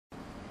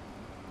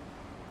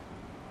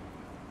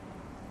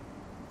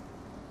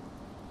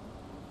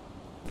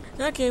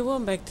Okay,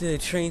 welcome back to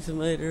Train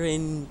Simulator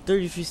in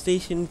 33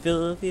 Station,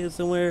 Philadelphia,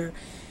 somewhere.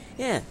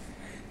 Yeah,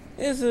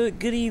 it's a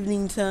good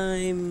evening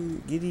time.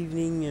 Good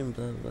evening and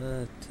blah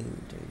blah.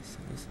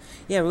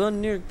 Yeah, we're going to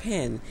New York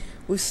Penn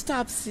with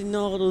stops and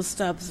all those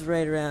stops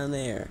right around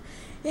there.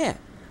 Yeah,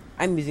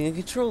 I'm using a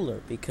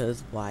controller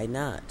because why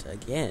not?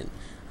 Again,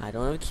 I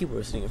don't have a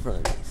keyboard sitting in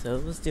front of me, so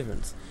what's the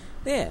difference?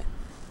 Yeah,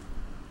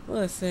 what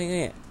was I saying?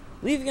 Yeah,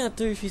 leaving out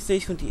 33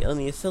 Station on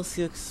the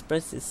Acela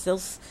Express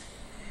itself.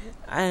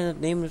 I don't know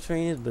what the name of the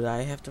train is, but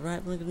I have to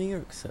ride one to New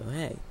York, so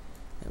hey,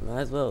 I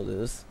might as well do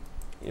this.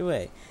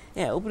 Anyway,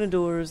 yeah, open the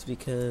doors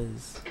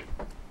because,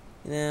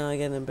 you know, I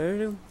got nothing better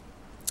to do.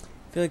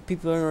 I feel like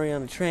people aren't already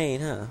on the train,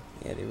 huh?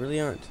 Yeah, they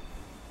really aren't.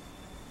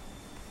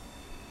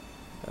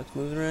 What's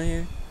moving around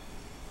here?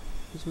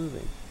 Who's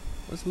moving?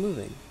 What's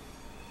moving?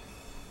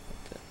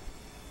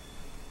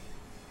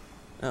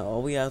 Oh,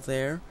 are we out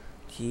there?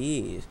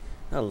 Jeez,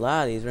 a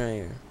lot of these right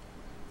here.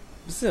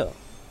 But still,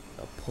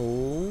 a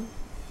pole.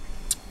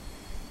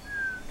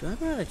 Do I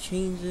ever how to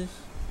change this?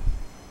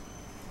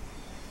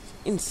 It's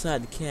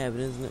inside the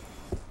cabin, isn't it?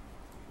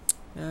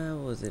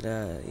 What was it?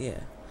 Yeah.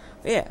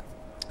 But yeah.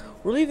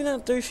 We're leaving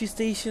out 33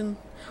 Station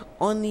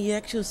on the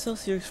actual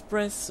Celsius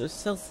Express or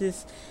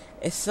Celsius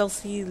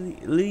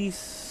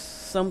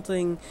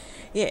something.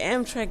 Yeah,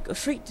 Amtrak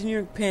straight to New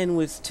York Penn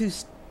with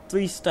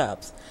 3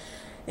 stops.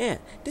 Yeah,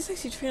 this is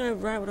actually a train I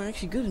ride when I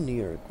actually go to New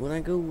York. When I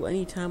go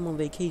anytime on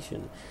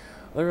vacation.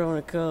 Whatever I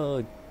want to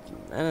call.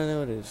 I don't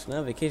know what it is.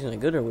 Not vacation. I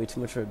go there way too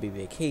much for it to be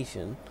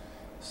vacation.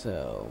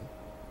 So,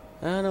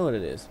 I don't know what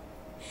it is.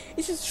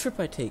 It's just a trip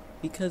I take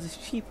because it's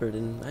cheaper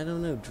than, I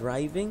don't know,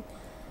 driving.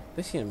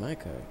 Especially in my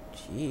car.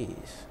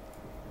 Jeez.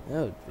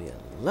 That would be a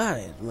lot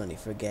of money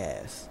for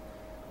gas.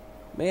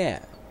 But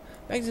yeah,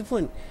 back to the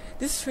point.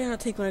 This is the train I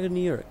take when I go to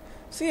New York.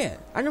 So yeah,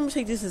 I normally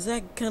take this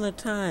exact kind of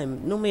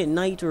time. Normally at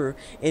night or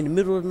in the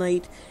middle of the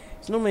night.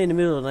 It's normally in the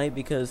middle of the night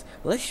because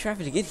less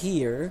traffic to get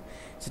here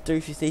to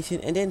 33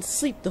 Station and then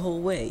sleep the whole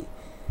way.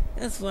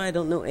 That's why I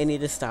don't know any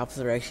of the stops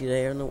that are actually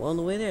there on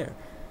the way there.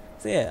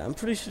 So yeah, I'm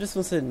pretty sure this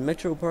one said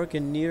Metropark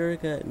in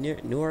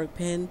Newark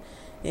Penn.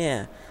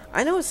 Yeah,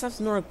 I know it stops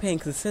in Newark Penn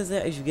because it says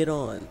that as you get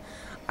on.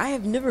 I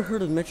have never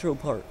heard of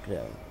Metropark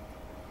though.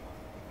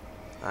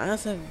 I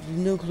also have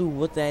no clue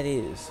what that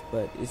is,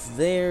 but it's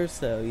there,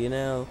 so you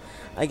know,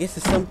 I guess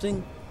it's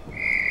something.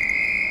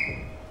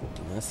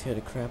 Do not scare the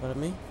crap out of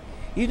me.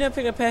 You now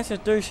pick up past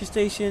at 33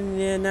 Station.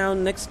 Yeah, now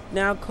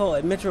call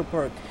at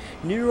Metropark,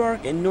 New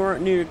York and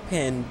New York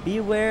Penn. Be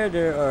aware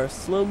there are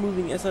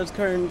slow-moving SLs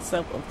current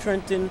south of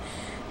Trenton.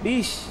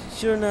 Be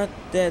sure not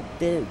that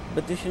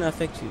but this should not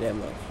affect you that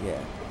much.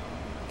 Yeah.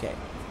 Okay.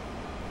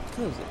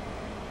 Close it.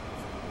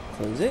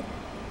 Close it.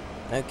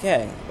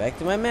 Okay. Back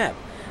to my map.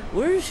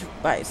 Where's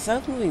by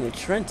south moving to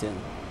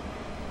Trenton?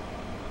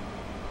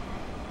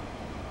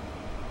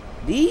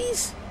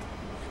 These?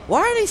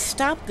 Why are they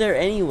stopped there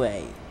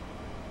anyway?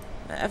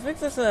 I think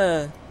that's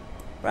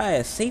probably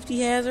a safety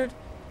hazard.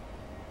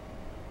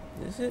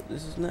 Is it?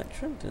 This is not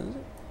Trenton, is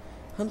it?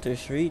 Hunter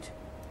Street.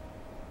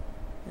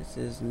 This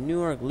is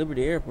Newark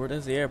Liberty Airport.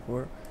 That's the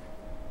airport.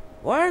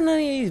 Why are none of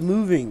these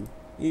moving?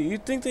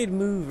 You'd think they'd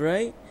move,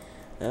 right?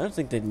 I don't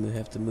think they'd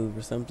have to move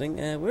or something.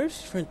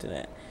 Where's Trenton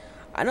at?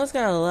 I know it's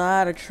got a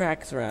lot of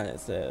tracks around it,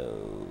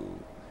 so...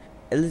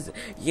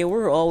 Yeah,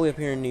 we're all the way up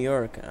here in New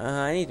York.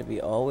 I need to be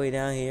all the way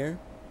down here.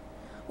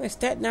 Wait,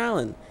 Staten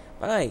Island.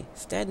 Bye,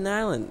 Staten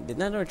Island. Did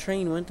not know a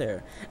train went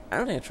there. I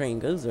don't think a train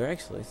goes there,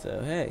 actually,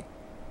 so hey.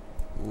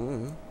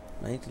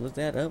 I need to look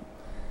that up.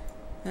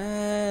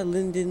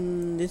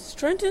 Linden, this is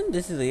Trenton?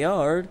 This is a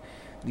yard.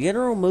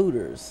 General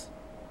Motors.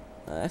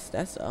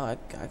 That's, I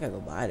gotta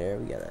go by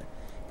there.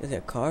 That's how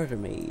cars are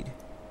made.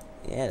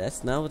 Yeah,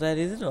 that's not what that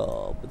is at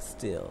all, but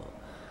still.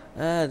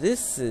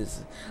 This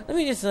is, let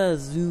me just,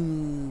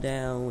 zoom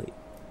down. Wait.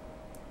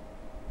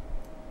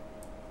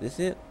 This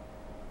it?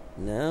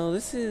 No,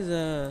 this is,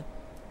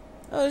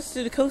 oh, this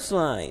is the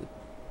coastline.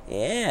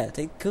 Yeah,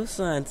 take the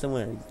coastline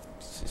somewhere.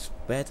 It's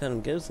just bad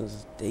time to go since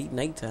it's date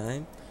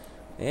nighttime.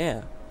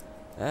 Yeah.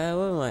 What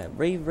am I?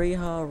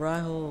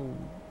 Rahal,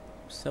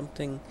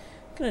 something.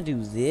 I'm gonna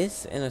do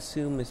this and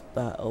assume it's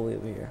by all the way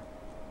over here.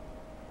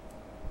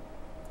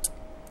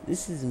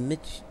 This is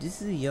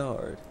this is a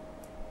yard.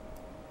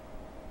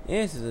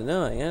 Yeah, this is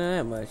annoying. I don't know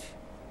that much.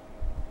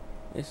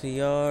 It's a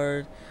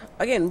yard.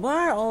 Again,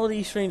 why are all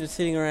these trains just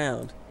sitting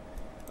around?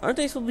 Aren't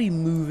they supposed to be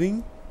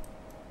moving?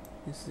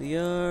 It's the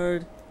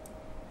yard.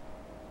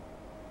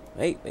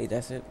 Wait,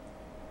 that's it.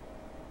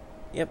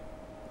 Yep.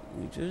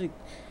 New Jersey.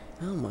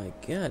 Oh my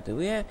god, do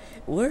we have...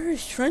 Where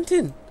is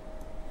Trenton?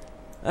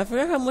 I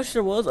forgot how much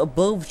there was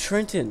above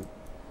Trenton.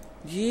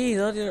 Jeez,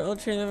 all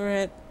the trains ever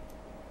had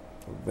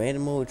a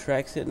random old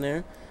track sitting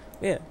there.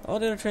 Yeah, all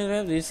the other trains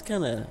have, they just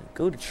kind of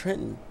go to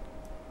Trenton.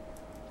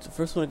 It's the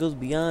first one that goes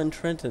beyond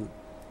Trenton.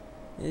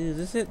 Is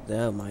this it?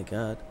 Oh my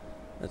god.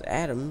 That's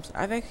Adams.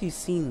 I've actually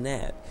seen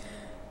that.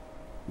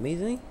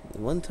 Amazingly,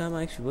 one time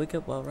I actually wake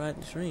up while riding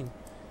the train.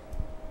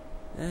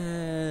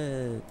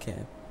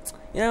 Okay.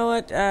 You know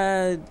what?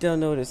 I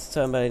don't know what it's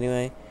talking about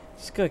anyway.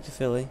 Just go back to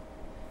Philly.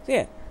 So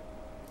yeah.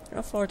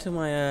 How far to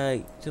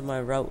my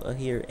route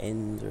here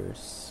ends or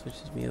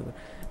switches me over?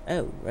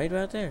 Oh, right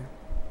about there.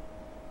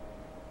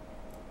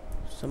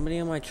 Somebody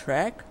on my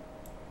track?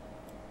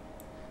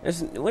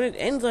 When it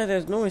ends like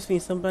that, it normally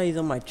means somebody's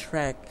on my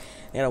track.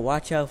 I gotta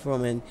watch out for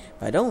them, and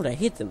if I don't, I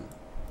hit them.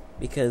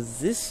 Because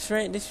this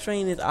train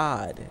is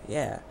odd.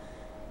 Yeah.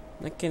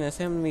 Not kidding, that's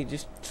happened to me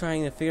just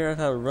trying to figure out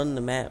how to run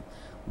the map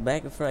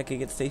back before I could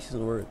get stations to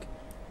work.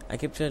 I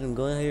kept trying to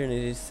go in here and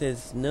it just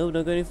says, no,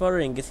 don't go any farther,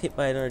 and gets hit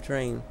by another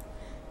train.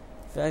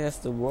 I feel like that's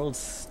the world's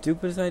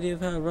stupidest idea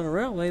of how to run a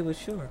railway, but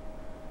sure.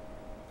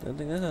 Don't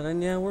think that's how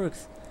that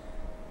works.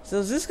 So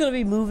is this going to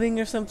be moving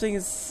or something?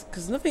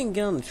 Because nothing can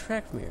get on the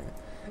track from here.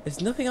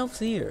 There's nothing else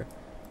here.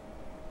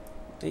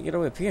 They get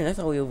over up here, and that's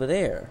all the way over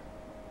there.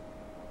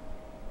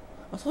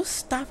 What's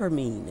stopper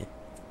mean?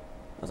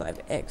 I was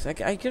like, X. I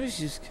could have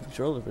used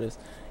controller for this.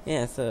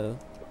 Yeah, so,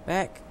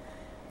 back.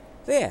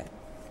 So, yeah.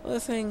 I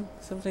was saying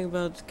something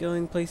about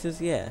going places,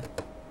 yeah.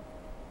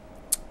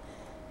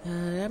 I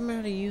remember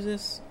how to use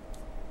this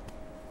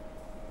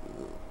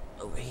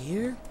over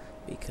here,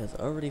 because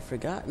already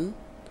forgotten.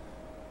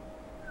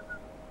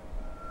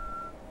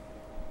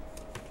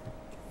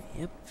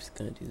 Yep, just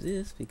gonna do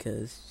this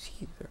because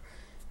cheaper.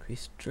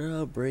 Increase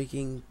draw,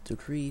 braking,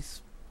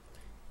 decrease.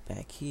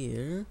 Back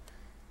here.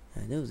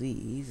 I know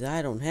these.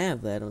 I don't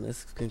have that on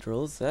this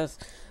control, so that's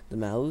the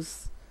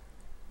mouse.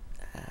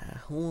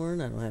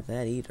 Horn, I don't have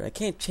that either. I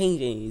can't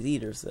change any of these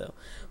either, so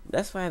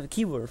that's why I have a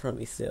keyboard in front of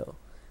me still.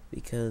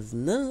 Because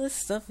none of this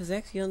stuff is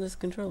actually on this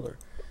controller.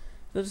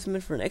 If it was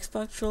meant for an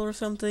Xbox controller or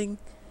something,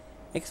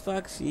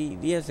 Xbox,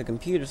 he has a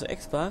computer, so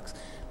Xbox,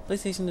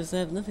 PlayStation doesn't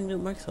have nothing to do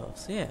with Microsoft,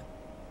 so yeah.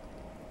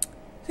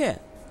 So yeah,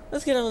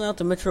 let's get on out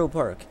to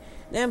Metropark.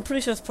 Now, I'm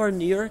pretty sure it's part of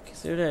New York.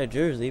 It's out of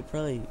Jersey,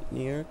 probably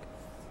New York.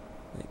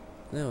 Like,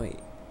 no, wait.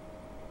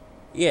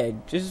 Yeah,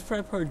 this is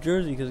probably part of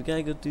Jersey because we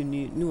gotta go through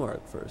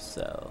Newark first,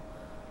 so.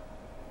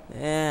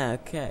 Yeah,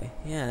 okay.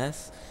 Yeah,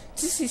 that's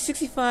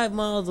 65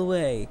 miles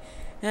away.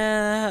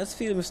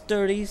 Speed limit is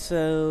 30,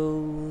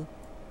 so.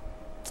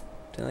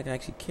 Don't like I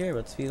actually care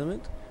about the speed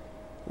limit.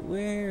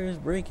 Where is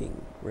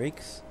braking?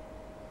 Brakes?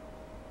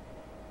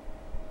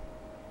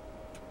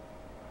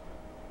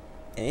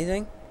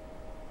 Anything?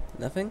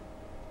 Nothing?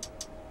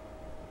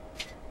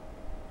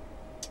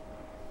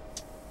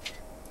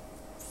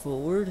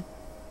 Forward?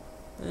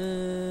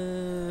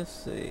 Let's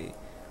see.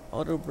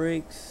 Auto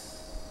brakes.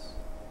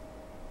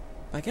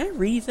 Can I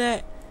read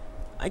that?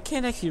 I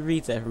can't actually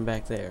read that from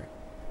back there.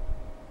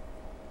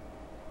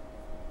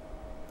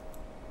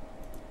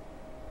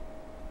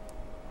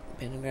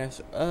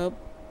 Pantographs are up.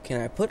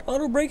 Can I put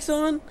auto brakes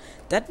on?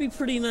 That'd be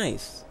pretty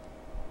nice.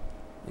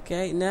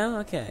 Okay, no?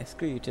 Okay,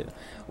 screw you too.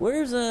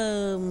 Where is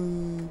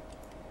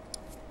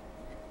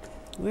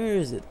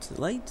it?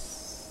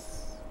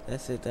 Lights?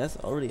 That's it, that's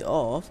already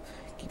off.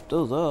 Keep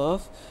those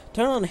off.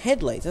 Turn on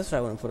headlights, that's what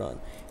I want to put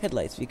on.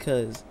 Headlights,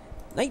 because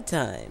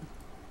nighttime.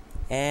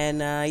 And,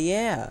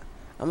 yeah.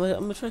 I'm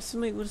gonna try to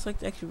simulate what it's like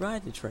to actually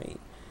ride the train.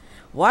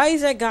 Why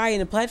is that guy in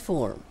the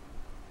platform?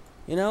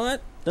 You know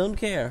what? Don't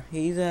care.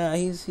 He's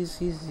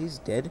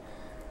dead.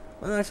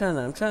 I'm trying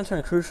to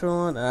turn crucial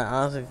on. I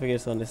honestly figure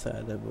it's on this side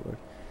of the board.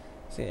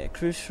 So yeah,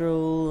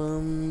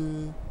 crucial,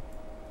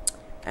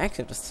 I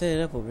actually have to set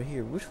it up over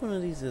here. Which one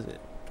of these is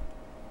it?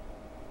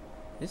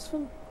 This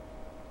one?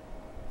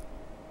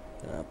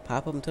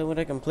 Pop up and tell me what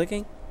I'm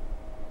clicking?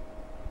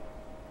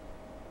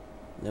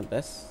 No,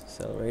 that's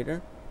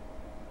accelerator.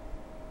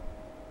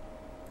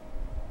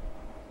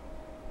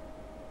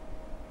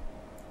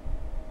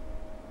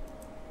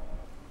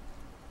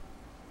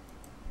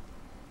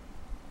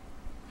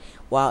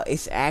 Wow,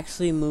 it's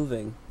actually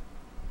moving.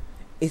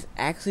 It's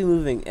actually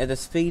moving at the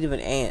speed of an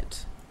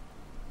ant.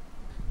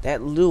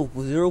 That little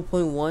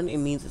 0.1, it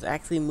means it's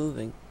actually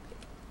moving.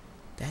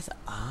 That's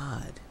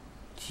odd.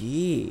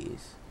 Jeez.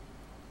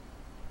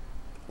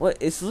 What?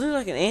 It's literally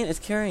like an ant is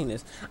carrying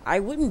this. I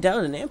wouldn't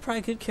doubt an ant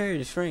probably could carry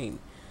the train.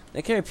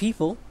 They carry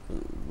people.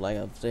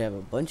 Like, they have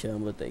a bunch of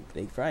them, but they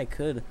probably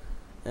could.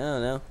 I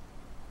don't know.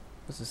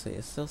 What's it say?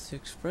 Excelsior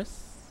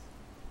Express?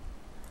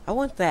 I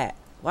want that.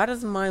 Why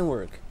doesn't mine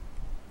work?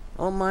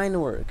 I want mine to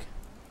work.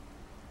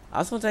 I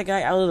also want that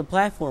guy out of the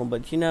platform,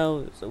 but you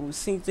know, so we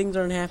see things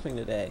aren't happening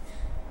today.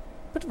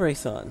 Put the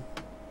brakes on.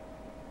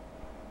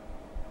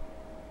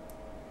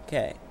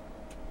 Okay.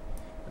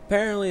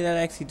 Apparently that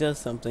actually does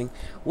something.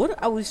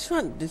 What I was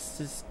trying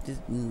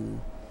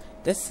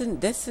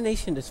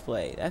destination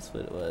display. That's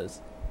what it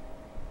was.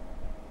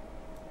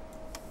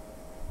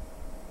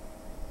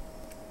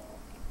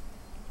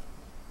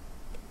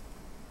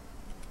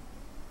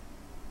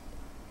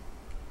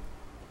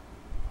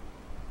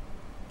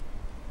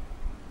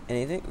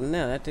 Anything?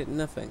 No, that did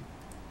nothing.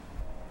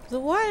 So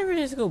why did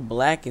everything just go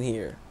black in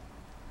here?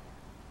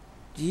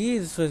 Jeez,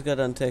 this place got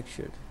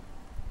untextured.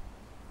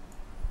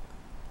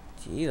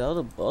 Jeez,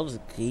 all the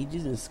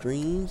cages and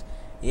screens.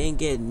 You ain't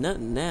getting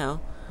nothing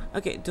now.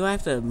 Okay, do I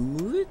have to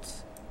move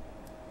it?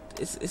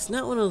 It's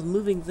not one of those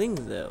moving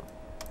things though.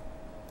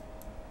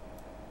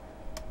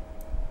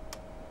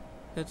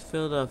 That's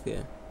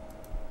Philadelphia.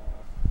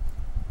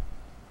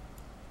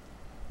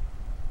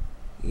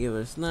 Yeah,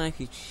 but it's not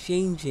actually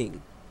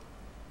changing.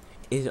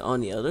 Is it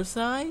on the other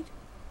side?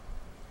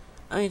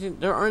 I mean,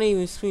 there aren't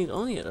even screens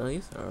on it. Oh,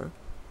 yes, there are.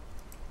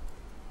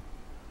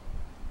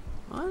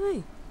 Are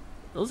they?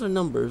 Those are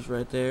numbers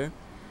right there.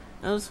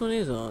 Now this one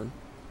is on.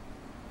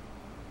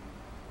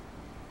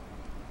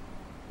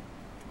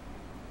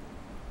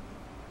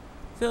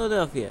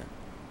 Philadelphia.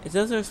 It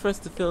does express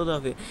to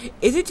Philadelphia.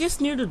 Is it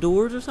just near the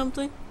doors or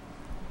something?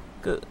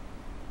 Ew,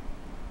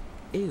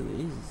 it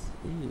is.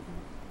 Ew.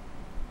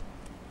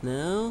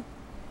 No?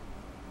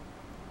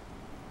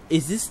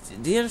 Is this...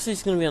 The other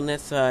station's gonna be on that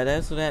side.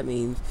 That's what that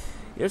means.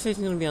 The other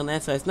station's gonna be on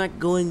that side. It's not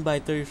going by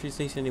 30th Street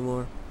Station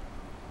anymore.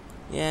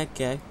 Yeah,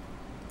 okay.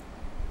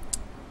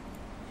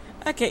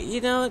 Okay,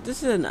 you know,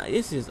 this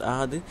is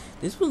odd.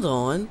 This one's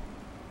on.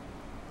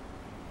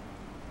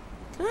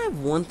 Can I have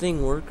one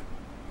thing work?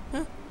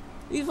 Huh?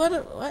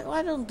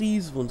 Why don't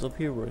these ones up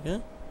here work, huh?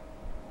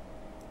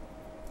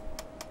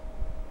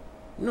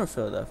 North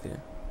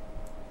Philadelphia.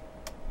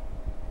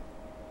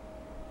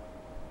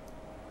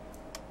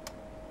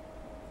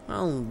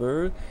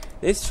 Hollenberg.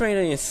 This train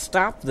doesn't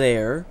stop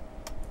there.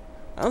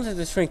 I don't think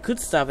this train could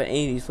stop at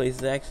any of these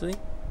places, actually.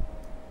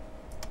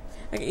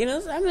 Okay, you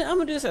know, I'm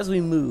gonna do this as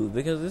we move,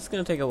 because it's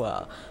gonna take a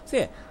while. So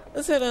yeah,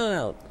 let's head on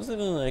out. Let's head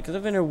on out, because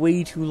I've been here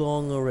way too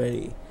long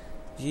already.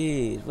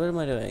 Jeez, what am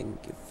I doing?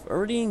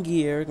 Already in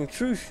gear.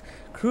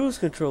 Cruise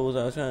control was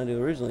what I was trying to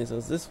do originally, so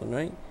it's this one,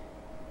 right?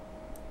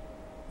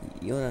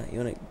 You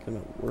wanna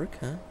work,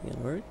 huh? You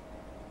wanna work?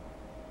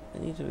 I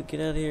need to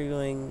get out of here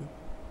going...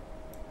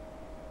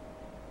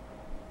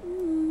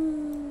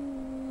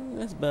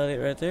 that's about it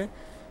right there.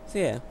 So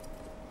yeah.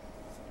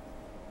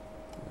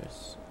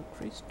 There's a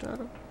crease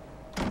starter.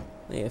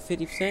 Yeah,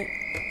 50%.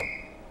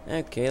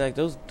 Okay, like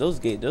those doors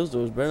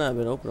better not have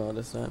been open all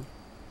this time.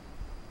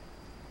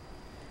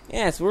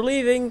 Yes, we're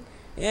leaving.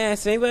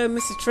 Yes, anybody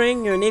missed the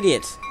train? You're an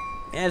idiot.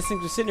 Yeah, this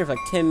thing's been sitting here for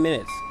like 10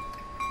 minutes.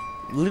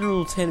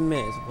 Literal 10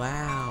 minutes.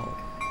 Wow.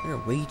 They're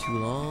way too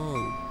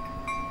long.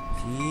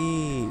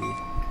 Jeez.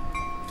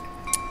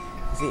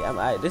 See,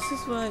 this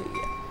is what...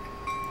 Yeah.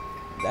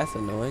 That's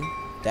annoying.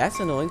 That's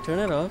annoying. Turn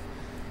it off.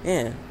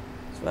 Yeah.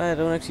 That's why I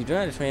don't actually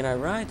drive the train. I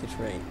ride the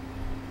train.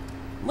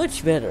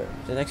 Much better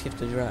than actually have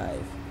to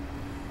drive.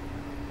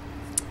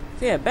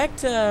 So yeah, back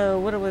to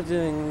what I was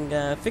doing.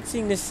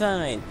 Fixing this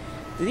sign.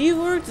 Did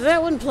you work? Is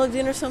that one plugged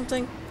in or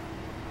something?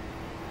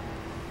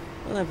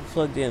 What happened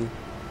plugged in?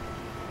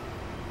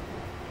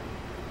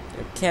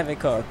 Cabinet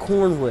car,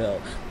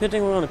 Cornwell. Good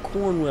thing we're on a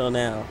Cornwell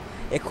now.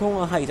 At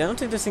Cornwell Heights. I don't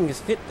think this thing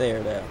is fit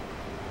there though.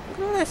 Look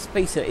at all that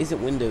space that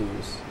isn't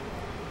windows.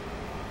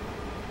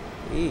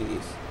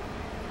 Jeez.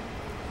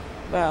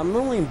 Wow, I'm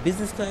normally in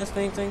business class or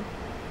anything.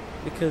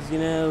 Because, you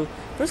know,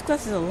 first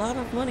class is a lot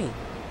of money.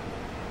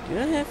 Do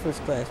not have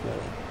first class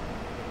money.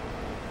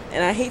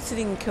 And I hate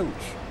sitting in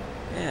coach.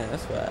 Yeah,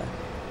 that's why.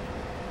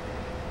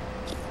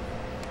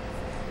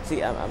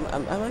 See, I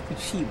might be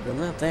cheap, but I'm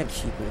not that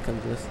cheap when it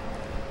comes to this.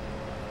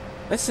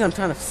 Let's say I'm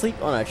trying to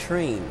sleep on a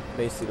train,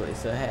 basically,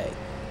 so hey.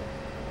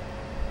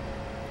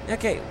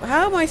 Okay,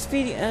 how am I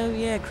speeding? Oh,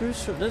 yeah,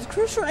 cruise short. Does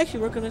cruise short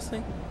actually work on this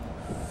thing?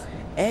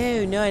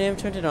 Oh, no, I never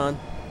turned it on.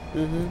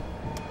 Mm-hmm.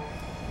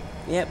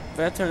 Yep,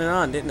 but I turned it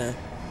on, didn't I?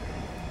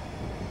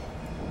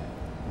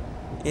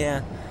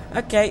 Yeah.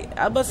 Okay,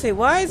 I was about to say,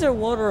 why is there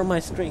water on my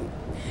screen?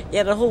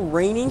 Yeah, the whole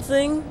raining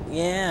thing?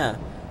 Yeah.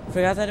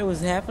 Forgot that it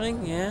was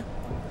happening? Yeah.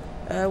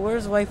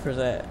 Where's the wipers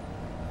at?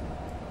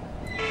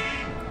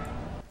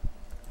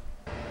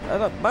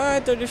 Bye,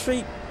 30th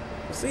Street.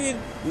 See you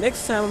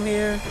next time I'm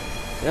here.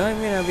 You know what I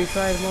mean? I'll be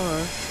trying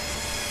tomorrow.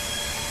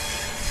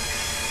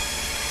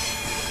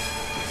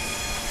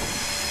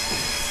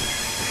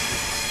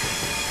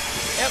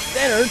 Yep,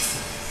 that hurts.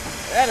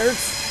 That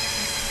hurts.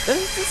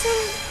 Doesn't this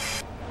sound...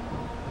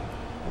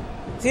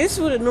 See, this is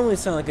what it normally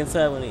sounds like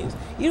inside one of these.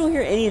 You don't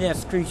hear any of that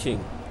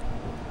screeching.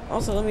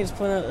 Also, let me just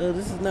point out,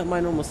 this is not my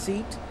normal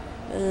seat.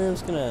 I'm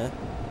just gonna...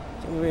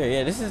 over here.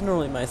 Yeah, this is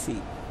normally my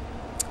seat.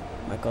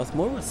 Might cost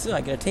more, but still,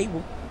 I get a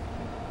table.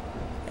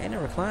 And a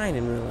recline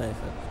in real life.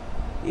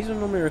 These are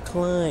normally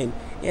recline.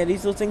 Yeah,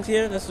 these little things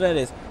here, that's what that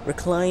is.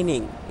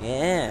 Reclining.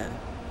 Yeah.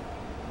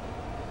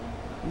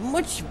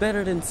 Much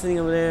better than sitting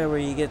over there where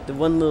you get the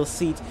one little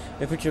seat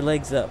where you put your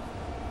legs up.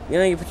 You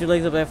don't put your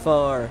legs up that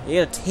far.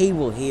 You got a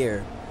table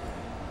here.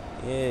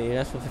 Yeah, you're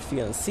not supposed to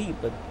be on the seat,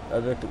 but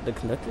the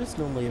conductors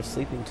normally are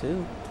sleeping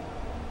too.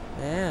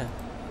 Yeah.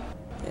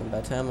 And by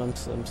the time I'm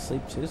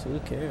asleep too, so who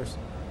cares?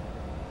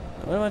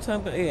 What am I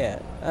talking about? Yeah.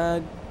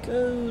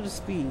 Go to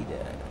speed.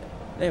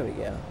 There we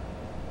go.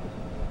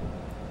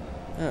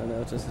 I don't know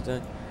what this is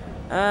doing.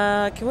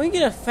 Can we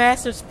get a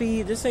faster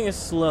speed? This thing is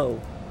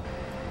slow.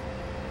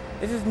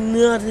 This is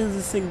not how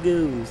this thing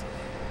goes.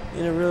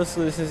 In a real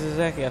slow, this is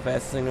exactly how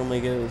fast this thing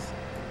normally goes.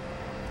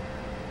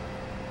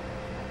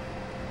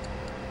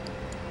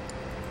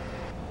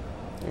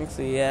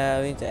 Actually,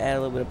 we need to add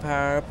a little bit of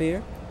power up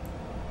here.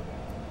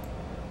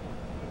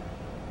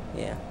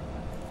 Yeah.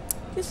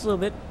 Just a little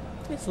bit.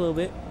 Just a little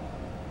bit.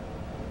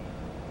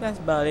 That's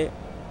about it.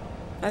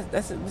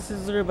 This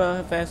is literally about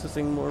how fast this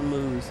thing more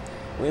moves.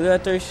 When you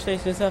look at 30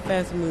 stations, that's how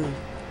fast it moves.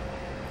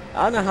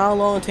 I don't know how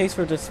long it takes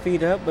for it to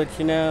speed up, but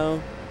you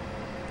know,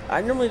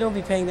 I normally don't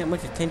be paying that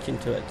much attention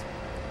to it.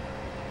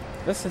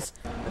 This is,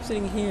 I'm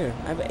sitting here.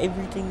 I have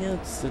everything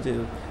else to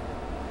do.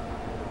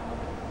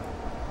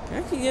 Can I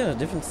actually get a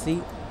different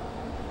seat?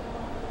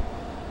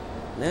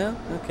 No?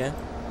 Okay.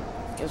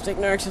 Let's take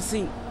an actual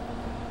seat.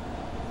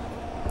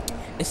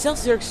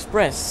 Acela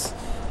Express.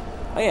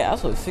 Oh yeah, I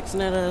was probably fixing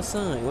that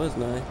sign,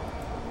 wasn't I?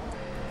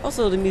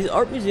 Also, the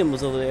art museum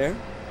was over there.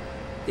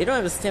 They don't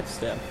have a steps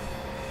though.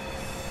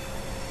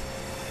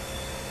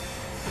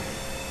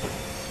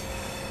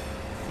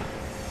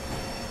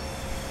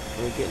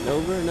 We're getting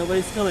over.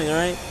 Nobody's coming,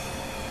 alright?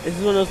 This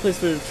is one of those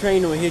places where the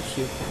train will hit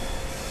you.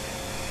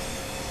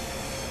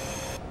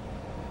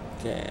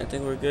 Okay, I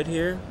think we're good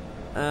here.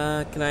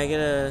 Can I get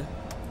a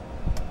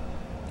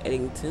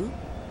Eddington?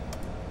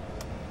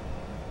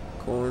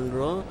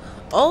 Corndraw.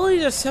 All of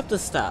these are SEPTA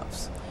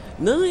stops.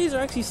 None of these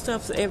are actually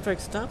stops that Amtrak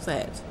stops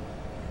at.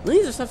 None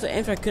of these are stops that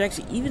Amtrak could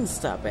actually even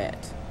stop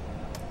at.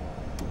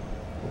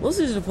 Most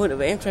of the point of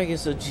Amtrak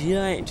is a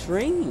giant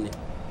train.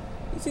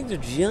 These things are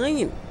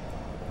giant.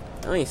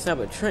 I ain't stop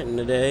at Trenton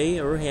today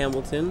or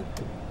Hamilton.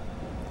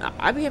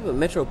 I'd be happy with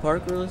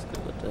Metropark. Let's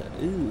go with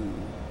the. Ooh.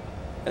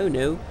 Oh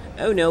no.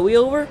 Oh no. We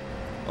over?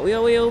 Are we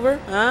all way over?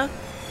 Huh?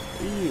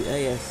 Ooh. Oh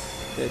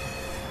yes. Good.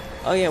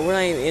 Oh yeah, we're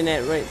not even in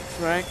that right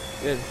track.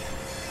 Good.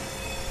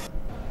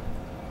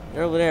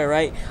 They're over there,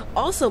 right?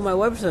 Also, my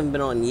wipers haven't been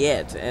on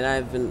yet, and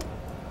I've been.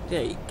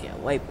 There you go,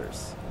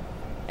 wipers.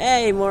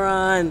 Hey,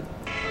 moron!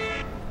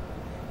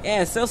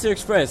 Yeah, Acela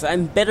Express.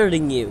 I'm better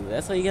than you.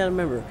 That's all you gotta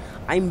remember.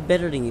 I'm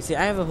better than you. See,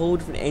 I have a whole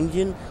different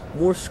engine,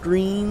 more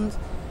screens.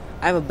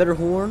 I have a better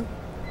horn.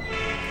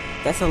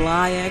 That's a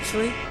lie,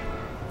 actually.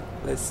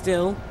 But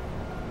still,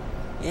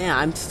 yeah,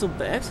 I'm still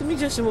better. Actually, let me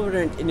just come over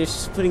there and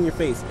just put in your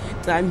face.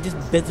 So I'm just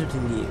better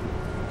than you.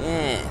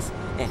 Yes.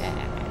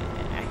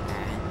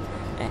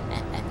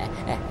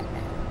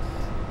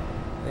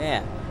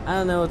 Yeah, I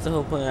don't know what the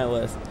whole point of that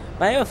was.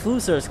 But I have a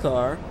food service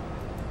car.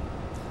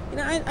 You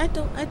know, I used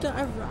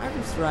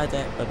to ride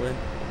that, by the way.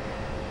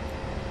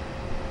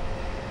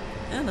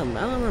 I don't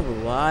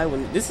remember why.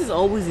 When this has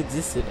always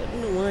existed. I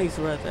don't know why I used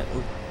to ride that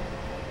one.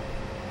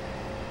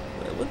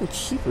 But it wasn't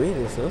cheaper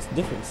either, so what's the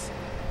difference?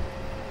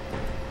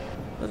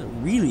 It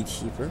wasn't really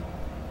cheaper.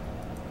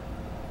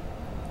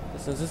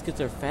 Since this gets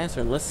there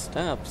faster and less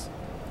stops.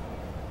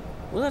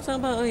 What was I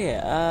talking about? Oh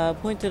yeah,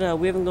 pointed out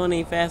we haven't gone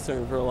any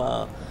faster for a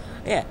while.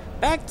 Yeah,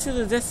 back to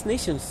the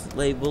destinations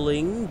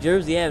labeling.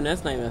 Jersey Avenue,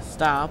 that's not even a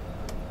stop.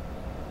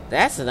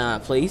 That's an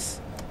odd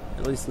place.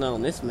 At least not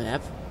on this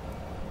map.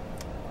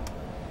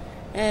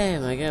 Oh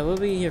my god, we'll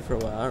be here for a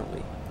while, aren't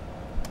we?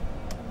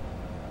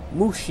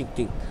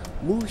 Washington.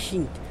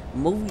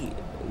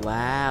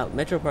 Wow,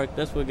 Metropark,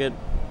 that's what good.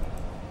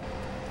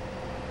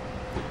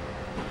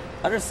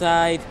 Other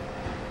side.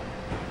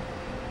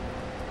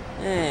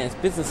 Yeah, it's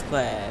business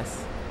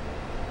class.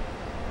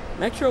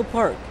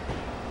 Metropark.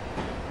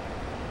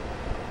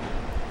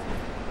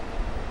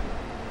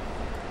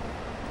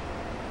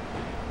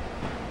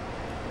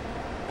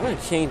 I'm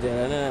gonna change that.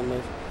 I know that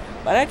much.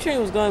 But that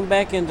train was going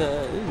back into.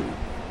 Ooh.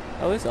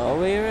 Oh, it's all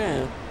the way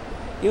around.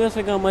 He must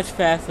have gone much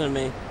faster than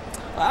me.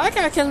 I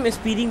can't catch him at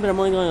speeding, but I'm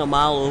only going a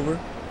mile over.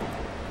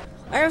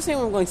 I understand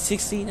when I'm going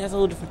 60. That's a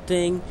whole different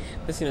thing.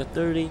 That's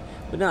 30.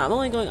 But no, I'm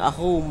only going a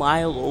whole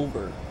mile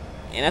over.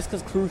 And that's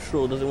because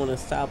Crucial doesn't want to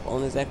stop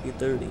on exactly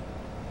 30.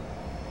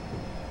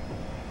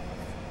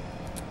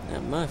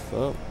 Not my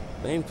fault.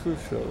 Blame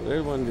Crucial.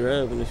 They're the one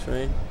driving this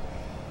train.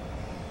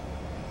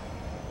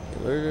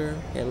 Alerter,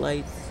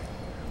 headlights.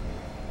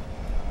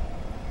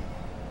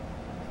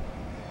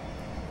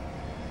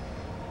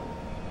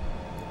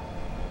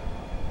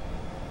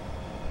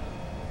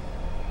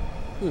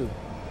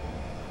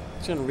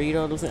 Trying to read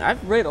all those things.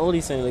 I've read all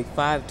these things like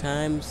 5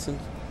 times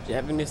since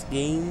having this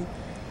game.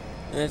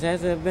 And it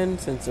hasn't been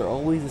since they're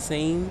always the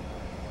same.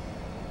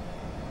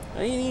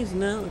 Oh, you need to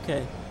know?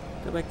 Okay.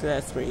 Go back to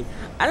that screen.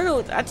 I don't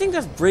know. I think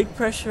that's brake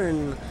pressure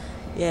and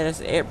yeah,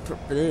 that's air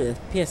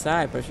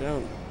PSI pressure.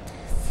 I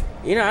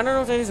don't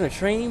know if that is in a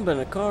train, but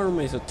in a car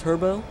it's a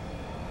turbo.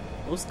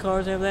 Most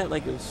cars have that,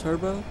 like it's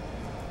turbo.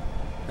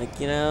 Like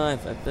yeah.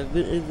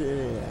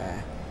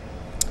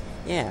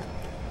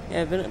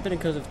 Yeah, but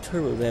because of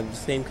turbos, they have the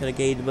same kind of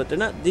gauge, but they're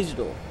not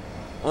digital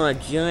on a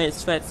giant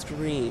fat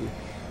screen.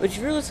 Which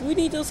really, we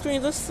need those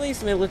screens. Let's save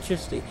some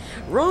electricity.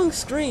 Wrong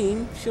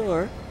screen,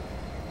 sure.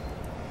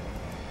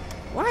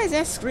 Why is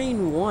that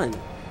screen 1?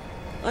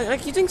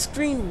 Like you think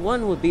screen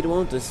 1 would be the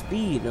one with the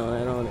speed and all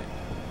that on it?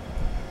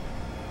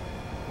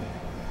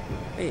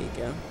 There you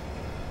go.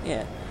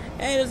 Yeah.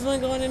 Hey, there's one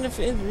going in the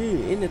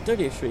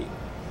 30th Street.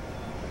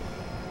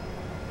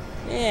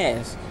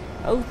 Yes.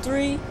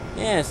 03?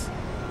 Yes.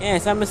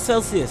 Yes, I'm a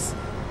Celsius.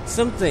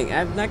 Something.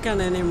 I've not gotten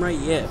that name right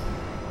yet.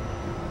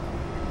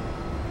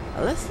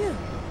 Alessia?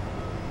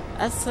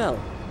 Acela.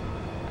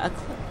 I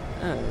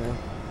don't know.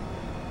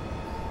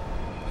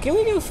 Can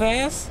we go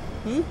fast?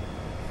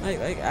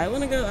 I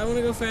wanna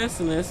go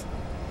fast in this.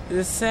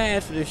 It's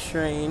sad for this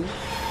train.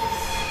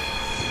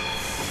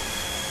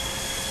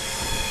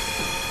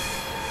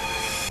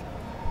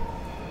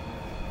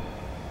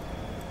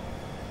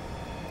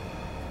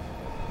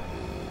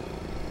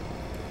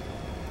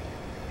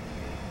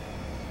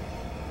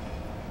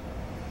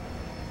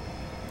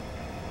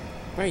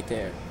 Right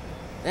there.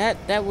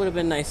 That would have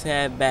been nice to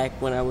have back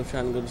when I was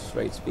trying to go to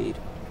straight speed.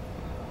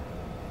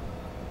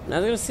 Now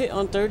they're gonna sit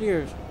on 30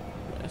 or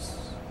yes,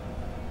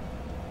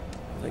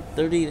 like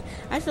 30.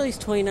 I feel he's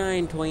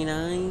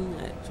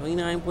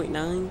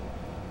 29.9.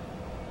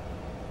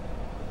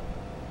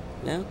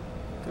 No, of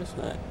course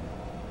not.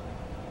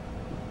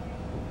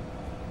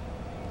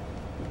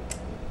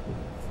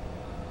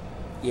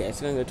 Yeah,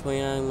 it's gonna go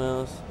 29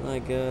 miles. My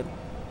God.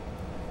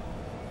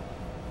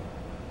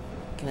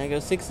 Can I go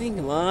 60?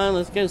 Come on,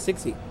 let's go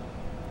 60.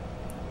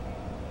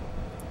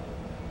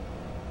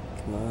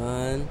 Come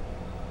on.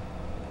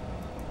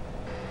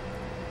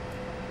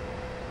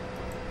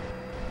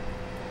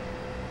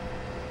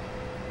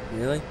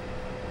 Really?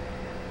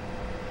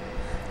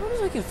 I was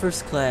like in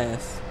first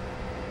class.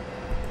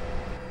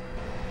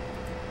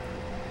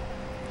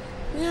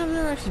 Yeah, I've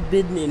never actually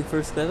been in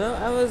first class.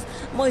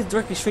 I'm always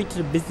directed straight to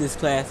the business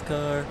class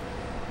car.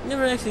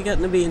 Never actually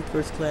gotten to be in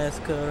first class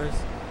cars.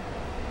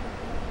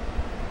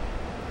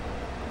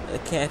 A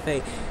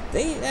cafe.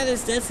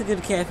 That's a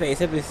good cafe,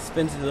 except it's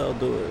expensive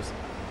outdoors.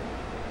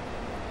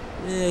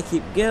 Yeah,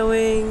 keep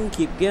going.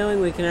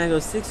 Wait, can I go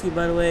 60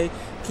 by the way?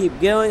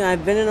 Keep going.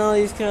 I've been in all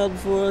these cars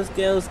before. Let's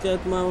go.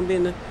 Come on, I want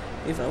to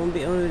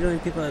be doing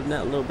people I'm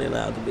not a little bit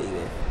allowed to be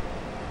with.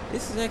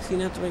 This is actually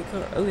not the right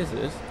car. Oh yes it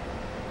is.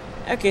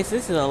 Okay, so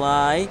this is a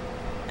lie.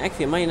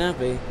 Actually, it might not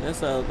be.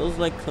 Those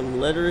like some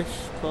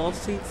leatherish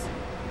cloth seats.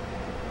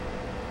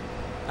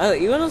 Oh,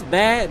 you know what's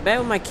bad? Bad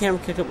when my camera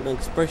kicked up with an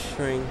express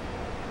string.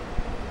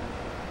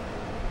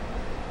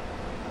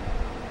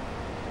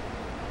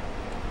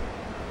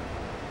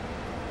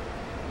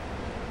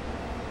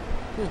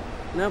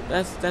 Nope,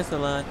 that's a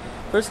lie.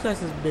 First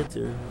class is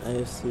better, I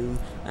assume.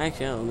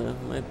 Actually, I don't know.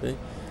 Might be.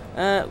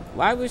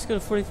 Why would we just go to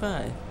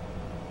 45?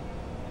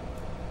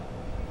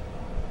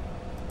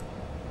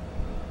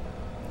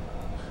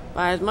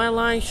 Is my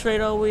line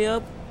straight all the way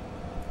up?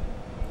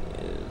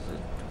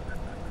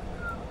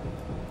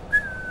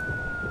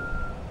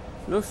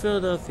 North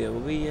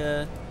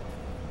Philadelphia.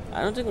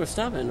 I don't think we're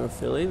stopping in North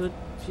Philly, but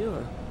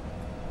sure.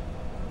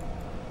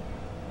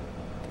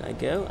 Can I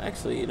go?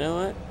 Actually, you know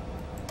what?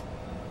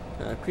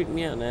 Creep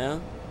me out now.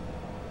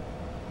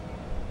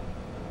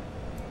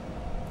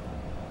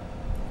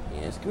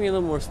 Yeah, just give me a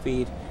little more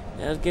speed.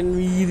 I was getting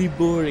really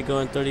bored at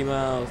going 30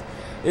 miles.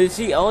 You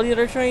see, all the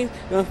other trains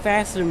going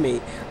faster than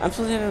me. I'm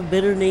supposed to have a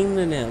better name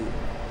than them.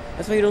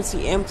 That's why you don't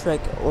see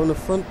Amtrak on the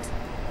front.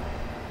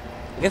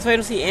 That's why you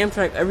don't see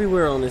Amtrak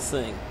everywhere on this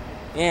thing.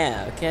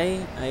 Yeah,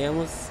 okay?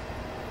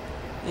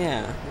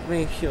 Yeah,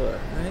 make sure,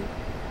 right?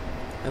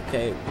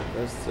 Okay,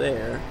 that's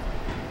there.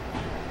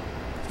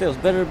 Feels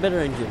better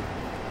engine.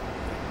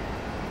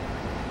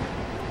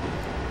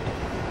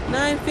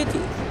 950.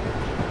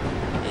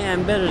 Yeah,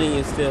 I'm better than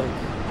you still.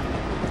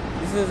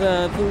 This is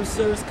a food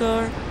service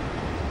car?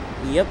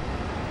 Yep.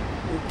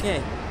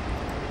 Okay.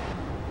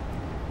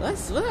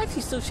 We're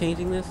actually still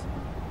changing this.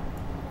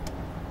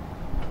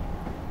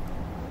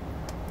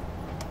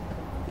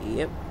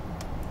 Yep.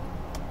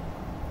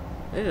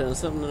 They're doing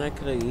something that I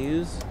could have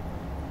used.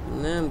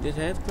 Now I'm just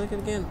have to click it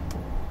again.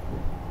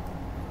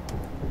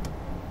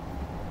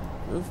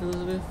 North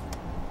Elizabeth.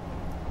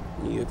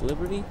 New York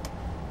Liberty.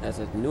 That's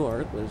at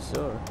Newark, but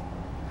sure.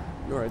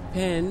 Newark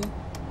Penn.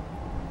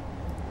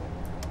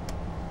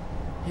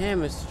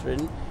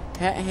 Hamilton.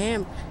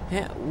 Ooh,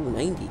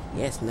 90.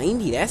 Yes,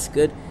 90. That's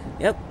good.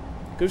 Yep.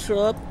 Cruise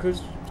scroll up. Can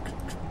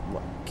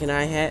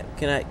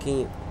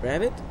you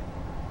grab it?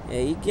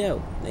 There you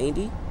go.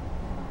 90.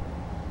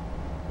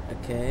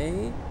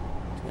 Okay.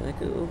 Trying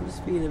to go over the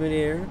speed limit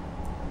here.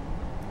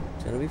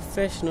 Trying to be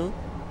professional.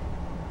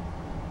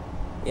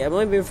 Yeah, I'm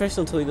only being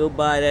professional until we go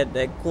by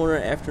that corner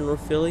after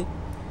North Philly.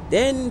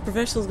 Then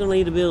professional's gonna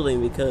leave the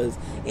building because,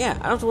 yeah, I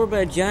don't have to worry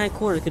about a giant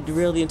corner that could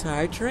derail the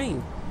entire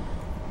train.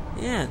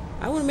 Yeah,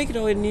 I want to make it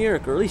all the way to New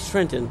York, or at least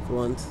Trenton for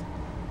once.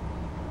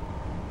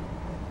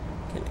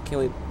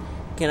 Can you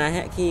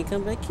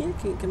come back here?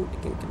 Can you come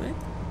back?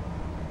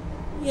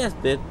 Yes,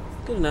 bit.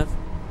 Good enough.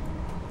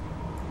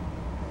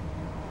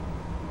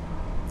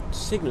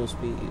 Signal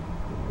speed.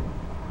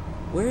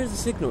 Where is the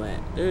signal at?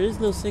 There is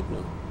no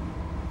signal.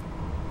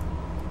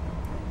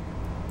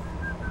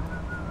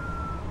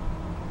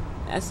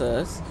 That's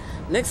us.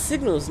 Next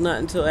signal is not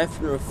until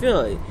after North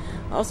Philly.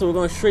 Also, we're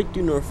going straight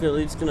through North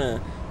Philly. Just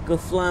gonna go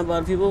flying by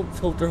the people.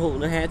 Hope they're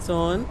holding their hats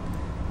on.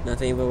 Not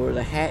thinking about wear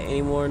the hat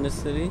anymore in this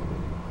city.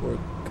 Or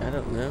I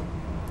don't know.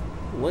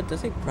 What?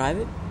 Does it say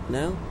private?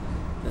 No.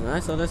 And I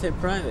saw that said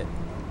private.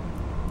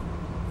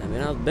 I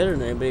mean, I was better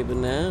than everybody, but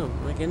no,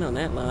 I'm not getting on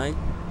that line.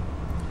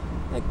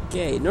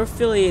 Okay, North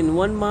Philly in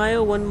 1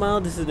 mile. 1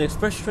 mile. This is an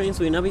express train,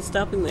 so we'll not be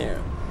stopping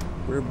there.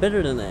 We're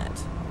better than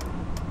that.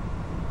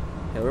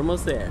 Okay, we're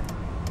almost there.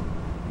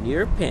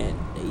 Near Penn.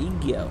 There you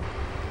go.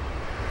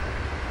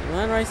 Am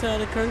I on the right side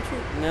of the country?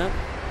 No.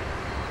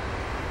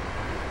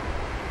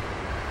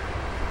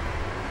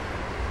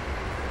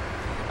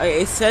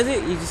 Okay, it says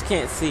it, you just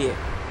can't see it.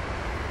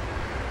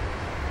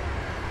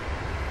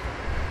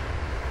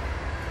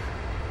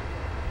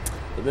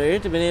 But we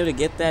would have been able to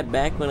get that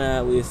back when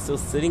we were still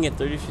sitting at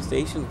 33rd Street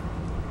Station.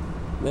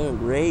 Man,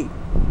 great.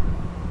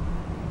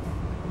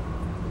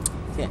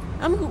 Yeah,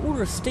 I'm gonna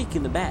order a steak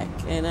in the back,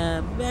 and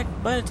back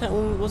by the time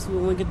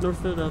when we get to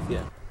North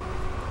Philadelphia.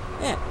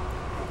 Yeah,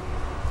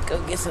 go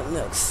get something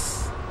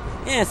else.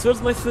 Yeah, so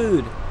where's my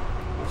food?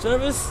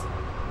 Service,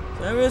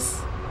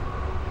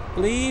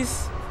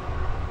 please.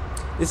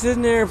 This is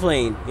an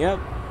airplane. Yep.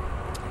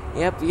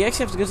 You actually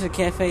have to go to the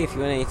cafe if you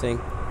want anything.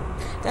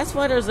 That's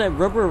why there's that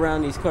rubber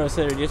around these cars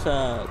that are just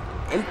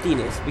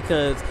emptiness,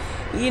 because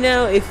you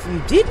know if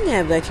you didn't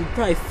have that, you'd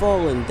probably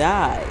fall and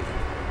die.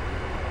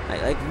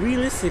 Like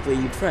realistically,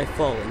 you'd probably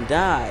fall and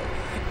die.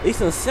 At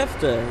least on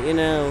SEPTA, you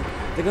know,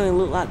 they're going a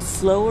lot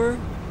slower.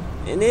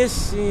 In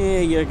this, yeah,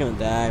 you're gonna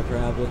die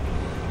probably.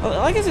 Oh,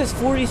 like I said, it's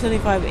 40,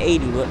 75,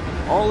 80, but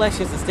all that's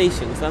just a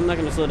station, so I'm not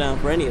gonna slow down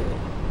for any of it.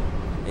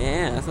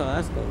 Yeah, that's all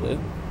that's gonna do.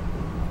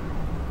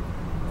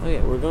 Oh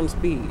yeah, we're going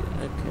speed.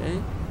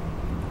 Okay.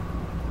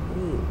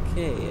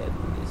 Okay, yeah,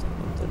 just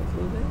come to the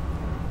floor there.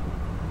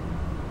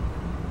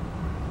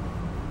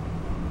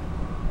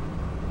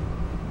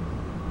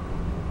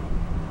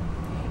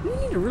 You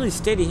need a really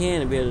steady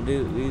hand to be able to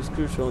use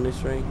cruise control on this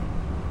train.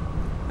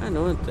 I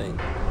know one thing.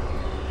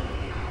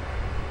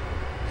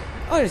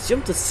 Oh, I just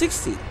jumped to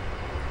 60.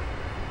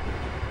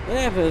 What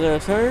happened? Is there a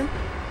turn?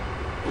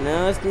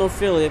 No, it's no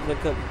Philly for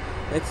the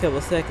next couple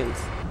of seconds.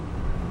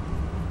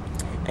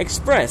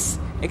 Express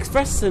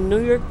to New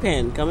York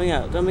Penn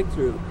coming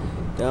through.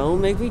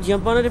 Don't make me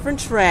jump on a different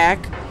track.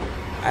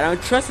 I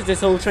don't trust that this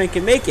whole train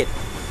can make it.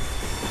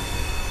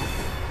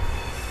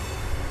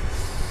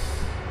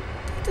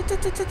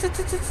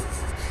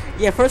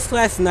 Yeah, first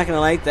class is not gonna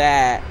like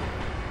that.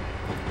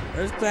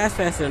 First class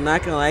passengers are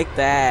not gonna like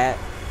that.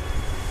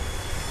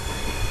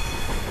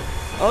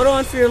 Hold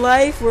on for your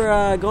life.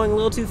 We're going a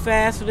little too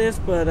fast for this,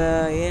 but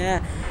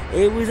yeah,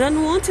 it was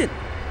unwanted.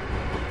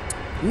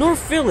 North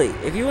Philly.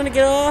 If you want to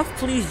get off,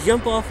 please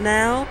jump off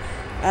now.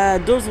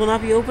 Doors will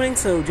not be opening,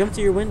 so jump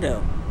to your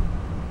window.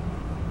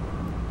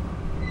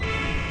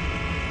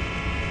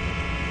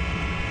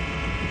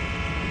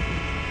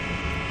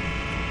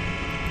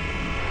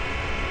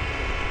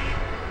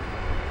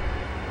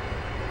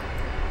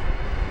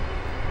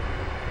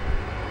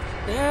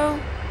 Now,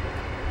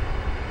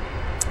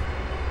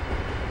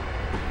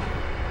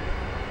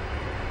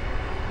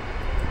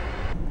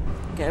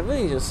 okay, I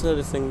really just slow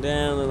this thing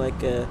down to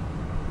like a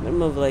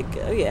minimum of like,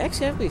 oh yeah,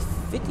 actually I have to be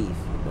 50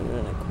 going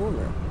around that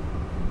corner.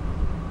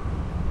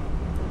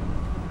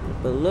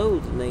 Below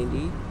the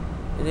 90.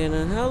 And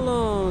then how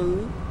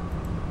long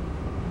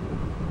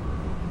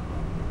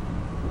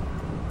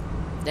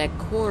that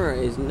corner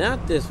is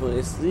not this one,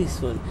 it's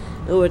this one.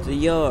 Over at the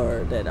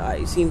yard that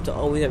I seem to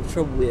always have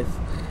trouble with.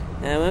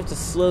 And I'm gonna have to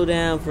slow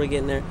down for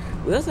getting there.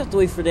 We also have to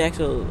wait for the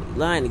actual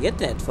line to get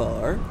that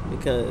far,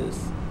 because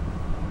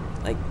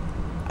like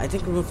I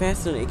think we're going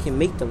faster than it can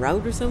make the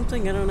route or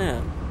something. I don't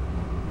know.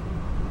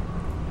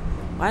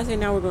 Why say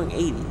now we're going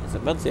 80? It's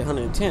about to say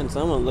 110, so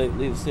I'm gonna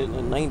leave it sitting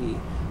at 90.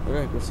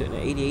 Alright, we're sitting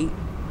at 88.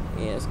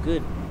 Yeah, it's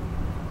good.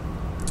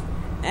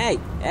 Hey,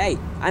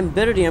 I'm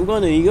better than you. I'm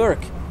going to New York.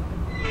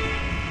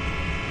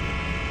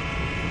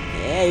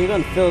 Yeah, you're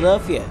going to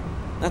Philadelphia.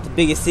 Not the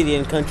biggest city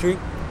in the country.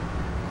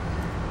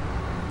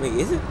 Wait,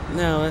 is it?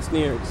 No, that's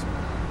New York's.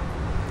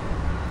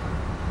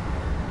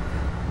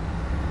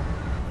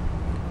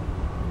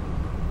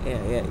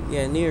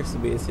 Yeah, New York's the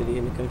biggest city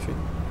in the country.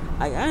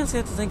 I honestly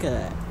have to think of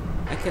that.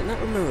 I cannot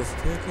remember.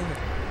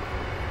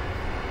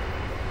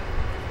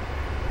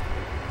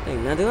 Hey,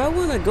 now do I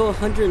want to go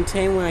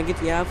 110 when I get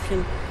the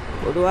option?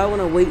 Or do I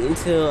want to wait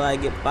until I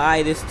get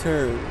by this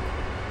turn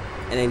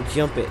and then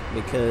jump it?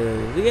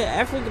 Because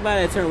after we get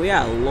by that turn, we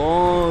got a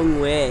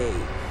long way.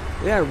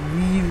 We got a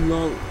really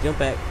long jump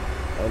back.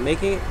 Are we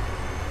making it?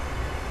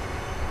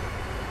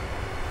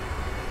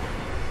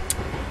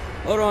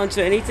 Hold on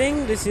to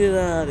anything. This is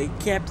the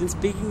captain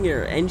speaking,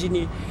 your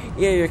engineer.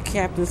 Yeah, your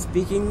captain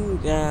speaking.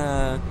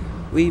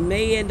 We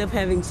may end up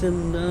having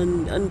some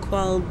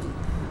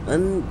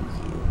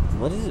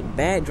what is it?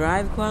 Bad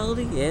drive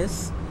quality?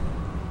 Yes.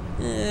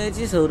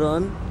 Just hold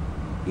on.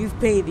 You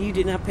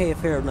did not pay a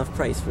fair enough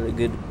price for a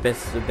good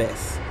best of the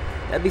best.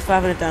 That'd be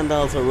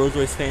 $500,000 for a Rolls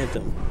Royce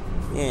Phantom.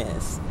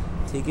 Yes.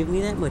 So you give me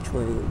that much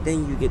money,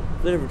 then you get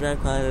whatever drive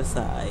quality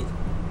aside.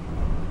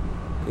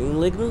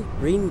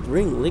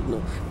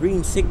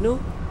 Green signal.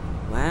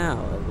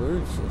 Wow,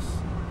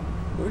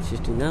 words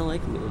just do not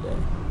like me today.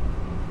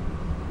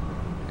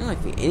 They don't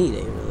like me any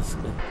day,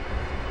 realistically.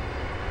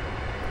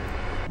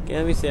 Okay,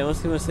 let me see. I want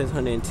to see what it says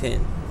 110.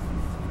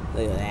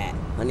 Look at that,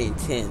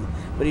 110.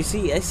 But you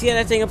see, I see how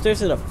that thing up there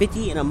says a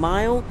 50 in a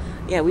mile.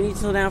 Yeah, we need to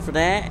slow down for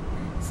that.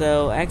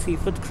 So actually,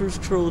 put the cruise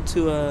control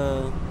to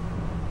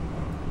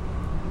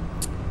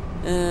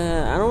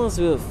I don't want to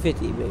do a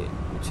 50,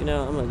 but you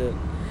know, I'm gonna do it.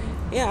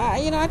 Yeah,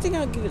 I think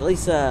I'll give it at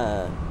least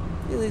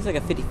like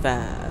a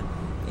 55.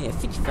 Yeah,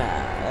 55.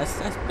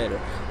 That's better.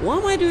 Why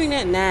am I doing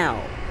that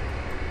now?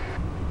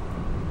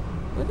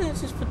 Wouldn't I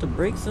just put the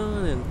brakes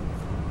on and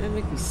that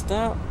make me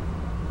stop?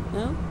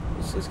 No,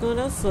 it's just going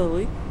down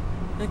slowly.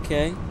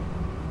 Okay.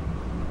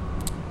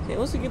 Okay,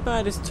 once we get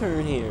by this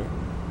turn here,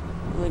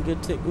 I'm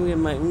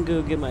gonna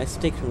go get my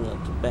steak from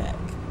up the back.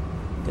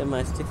 Got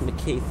my steak from the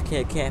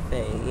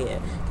cafe. Yeah.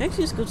 Can I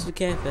actually just go to the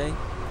cafe?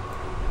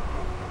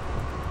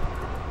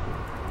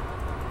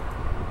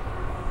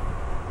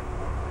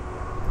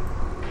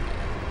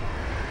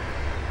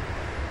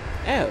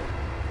 Oh.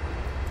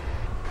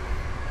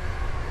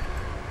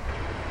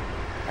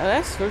 Oh,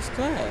 that's first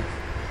class.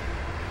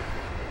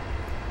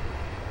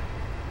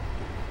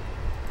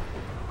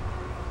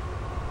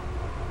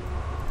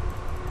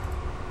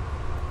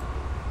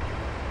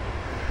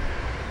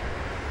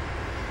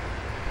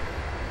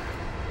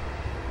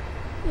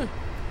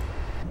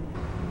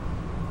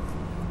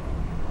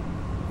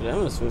 But I'm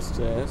gonna switch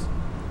class.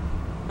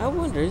 I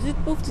wonder, is it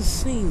both the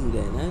same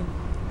then?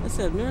 I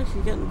said I've never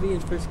actually gotten to be in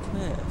first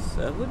class.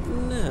 I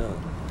wouldn't know.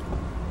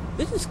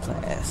 Business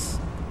class.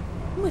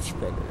 Much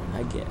better,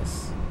 I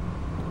guess.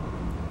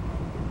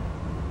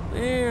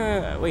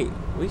 Wait,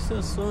 we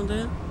still slowing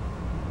down?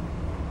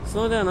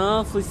 Slowing down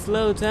awfully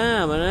slow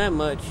time, not that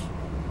much.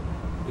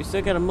 We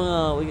still got a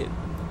mile, we get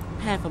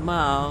half a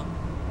mile.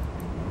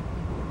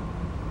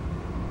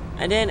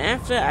 And then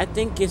after, I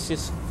think it's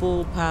just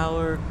full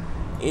power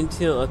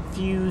until a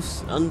few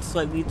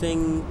unsightly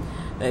things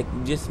that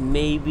just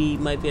maybe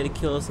might be able to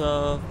kill us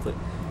off. But,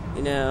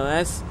 you know,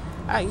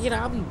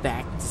 I'll be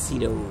back to see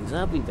those.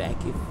 I'll be back.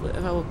 If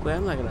I look away,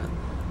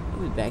 I'll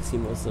be back to see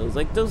most of those.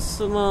 Like, those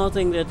small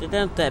things, they're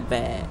not that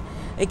bad.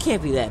 It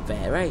can't be that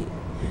bad, right?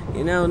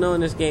 You know,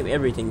 knowing this game,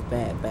 everything's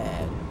bad.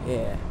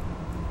 Yeah.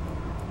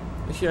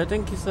 But sure, I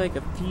think it's like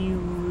a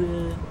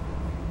few,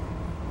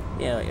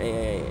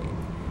 yeah.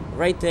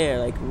 Right there,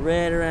 like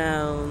right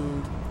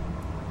around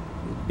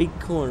the big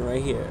corner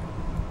right here.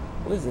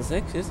 What is this?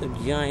 Actually, it's a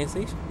giant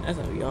station. That's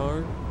a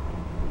yard.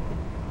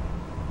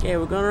 Yeah,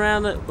 we're going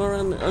around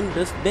under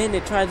this bend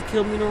that tried to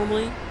kill me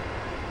normally.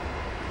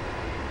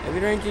 Have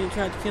you run that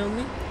tried to kill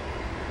me?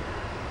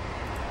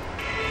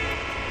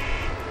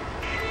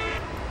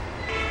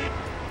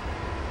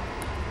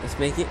 Let's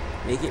make it.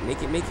 Make it.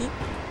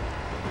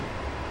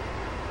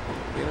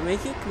 You're gonna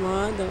make it? Come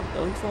on,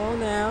 don't fall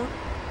now.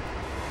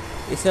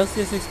 The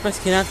Celsius Express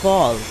cannot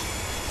fall.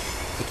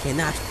 It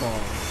cannot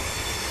fall.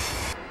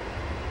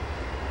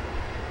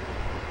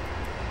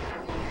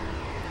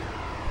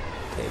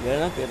 Okay, better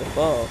not be able to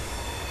fall.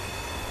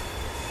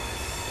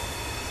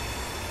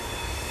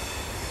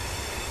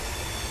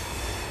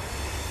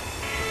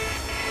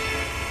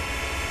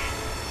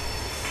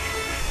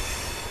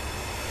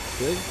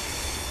 Good.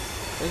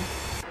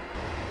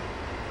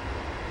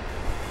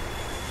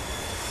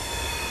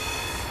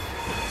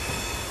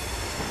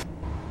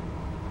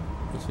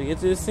 Once we get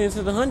to this thing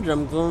to the 100,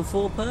 I'm going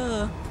full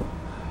power.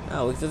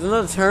 Oh, there's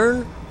another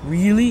turn?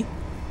 Really?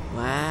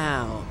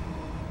 Wow.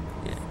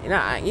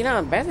 Yeah, you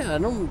know, bad thing I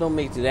don't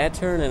make it to that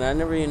turn, and I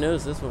never even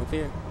noticed this one up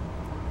here.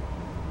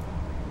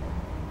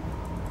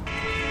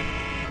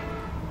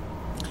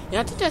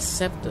 Yeah, I think that's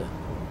Scepter.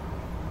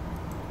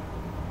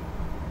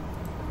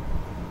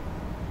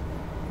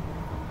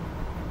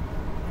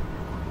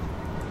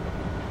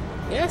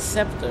 Yeah,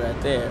 Scepter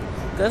right there.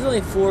 That's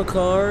only 4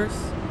 cars.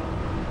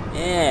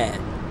 Yeah.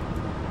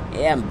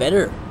 Yeah, I'm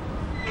better.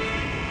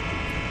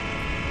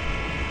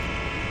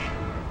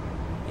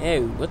 Hey,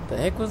 what the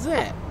heck was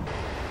that?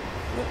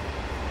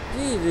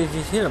 Did it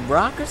just hit a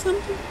rock or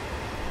something?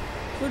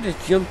 Or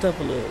just jumped up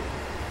a little?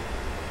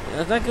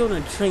 It's like when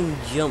a train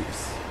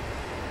jumps.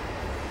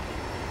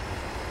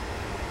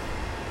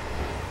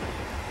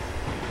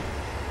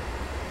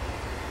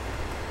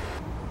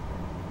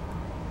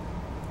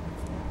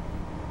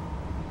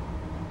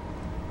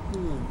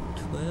 Hmm,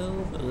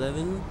 12,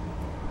 11.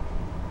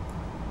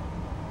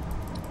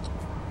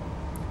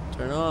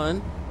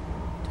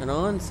 Turn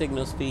on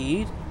signal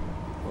speed.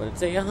 What did it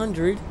say?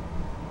 100.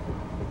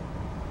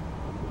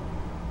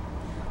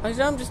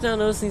 Actually, I'm just now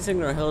noticing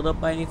signals are held up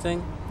by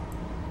anything.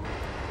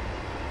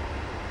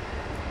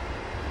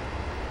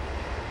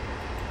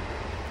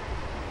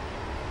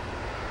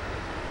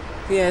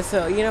 Yeah,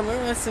 so, you know,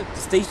 remember I said the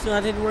station I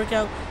didn't work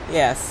out?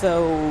 Yeah,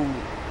 so...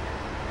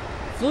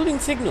 floating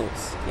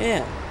signals.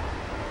 Yeah.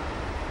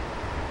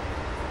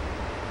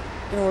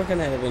 Gonna work on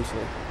that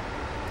eventually.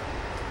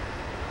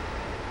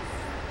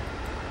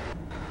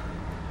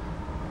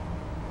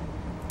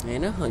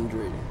 And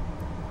 100.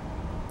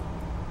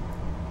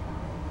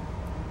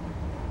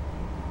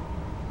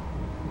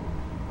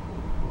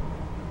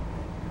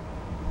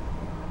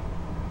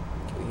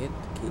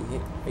 Can we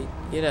hit? Right?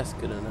 Yeah, that's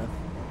good enough.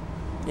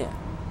 Yeah.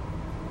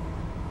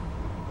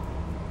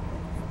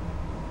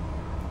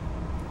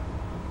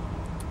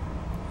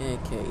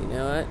 Okay, you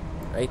know what?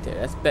 Right there.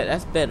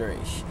 That's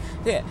better-ish.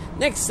 Yeah.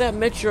 Next up,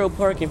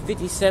 Metropark in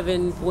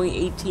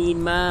 57.18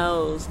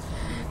 miles.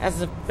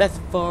 That's a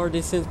far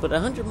distance, but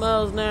 100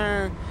 miles an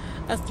hour,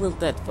 that's not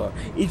that far.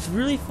 It's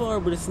really far,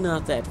 but it's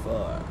not that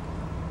far.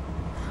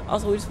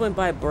 Also, we just went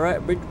by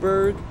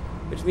Bridgeburg,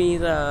 which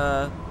means,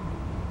 that's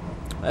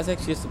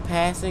actually just a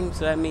passing,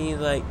 so that means,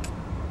 like,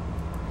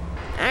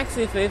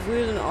 actually, if we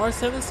were in an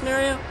R7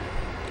 scenario,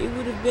 it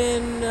would have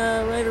been,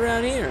 right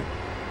around here.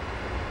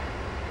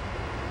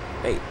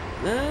 Wait,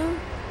 no?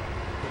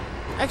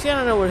 Actually, I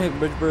don't know where the heck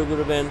Bridgeburg would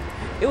have been.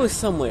 It was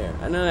somewhere.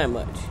 I know that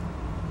much.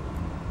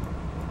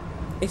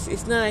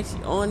 It's not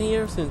actually on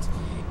here since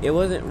it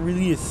wasn't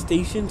really a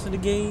station to the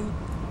game.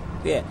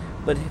 Yeah,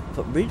 but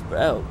Bridgeburg.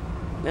 Oh,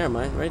 never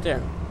mind. Right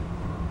there.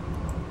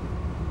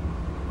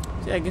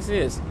 See, I guess it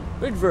is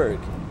Bridgeburg.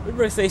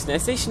 Bridgeburg Station.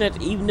 That station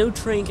that even no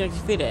train can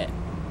actually fit at.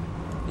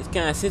 Just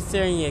kind of sits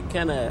there and you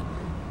kind of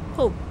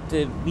hope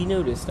to be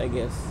noticed, I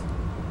guess.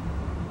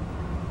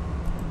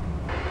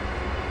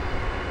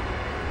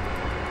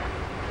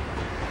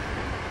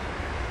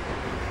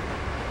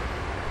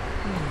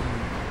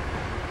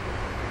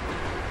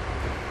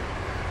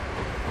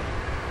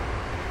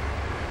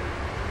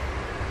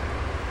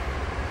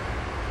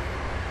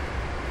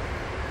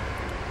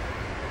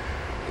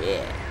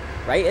 Yeah,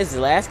 right as the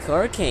last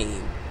car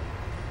came.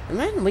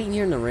 Imagine waiting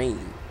here in the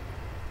rain.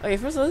 Okay,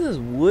 first of all, this is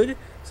wood,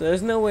 so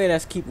there's no way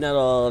that's keeping out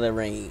all the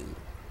rain.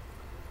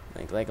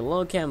 Like a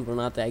log cabin, but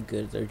not that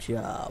good at their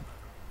job.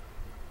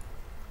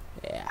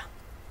 Yeah.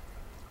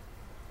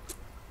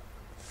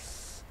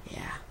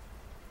 Yeah.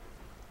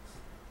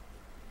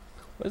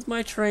 Where's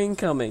my train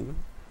coming?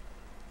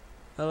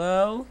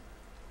 Hello?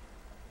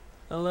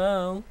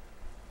 Hello?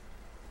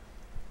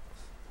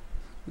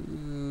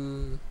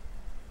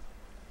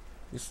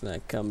 It's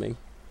not coming.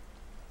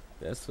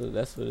 That's what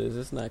it is.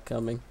 It's not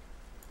coming.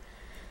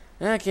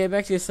 Okay,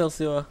 back to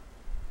Acela.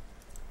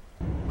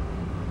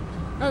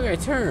 Okay,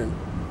 turn.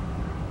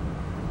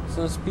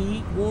 So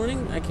speed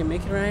warning. I can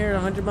make it around here at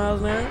 100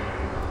 miles an hour.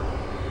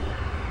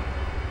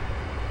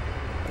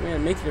 I'm gonna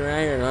make it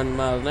around here at 100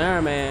 miles an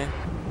hour, man.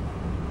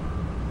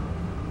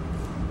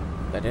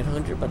 But hit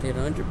 100, but hit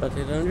 100, but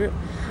hit 100.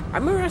 I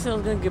remember I said I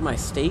was gonna get my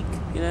steak,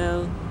 you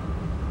know.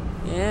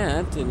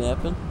 Yeah, that didn't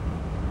happen.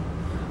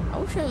 I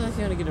wish I was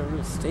actually gonna get a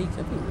real steak.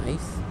 That'd be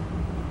nice.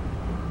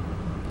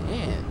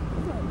 Man,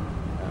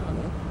 I don't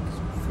know,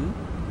 some food.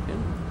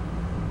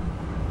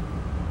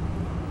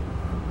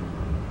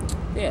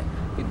 Yeah,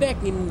 be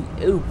back in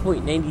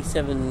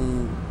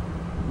 0.97.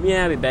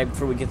 Yeah, I'll be back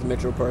before we get to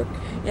Metropark.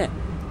 Yeah,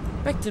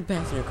 back to the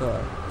passenger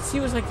car. See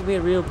what it's like to be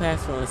a real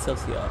passenger on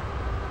Acela.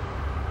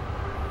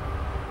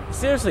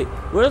 Seriously,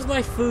 where's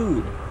my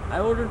food?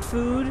 I ordered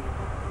food.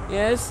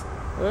 Yes,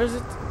 where is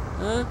it?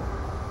 Huh?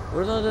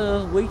 Where's all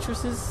the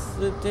waitresses?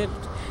 Do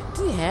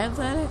they have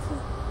that actually?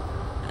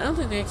 I don't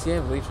think they actually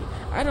have waitresses.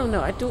 I don't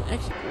know. I don't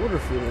actually order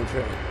food on the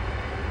train.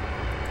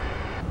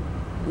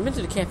 I went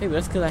to the cafe, but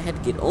that's because I had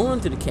to get on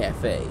to the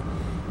cafe.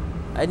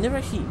 I'd never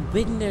actually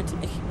been there to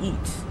actually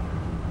eat.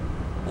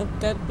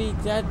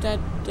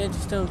 I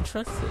just don't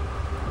trust it.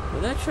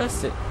 But I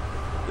trust it.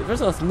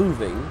 First of all, it's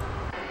moving.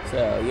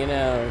 So, you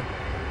know,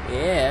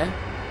 yeah.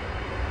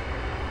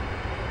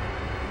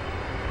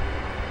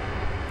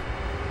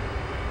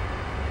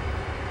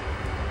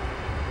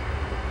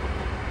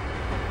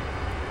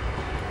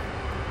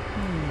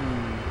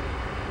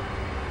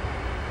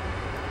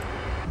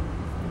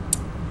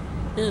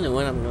 I don't know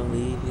when I'm gonna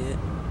leave yet.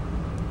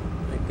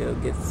 I'm gonna go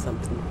get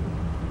something.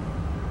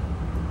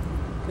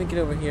 I'm gonna get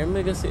over here. I'm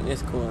gonna go sit in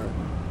this corner.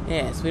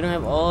 Yeah, so we don't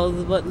have all of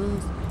the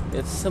buttons.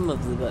 It's some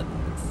of the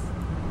buttons.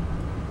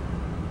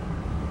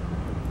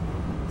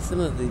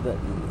 Some of the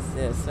buttons.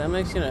 Yes, I'm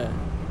actually gonna.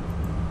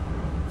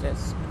 That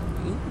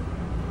screen?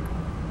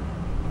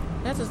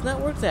 That does not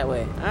work that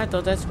way. I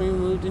thought that screen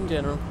moved in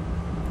general.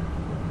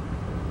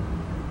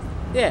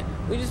 Yeah,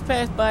 we just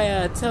passed by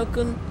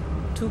Telkun,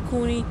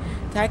 Tukuni,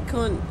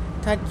 Taikun.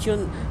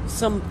 Tachun,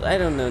 some, I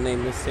don't know the name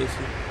of this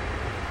station.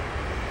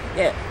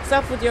 Yeah,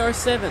 stop with the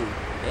R7.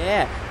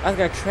 Yeah, I've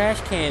got a trash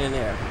can in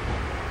there.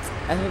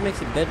 That's what makes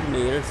it better than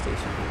the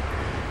interstation.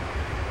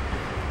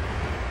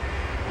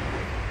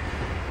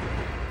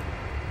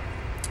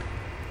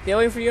 You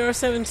waiting for your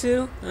R7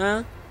 too?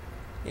 Huh?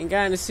 Ain't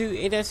got in the suit,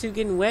 ain't that suit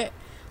getting wet?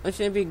 Don't you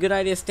think it'd be a good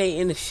idea to stay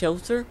in the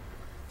shelter?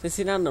 To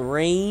sit out in the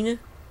rain?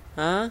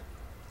 Huh?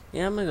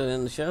 Yeah, I'm gonna go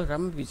in the shelter.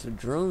 I'm gonna be so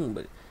drone,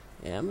 but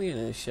yeah, I'm gonna get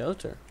in the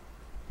shelter.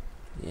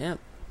 Yeah.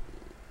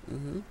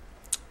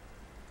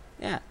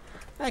 Yeah.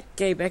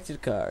 Okay, back to the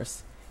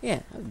cars.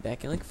 Yeah, I'll be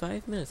back in like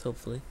 5 minutes,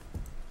 hopefully.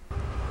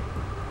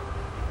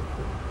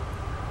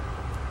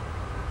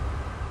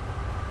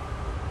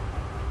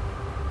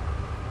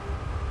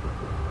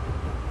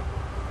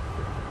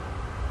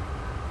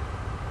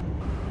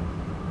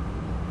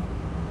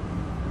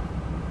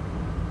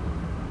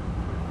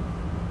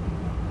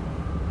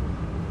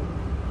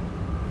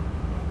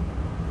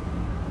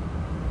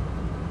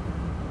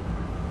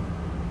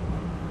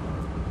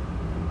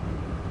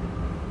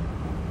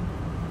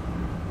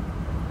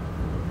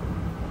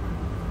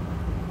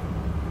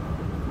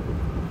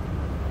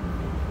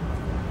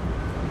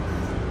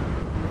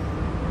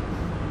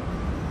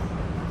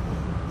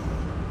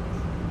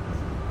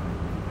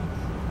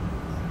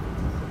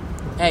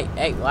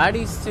 Hey, why are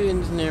these two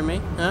in near me?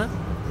 Huh?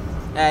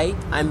 Hey,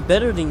 I'm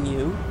better than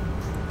you.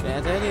 Can I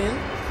add that in?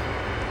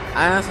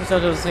 I also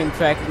thought it was the same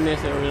track as me,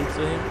 so we're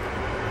into him.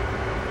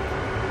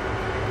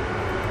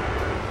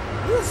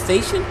 Is this a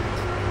station?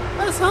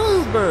 That's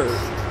Holmesburg.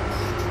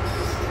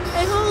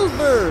 Hey,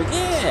 Holmesburg,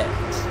 yeah.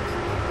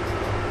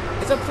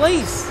 It's a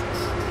place.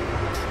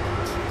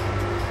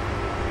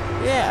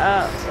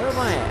 Yeah, where am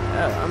I at?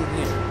 Oh, I'm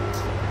here.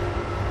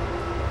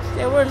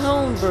 Yeah, we're at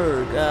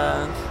Holmberg.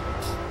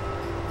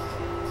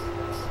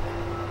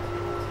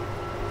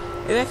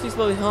 It's actually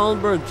supposed to be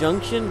Holmberg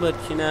Junction, but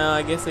you know,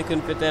 I guess they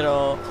couldn't fit that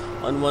all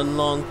on one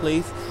long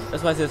place.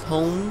 That's why it says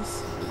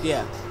Holmes. But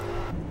yeah.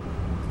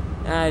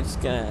 I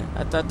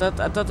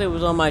thought they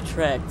was on my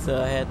track, so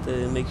I had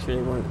to make sure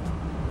they weren't.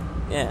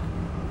 Yeah.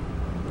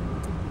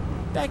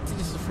 Back to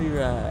just a free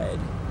ride.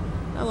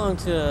 How long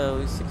till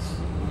we 6?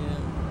 Yeah.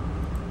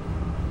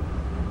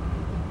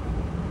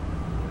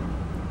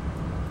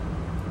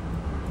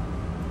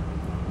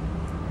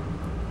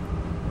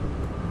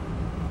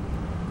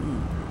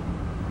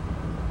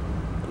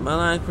 My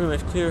line's pretty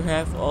much clear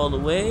half all the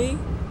way.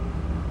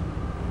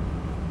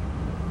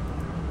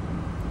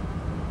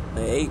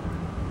 Hey.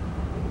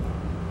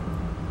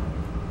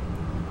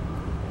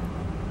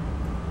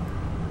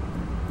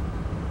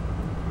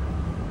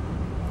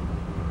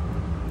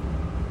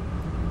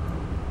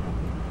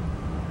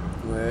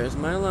 Where's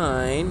my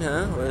line,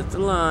 huh? Where's the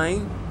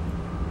line?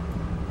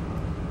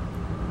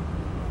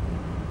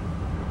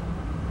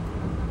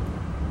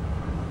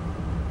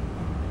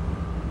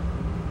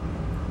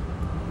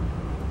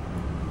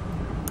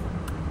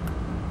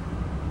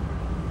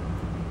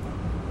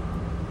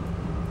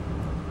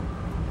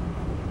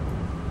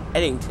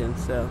 Eddington,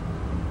 so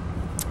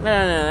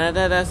no,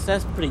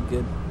 that's pretty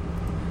good.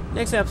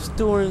 Next up,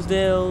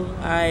 Stornsdale.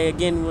 I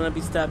again won't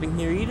be stopping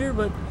here either,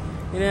 but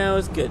you know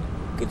it's good.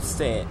 Good to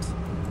stay at.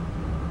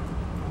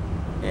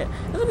 Yeah,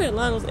 there's been a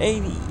lot of those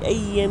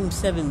AEM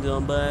 7s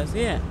on bus.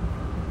 Yeah,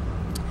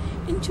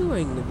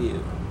 enjoying the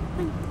view.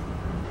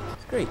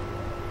 It's great.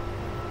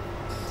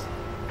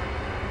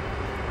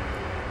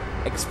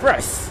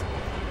 Express.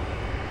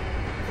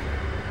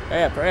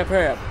 Hurry up, hurry up,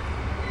 hurry up.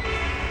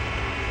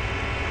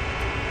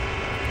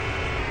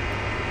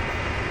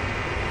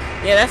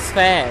 Yeah, that's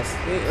fast.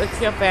 Look,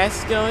 see how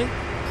fast it's going?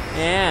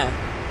 Yeah.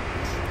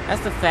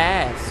 That's the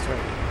fast train.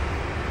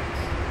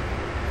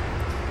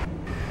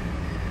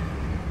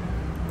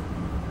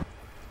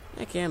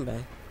 I can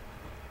buy.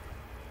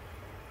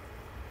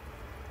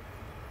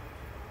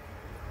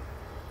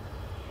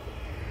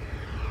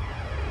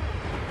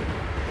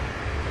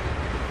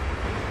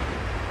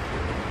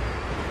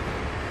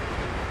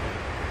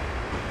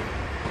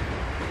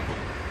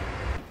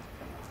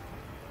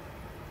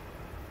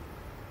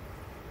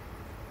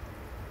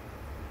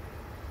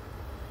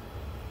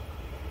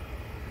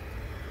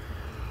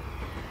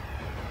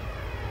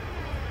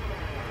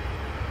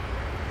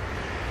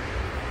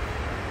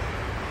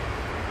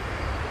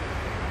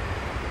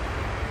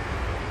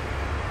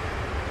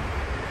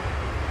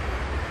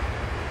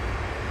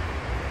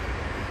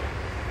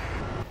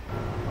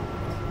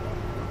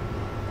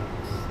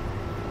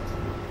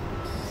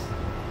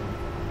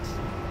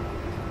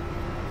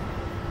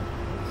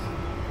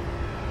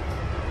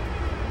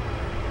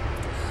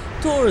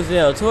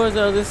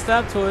 Torresdale this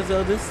stop,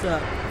 Torresdale this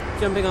stop.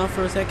 Jumping off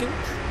for a second.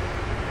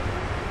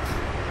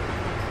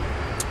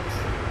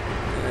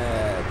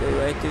 Go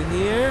right through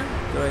here.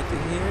 Go right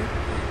through here.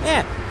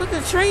 Yeah, look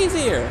at the trains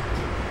here.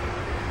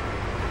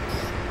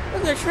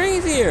 Look at the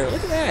trains here.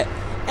 Look at that.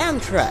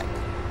 Amtrak.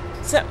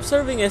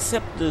 Serving as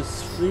SEPTA.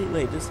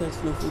 Wait, this says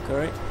Fuka,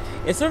 right?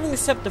 It's serving as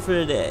SEPTA for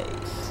the day.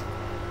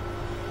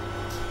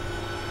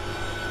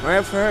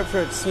 Alright, for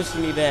it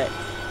switching me back.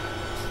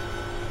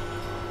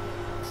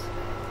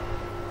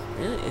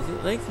 Is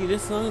it like you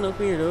this long and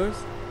open your doors?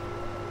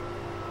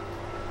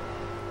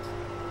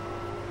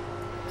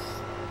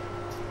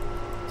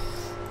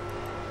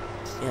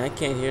 Yeah, I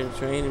can't hear the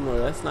train anymore.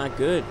 That's not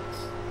good.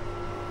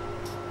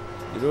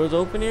 The doors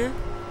open here?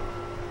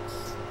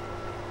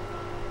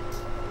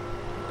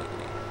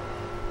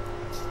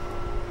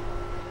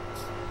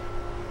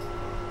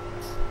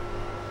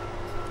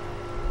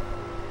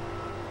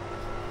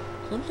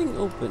 Something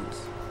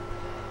opens.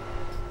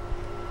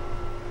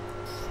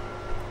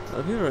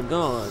 Oh, people are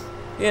gone.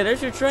 Yeah,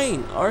 there's your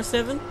train.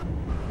 R7.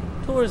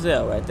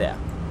 Torresdale right there.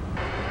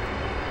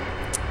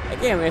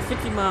 Again, we're at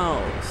 50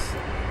 miles.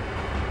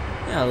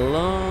 Yeah, a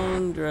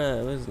long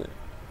drive, isn't it?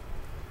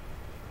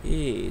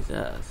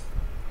 Jesus.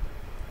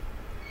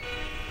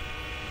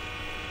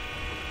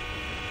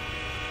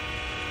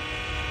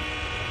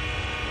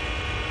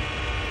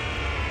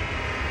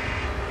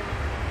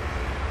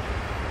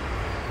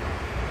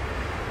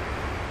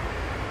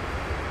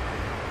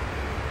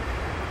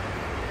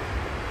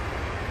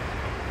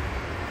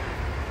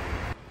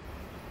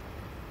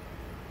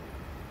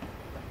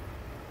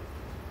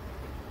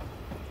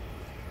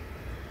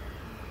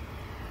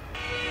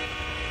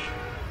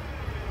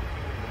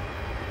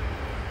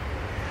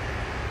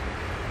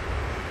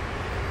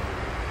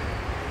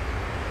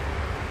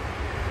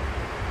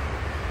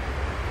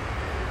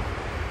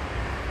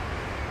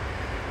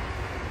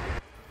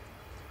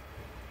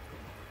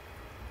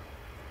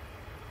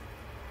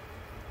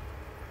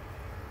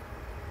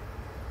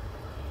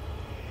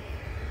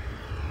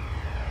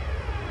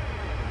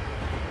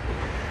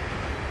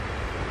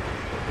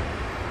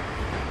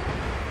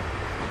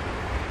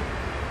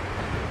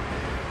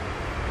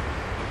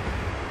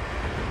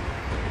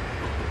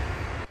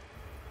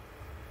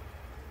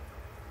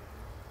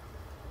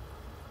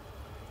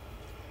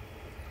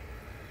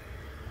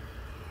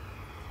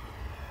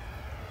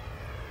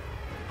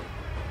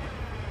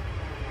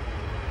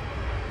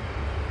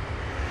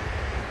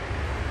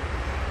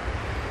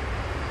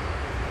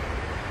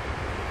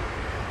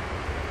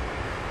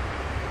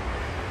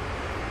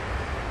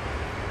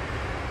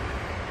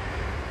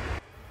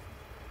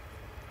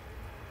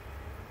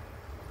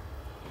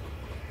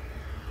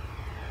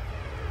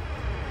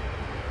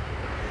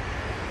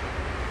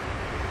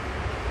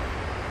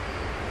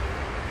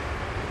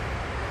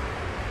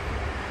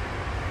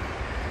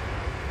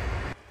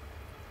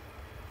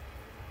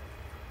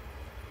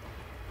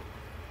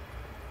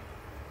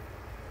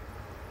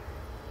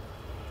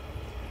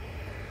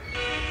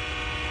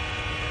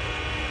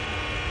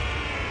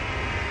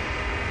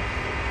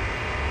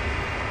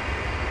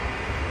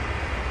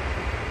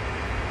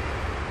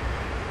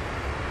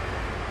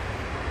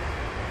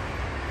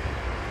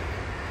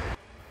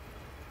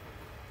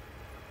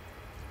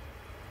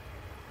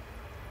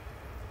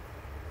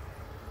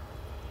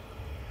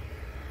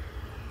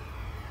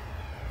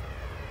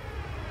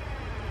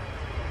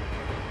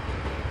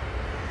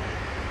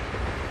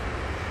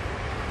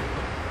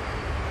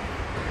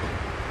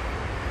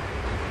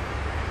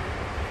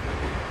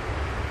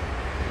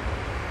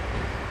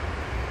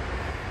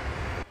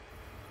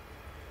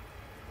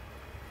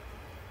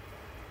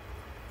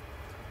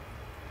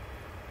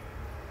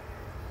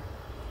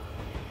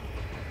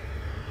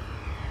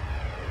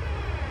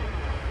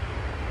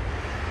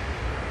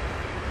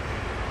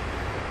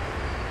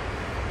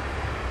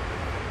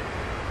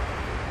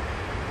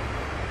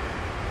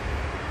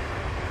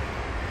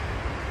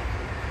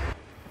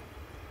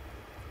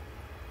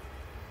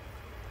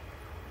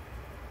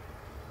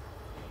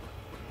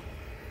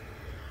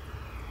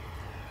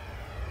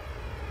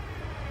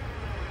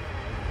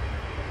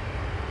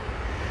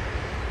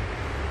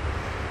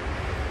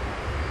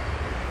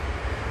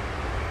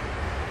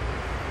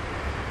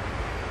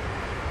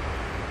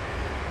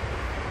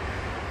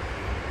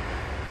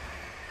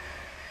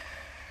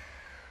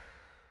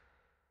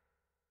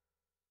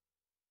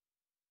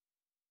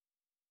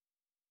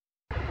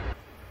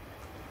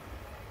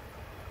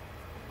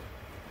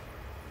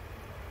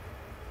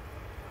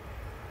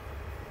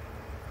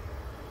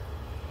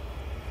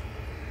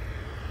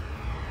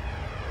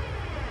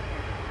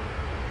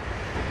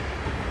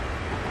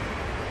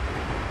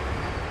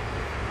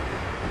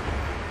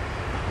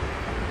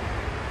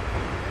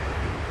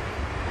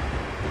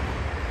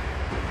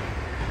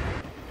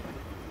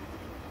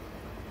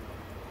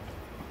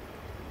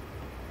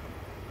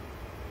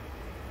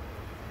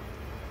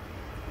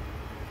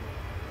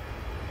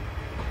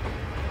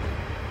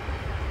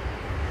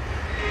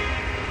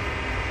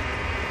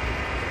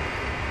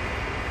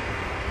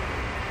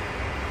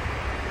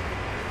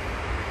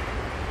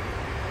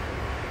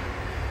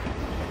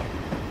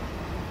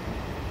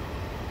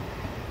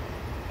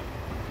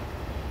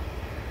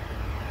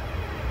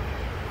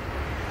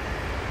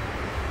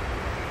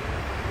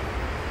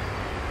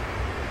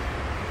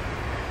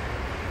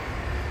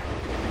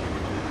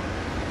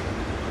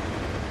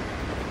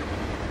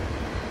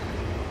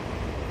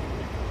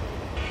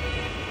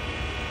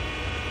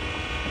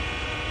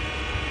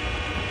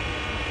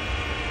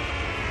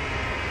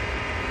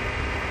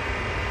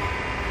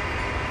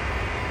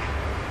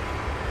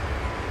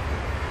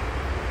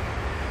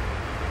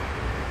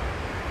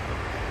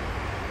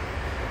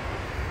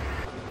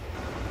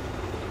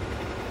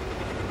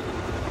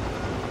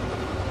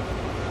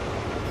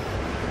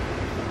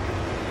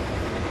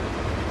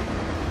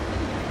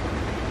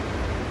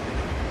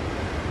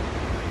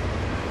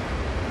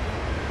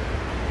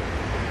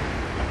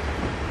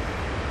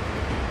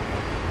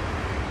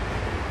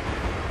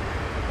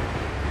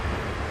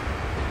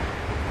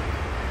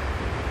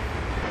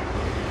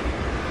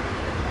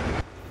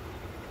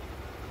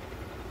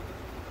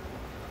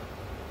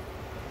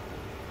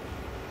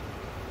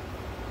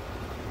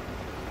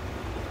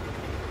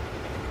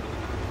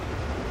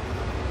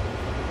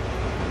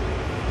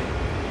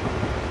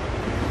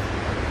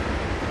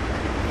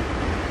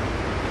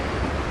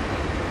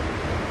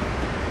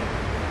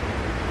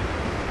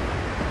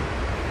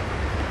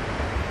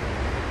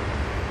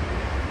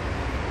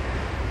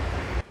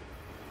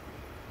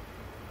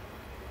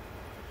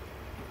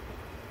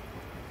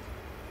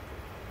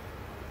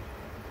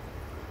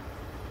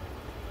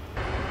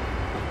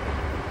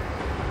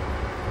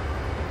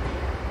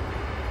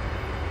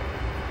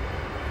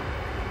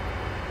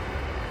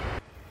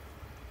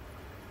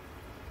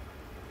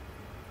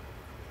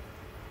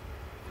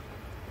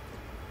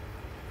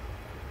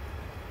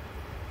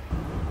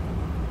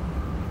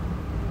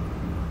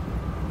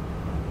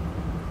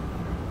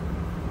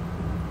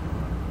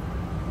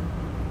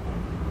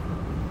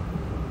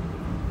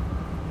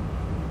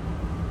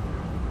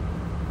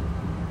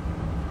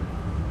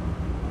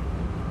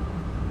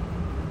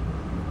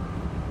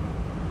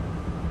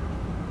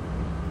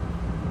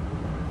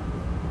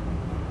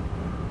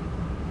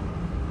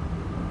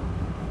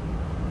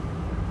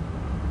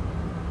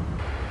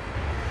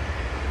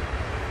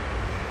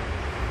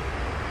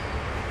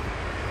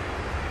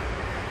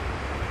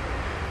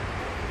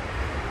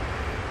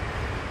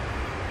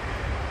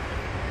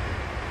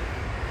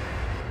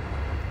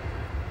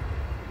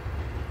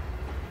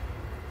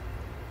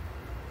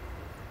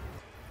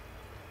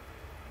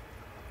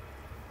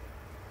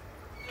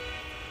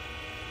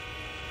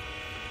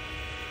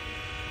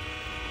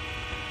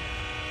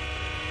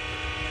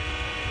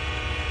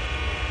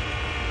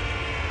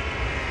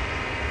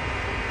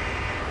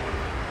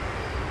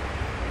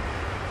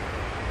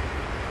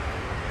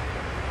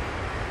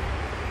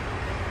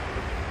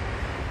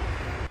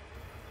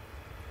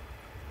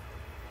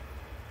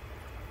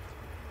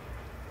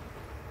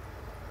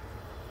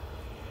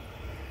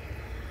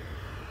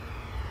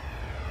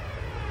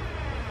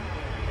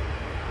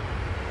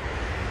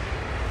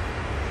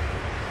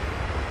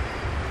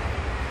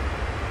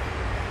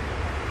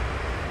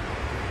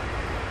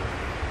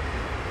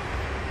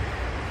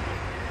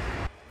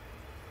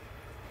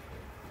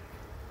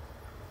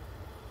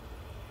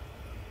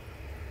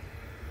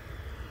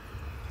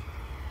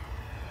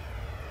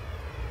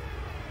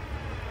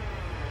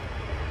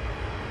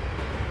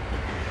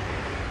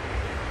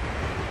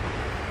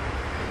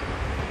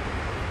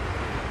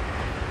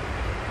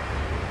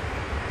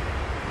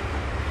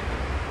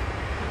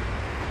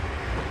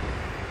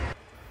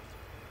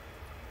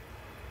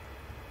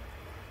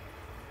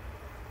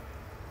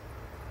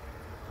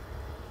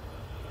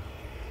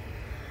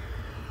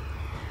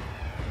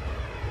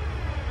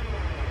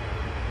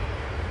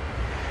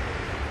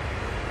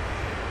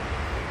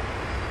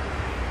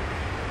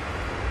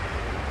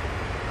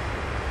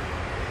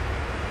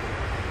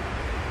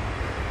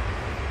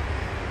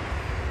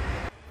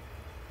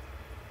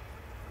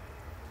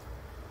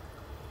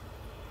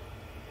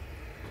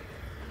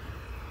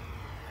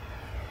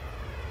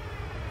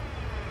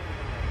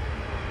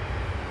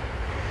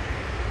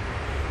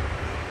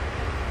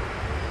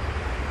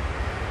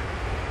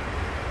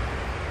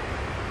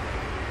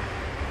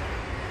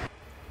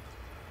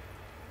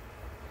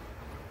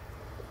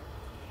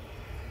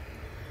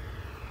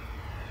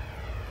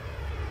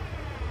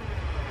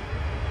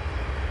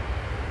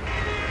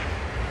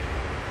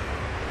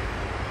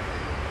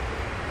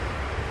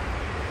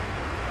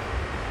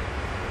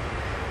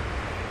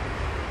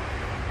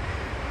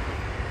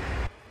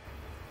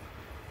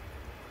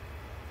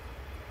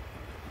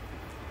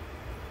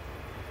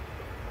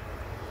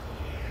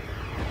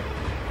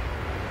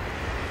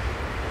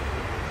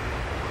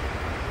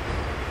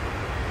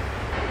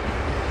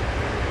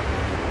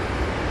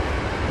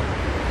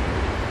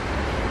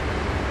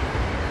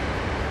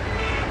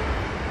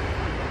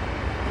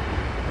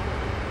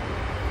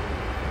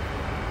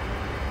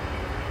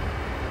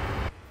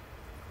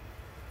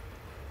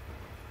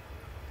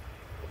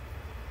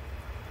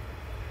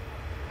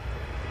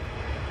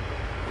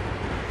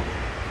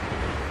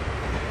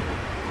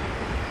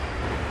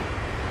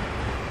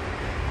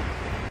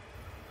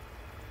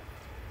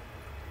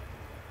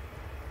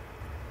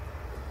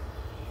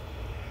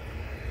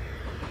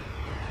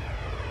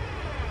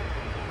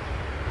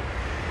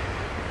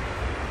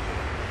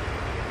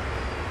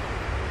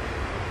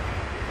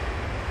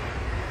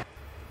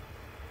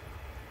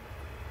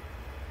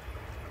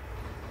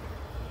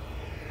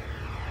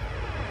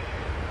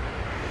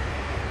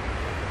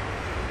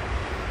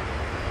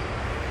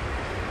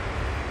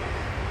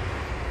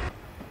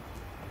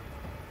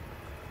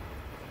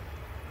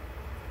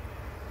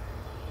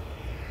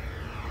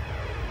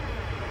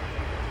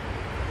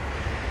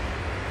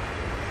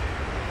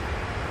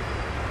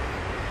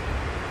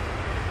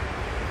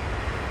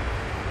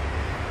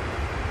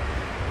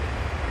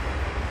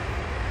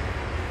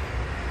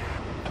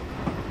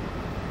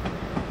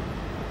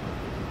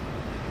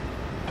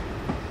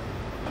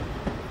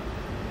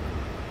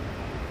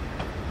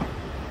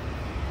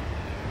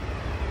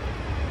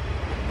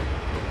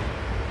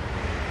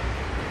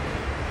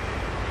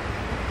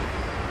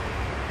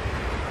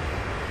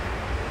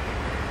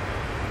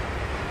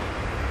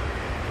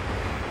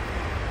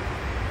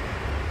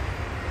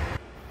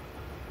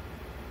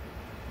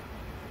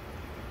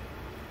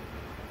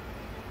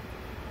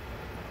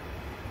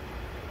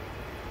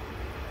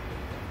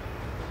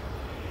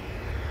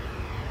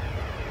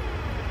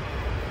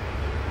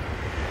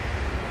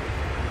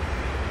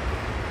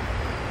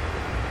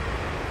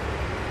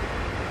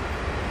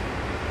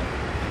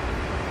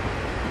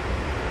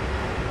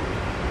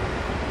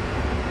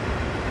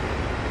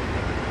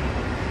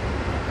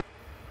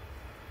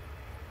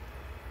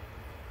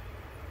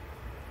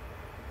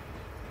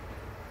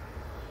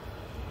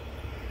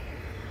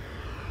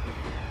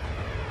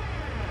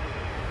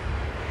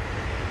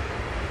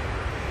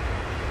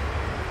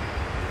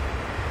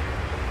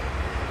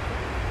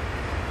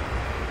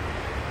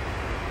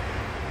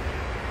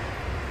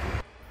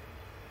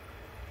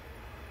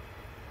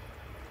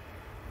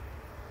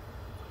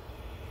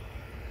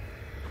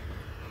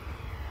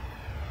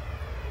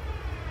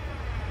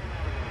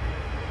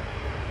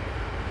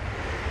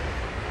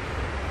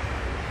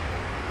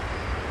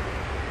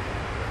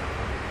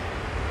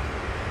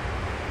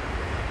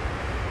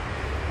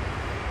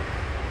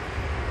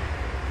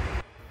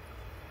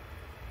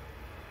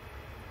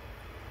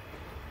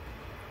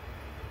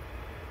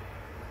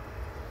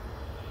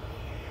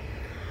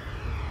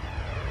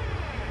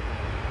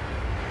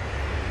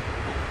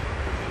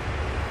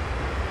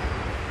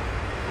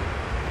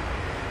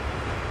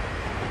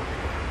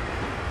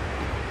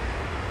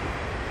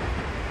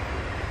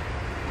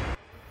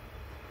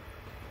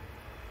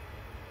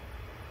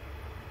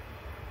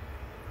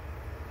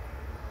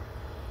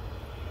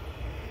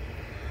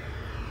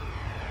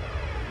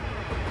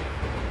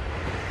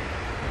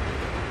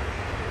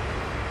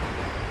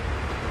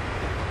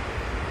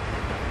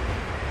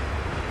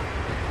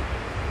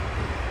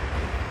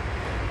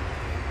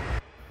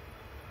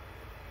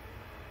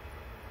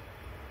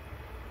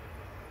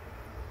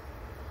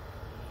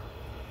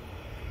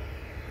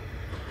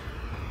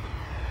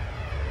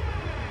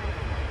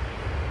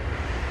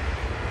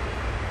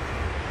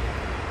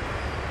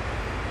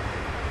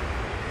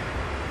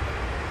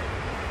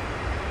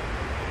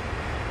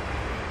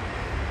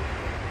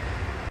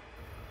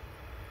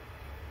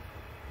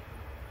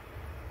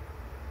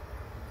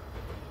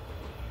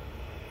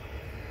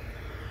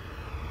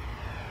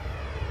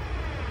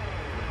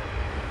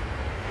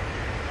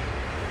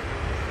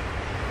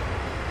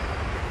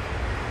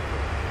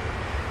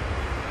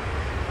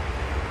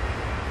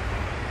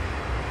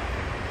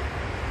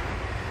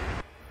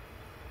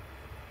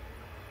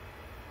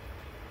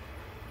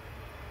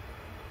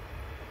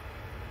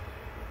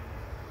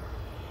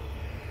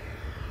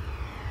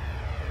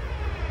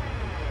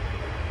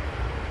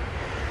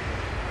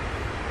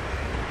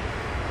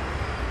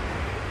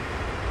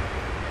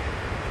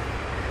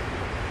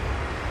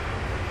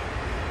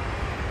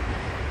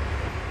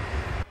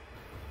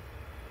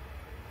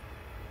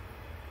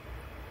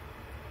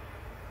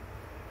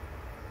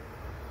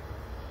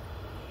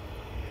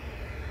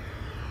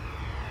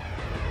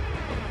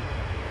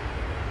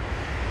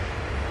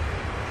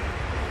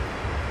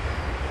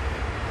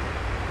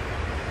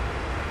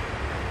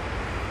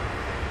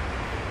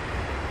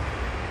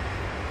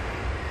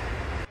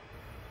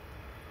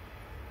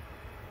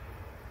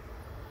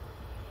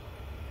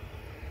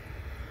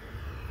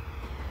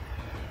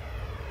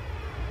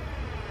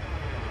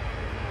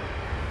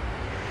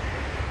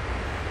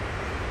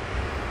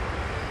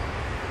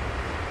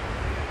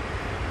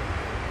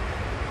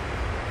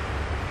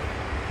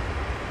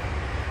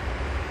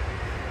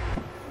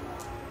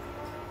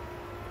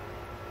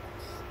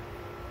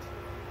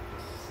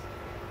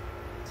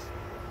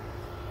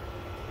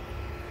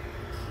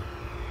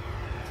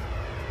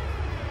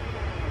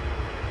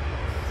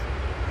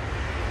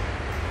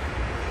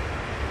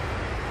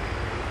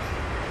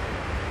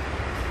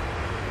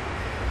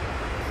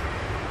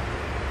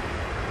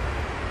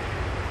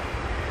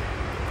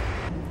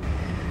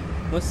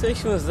 What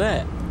station was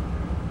that?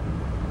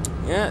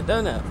 Yeah,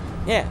 don't know.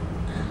 Yeah.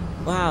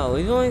 Wow,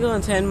 we've only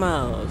gone 10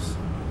 miles.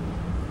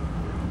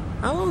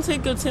 How long does it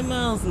take to go 10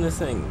 miles in this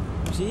thing?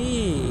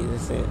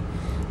 Jeez,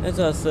 that's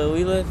all. So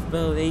we left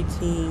about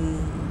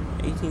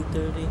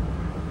 18:30.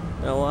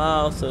 Oh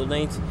wow, so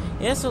 19.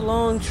 Yeah, it's a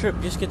long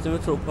trip. Just get to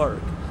Metropark.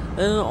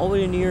 Then all the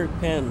way to New York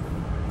Penn.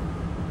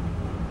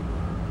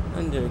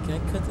 Can I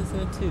cut this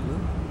in two?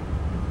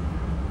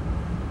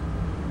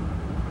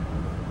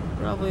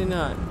 Probably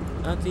not.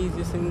 Not the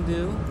easiest thing to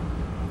do.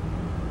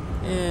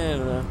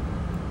 And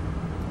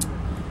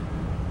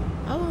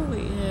how long we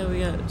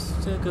got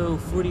to go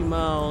 40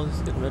 miles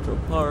to get to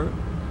Metropark.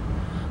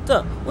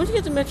 So once you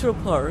get to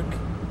Metropark,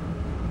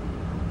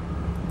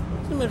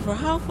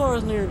 how far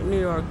is New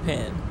York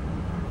Penn?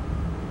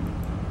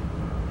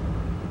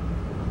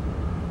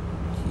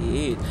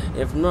 Jeez,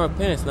 yeah, from New York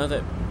Penn it's not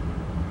that.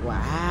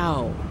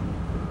 Wow.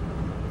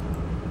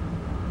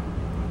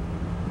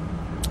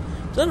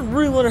 So I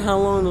really wonder how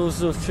long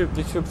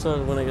the trips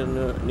are when I go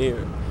to New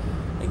York.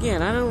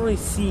 Again, I don't really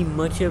see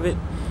much of it.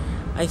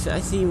 I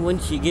see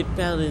once you get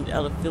out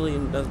of Philly,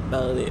 and that's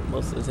about it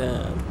most of the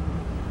time.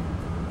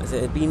 I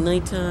said it'd be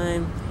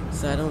nighttime,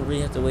 so I don't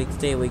really have to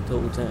stay awake the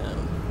whole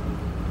time.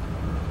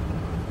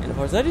 And of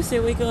course, I do stay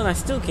awake and I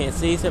still can't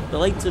see except the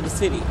lights of the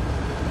city.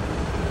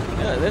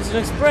 Yeah, there's an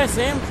express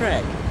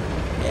Amtrak.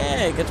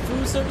 Yeah, got the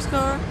food service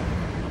car.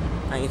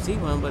 I ain't see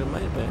one, but it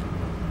might have been.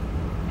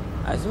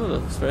 I saw the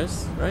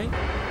express, right?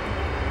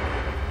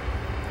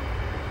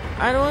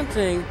 I know one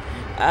thing.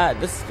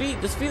 The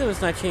speed limit's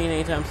not changing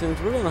anytime soon.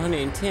 So we're going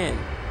 110.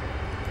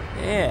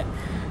 Yeah.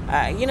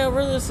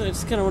 Really, I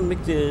just kind of want to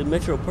make the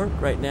Metropark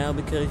right now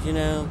because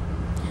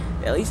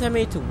at least I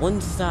made it to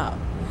one stop.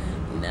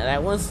 Now,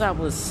 that one stop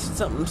was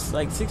something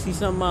like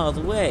 60-some miles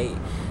away.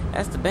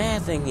 That's the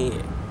bad thing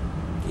here.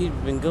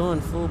 You've been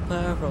going full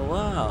power for a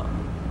while.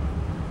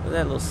 With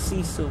that little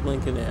C still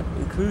blinking at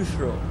and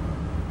crucial.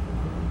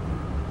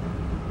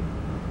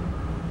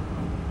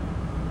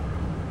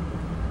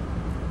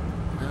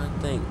 I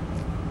think.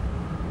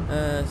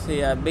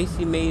 See, I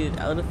basically made it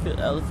out of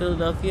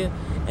Philadelphia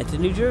and to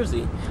New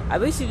Jersey. I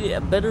basically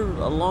did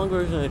a longer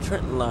version of the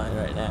Trenton line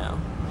right now.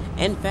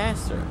 And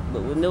faster,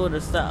 but with no other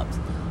stops.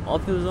 All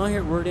the people's on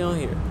here, we're already on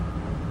here.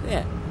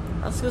 Yeah,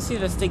 let's go see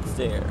if that steak's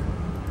there.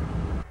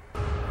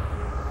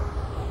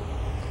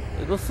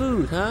 Let's go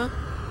food, huh?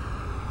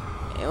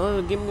 Anyone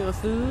will give me my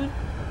food?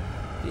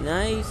 Be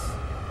nice.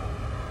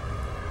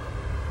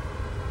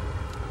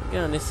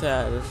 Get on this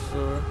side of the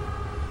store.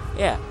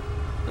 Yeah.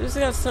 We just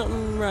got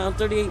something around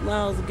 38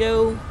 miles to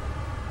go.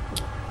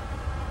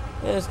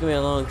 Yeah, it's gonna be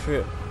a long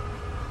trip.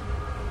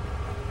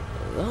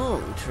 A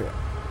long trip.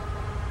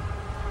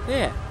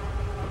 Yeah.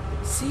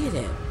 See it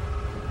then.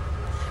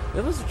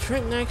 It was a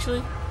Trenton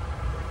actually.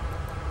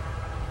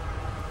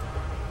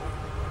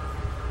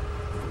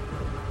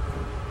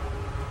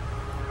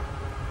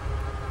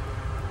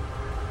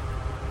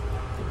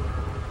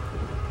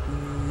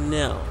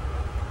 No.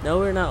 No,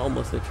 we're not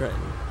almost at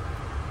Trenton.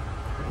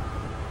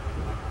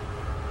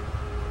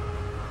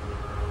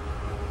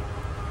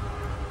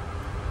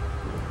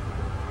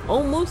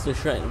 Almost to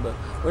Trenton, but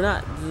we're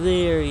not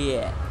there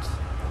yet.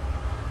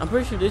 I'm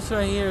pretty sure this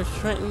right here is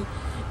Trenton,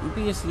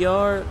 BS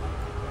Yard,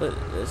 but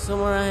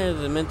somewhere out here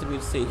is meant to be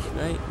the station,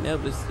 right?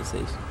 Nope, this is the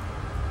station.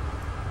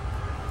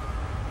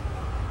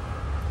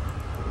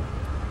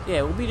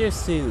 Yeah, we'll be there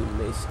soon,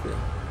 basically.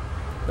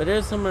 But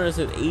there's somewhere that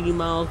says 80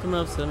 miles coming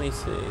up, so let me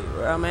see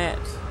where I'm at.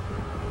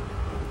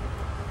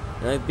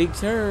 Like big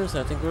turns,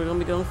 I think we're gonna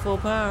be going full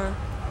power.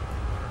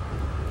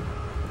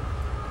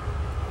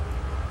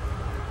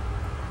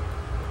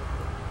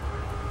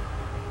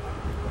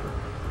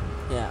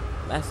 Yeah,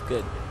 that's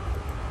good.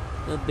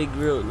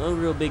 No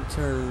real big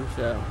turns,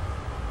 so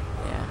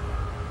yeah.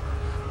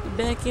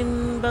 Be back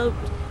in about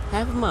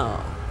half a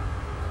mile.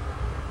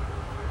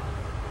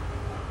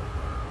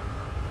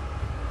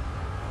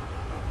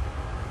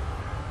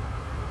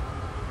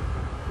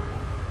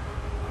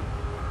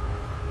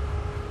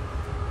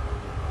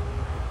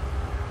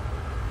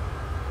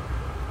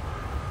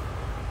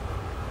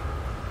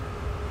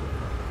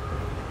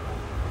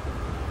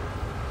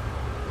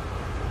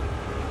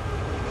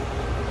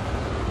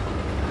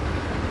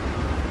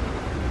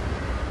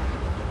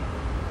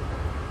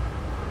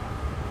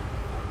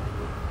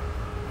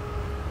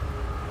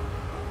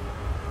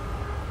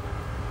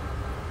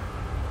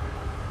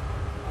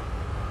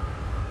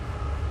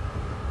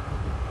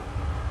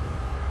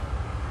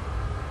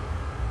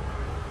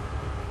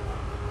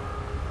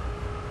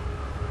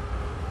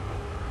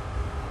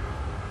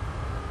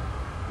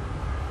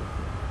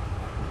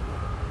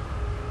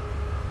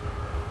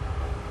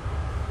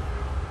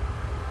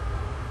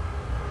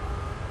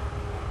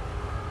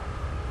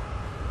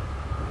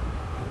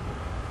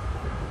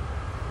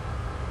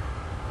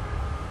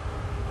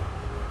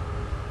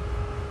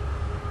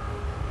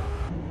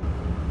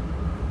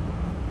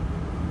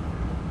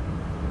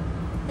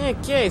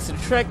 Okay, so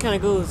the track kind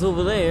of goes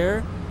over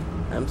there.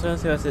 I'm trying to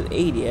see if I said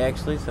 80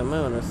 actually, so I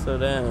might want to slow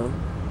down.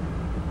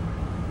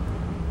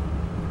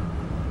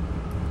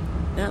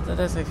 Not that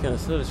that's actually gonna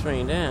slow the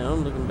train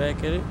down. Looking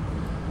back at it.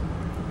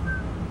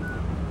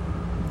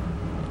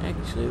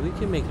 Actually, we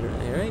can make it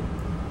around here, right?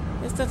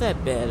 It's not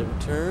that bad of a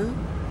turn.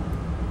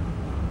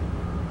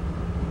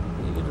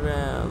 You get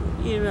around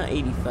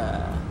 85.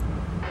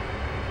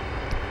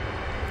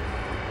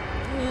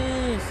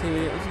 Yeah, let's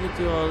see. Let's get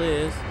through all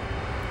this.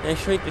 And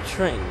straight to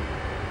Trenton.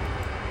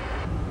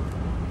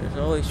 There's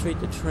always straight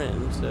to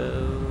Trenton,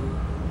 so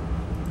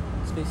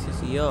this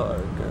is a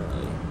yard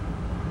currently.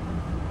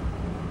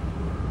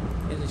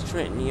 This is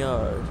Trenton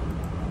Yard.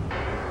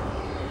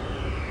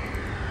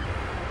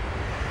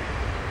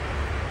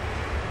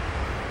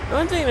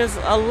 One thing, there's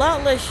a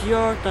lot less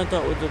yard than I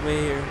thought was over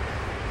here.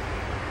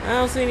 I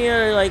don't see any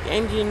other like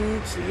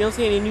engines. You don't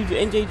see any new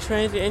NJ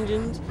Transit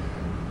engines.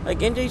 Like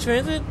NJ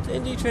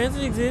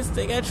Transit exists.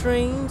 They got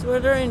trains. Where are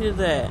their engines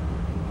at?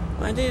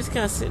 Why they just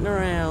kind of sitting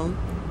around?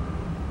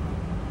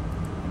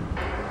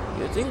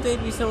 You'd think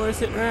they'd be somewhere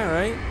sitting around,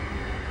 right?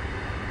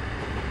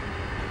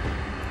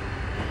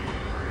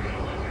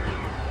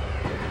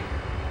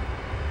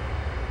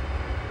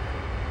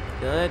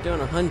 Yeah, they're doing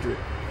 100.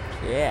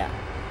 Yeah.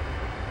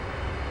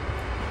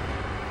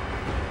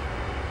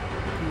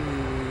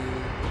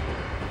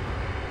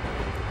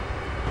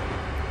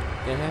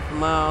 Got half a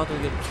mile to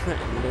get to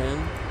Trenton then.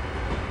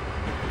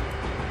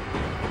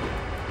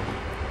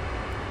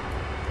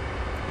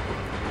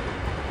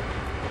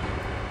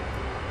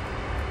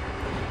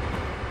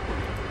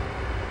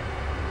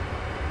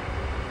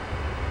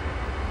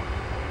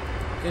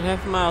 Got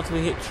half a mile till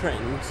we hit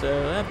Trenton,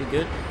 so that'd be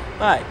good.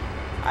 But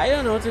I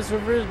don't know what this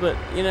river is, but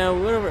you know,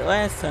 we went over it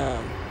last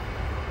time.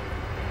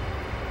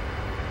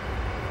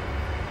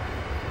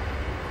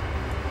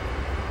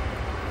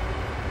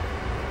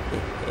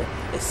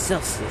 It's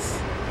Celsius.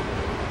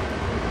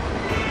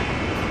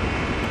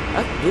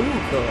 That's dual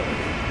card.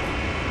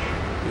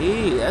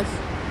 Yeah,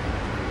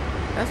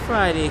 that's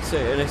Friday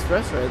an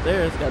Express right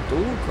there. It's got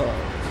dual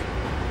cards.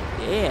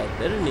 Yeah,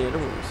 better than the other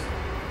ones.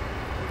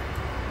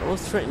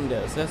 Almost Trenton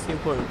does. That's the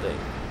important thing.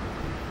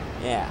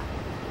 Yeah.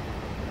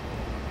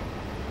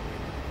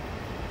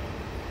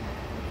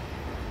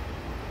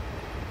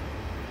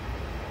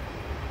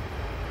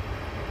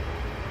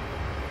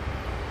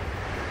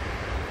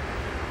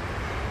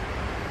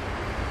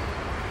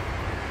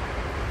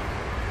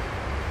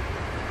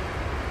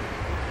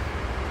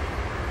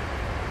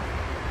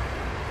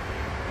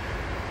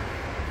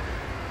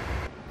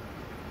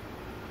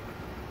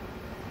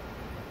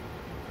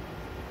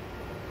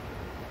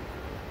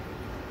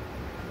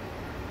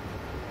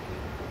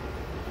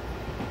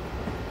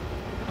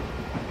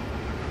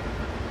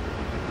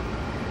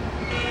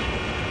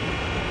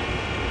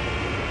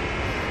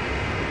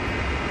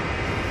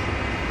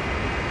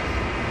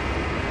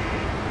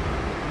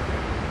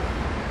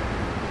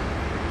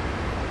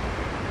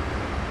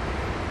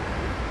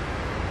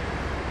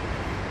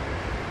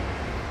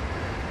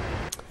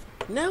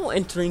 Now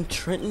entering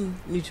Trenton,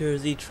 New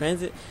Jersey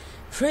Trenton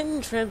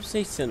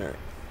Transit Center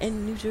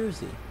in New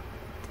Jersey.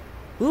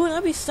 We will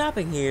not be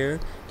stopping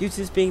here due to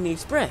this being the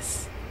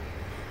express.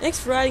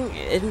 Next riding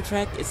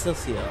Amtrak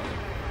Acela.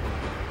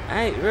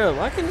 Really,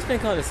 why couldn't this been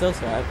called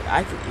Acela?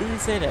 I can easily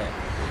say that.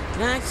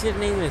 Can I actually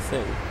name this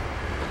thing?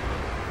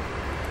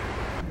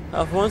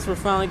 For once we're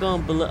finally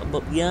going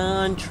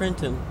beyond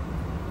Trenton.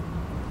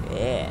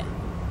 Yeah.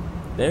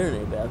 Better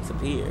than anybody else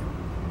up here.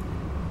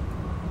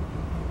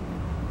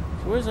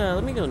 Where's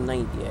let me go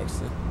 90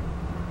 actually.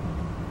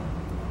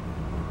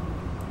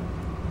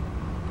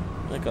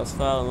 Like I was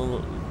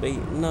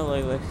following not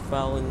like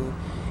following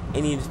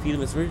any of the speed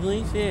limits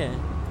originally, yeah.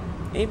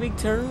 Any big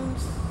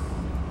turns?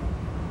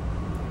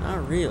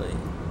 Not really.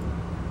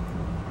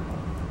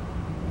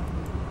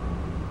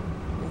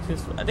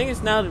 I think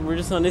it's now that we're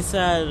just on this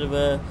side of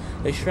the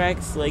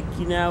tracks, like,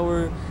 you know,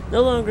 we're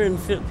no longer in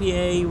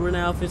PA, we're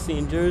now officially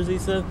in Jersey,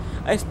 so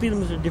our speed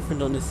limits are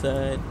different on this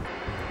side.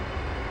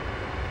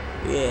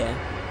 Yeah.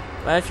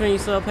 By the train you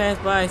saw pass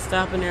by,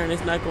 stopping there and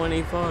it's not going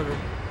any farther.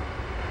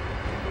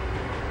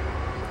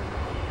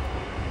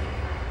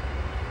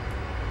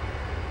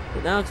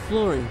 But now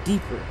exploring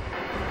deeper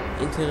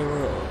into the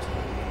world.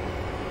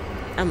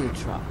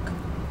 Amtrak.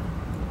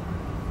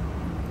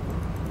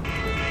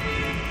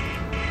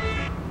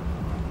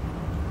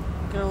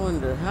 I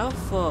wonder how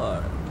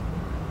far.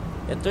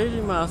 At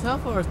 33 miles, how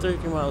far is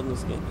 33 miles in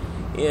this game?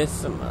 Yeah,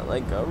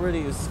 like already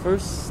it's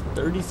first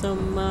 30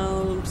 something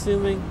miles, I'm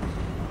assuming.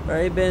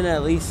 Already been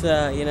at least,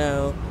 you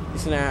know, at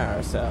least an hour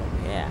or so.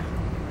 Yeah.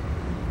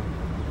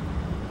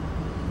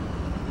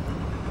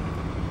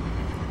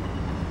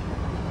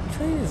 What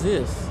train is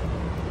this?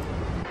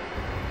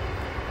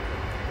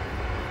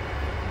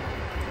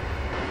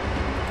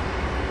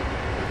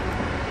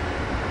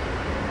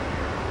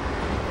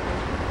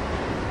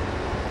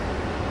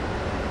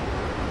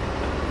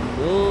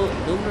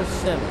 Number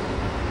 7.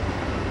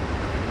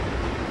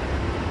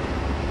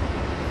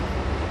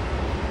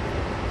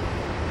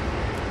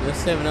 There's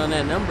 7 on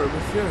that number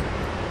for sure.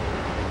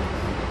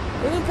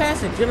 We're gonna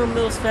pass the General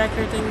Mills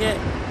factory thing yet?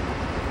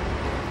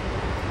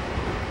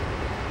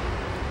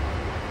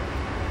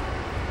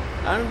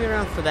 I don't be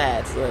around for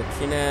that. Look,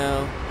 you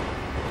know,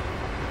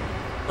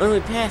 When are we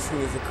passing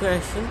is the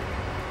question.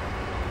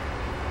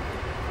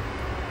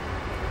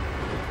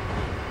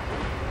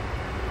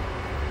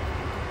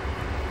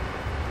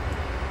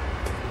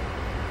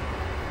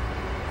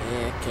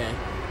 Yeah, okay.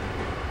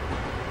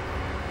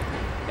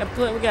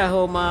 We got a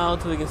whole mile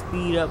till we can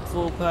speed up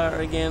full power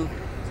again.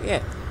 So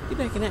yeah, get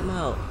back in that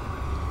mile.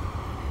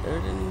 Better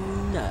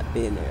than not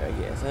being there, I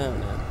guess. I don't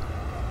know.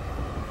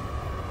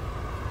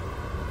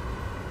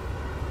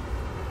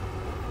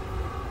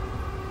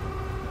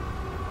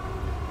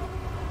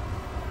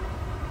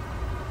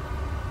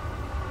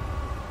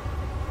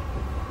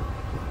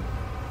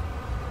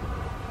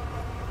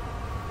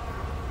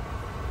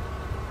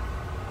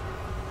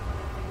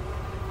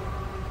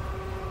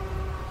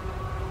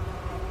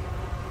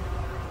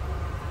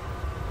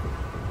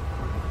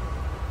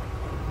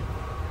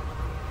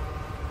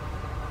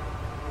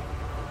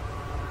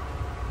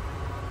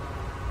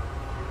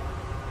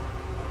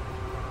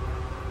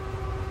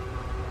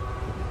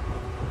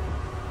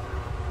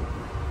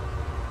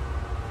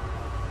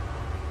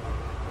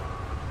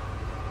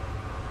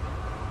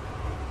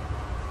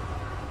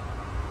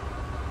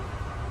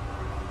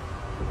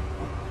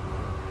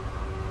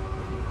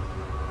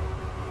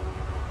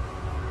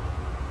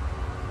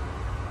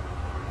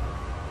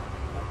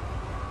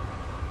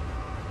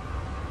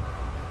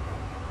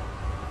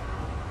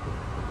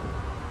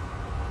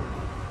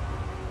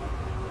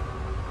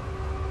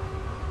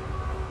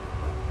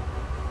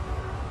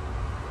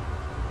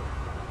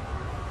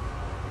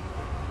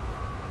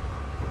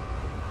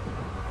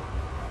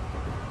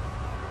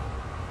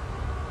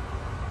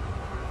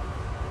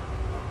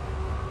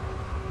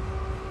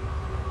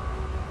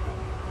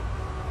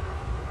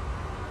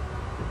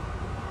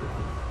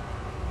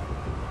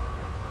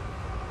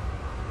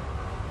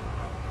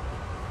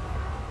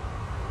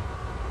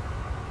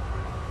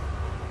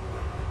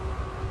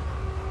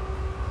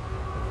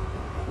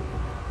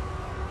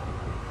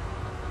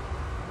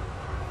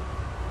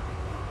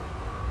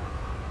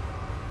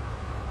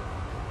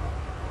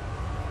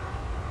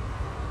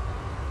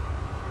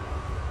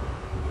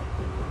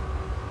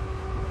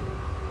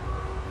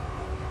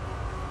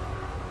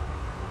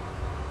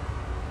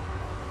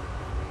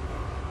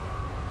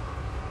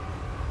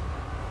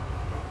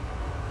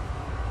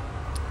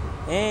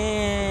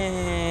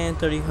 And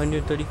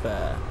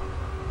 135.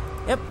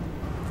 Yep.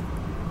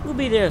 We'll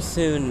be there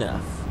soon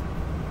enough.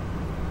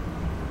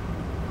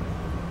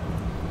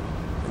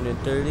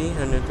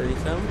 130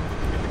 something.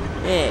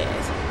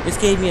 Yes. This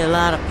gave me a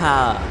lot of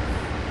power.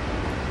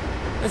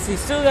 Let's see,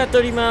 still got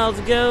 30 miles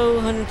to go,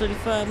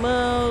 135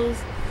 miles.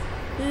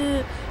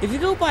 If you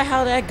go by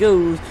how that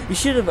goes, you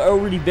should have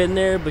already been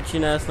there, but you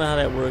know, that's not how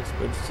that works.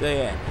 But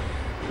yeah,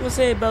 I'm gonna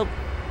say about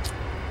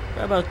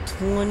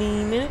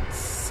 20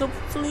 minutes,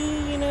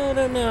 hopefully. You know, I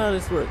don't know how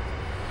this works.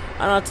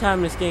 I don't know how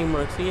time this game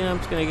works, so you know, I'm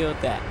just gonna go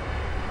with that.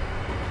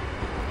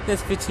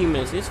 That's 15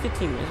 minutes. It's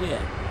 15 minutes,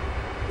 yeah.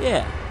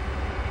 Yeah.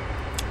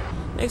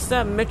 Next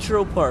stop,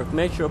 Metropark.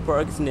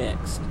 Metropark is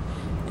next.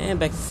 And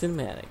back to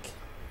cinematic.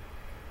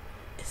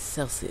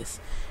 Celsius.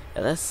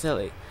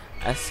 Acela.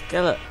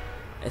 Acela.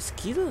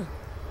 Acela?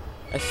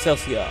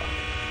 Excelsior.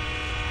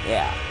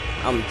 Yeah,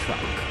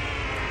 Amtrak.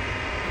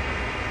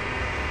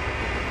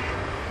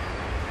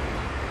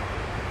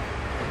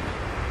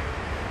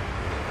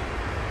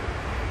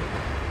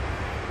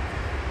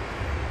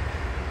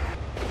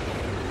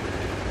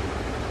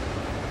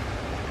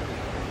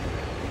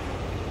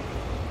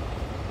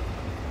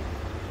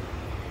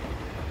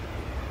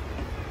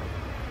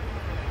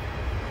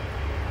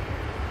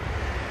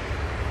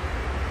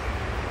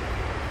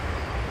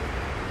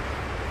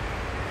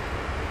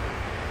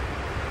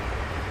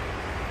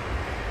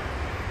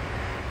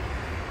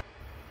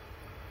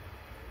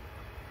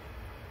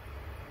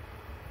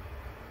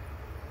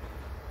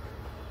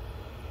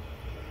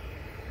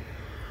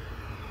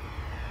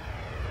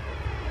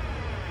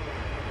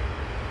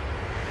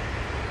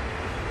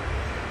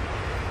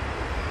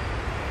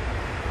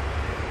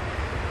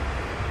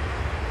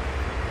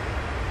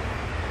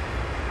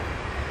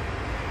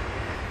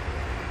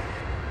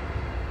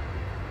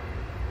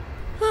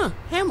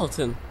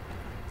 Hamilton.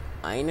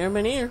 I ain't never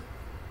been here.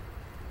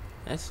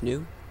 That's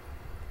new.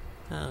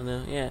 I don't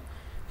know, yeah.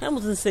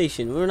 Hamilton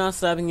Station. We're not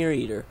stopping here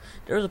either.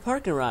 There's a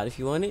parking lot if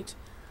you want it.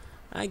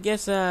 I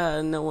guess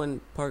no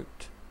one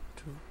parked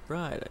to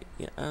ride.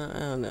 I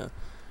don't know.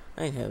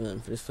 I ain't have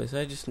nothing for this place.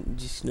 I just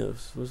know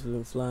it's supposed to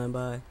be flying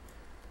by.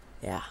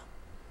 Yeah.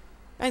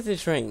 Back to the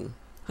train.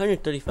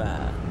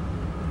 135.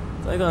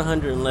 So I got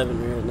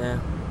 111 right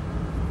now.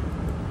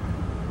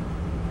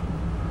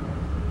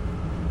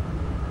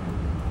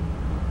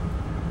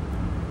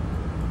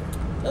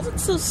 That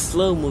looks so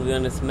slow moving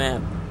on this map.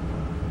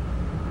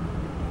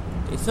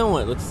 It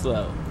somewhat looks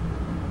slow.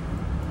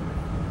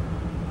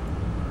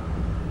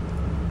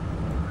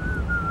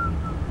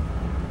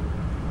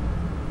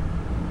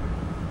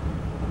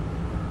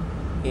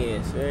 Yeah,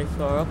 it's very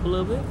far up a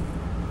little bit.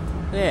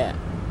 Yeah.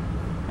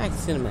 Back to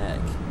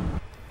cinematic.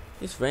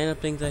 Just random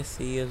things I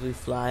see as we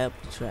fly up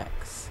the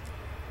tracks.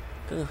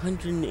 Going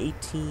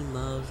 118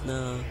 miles an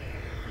hour.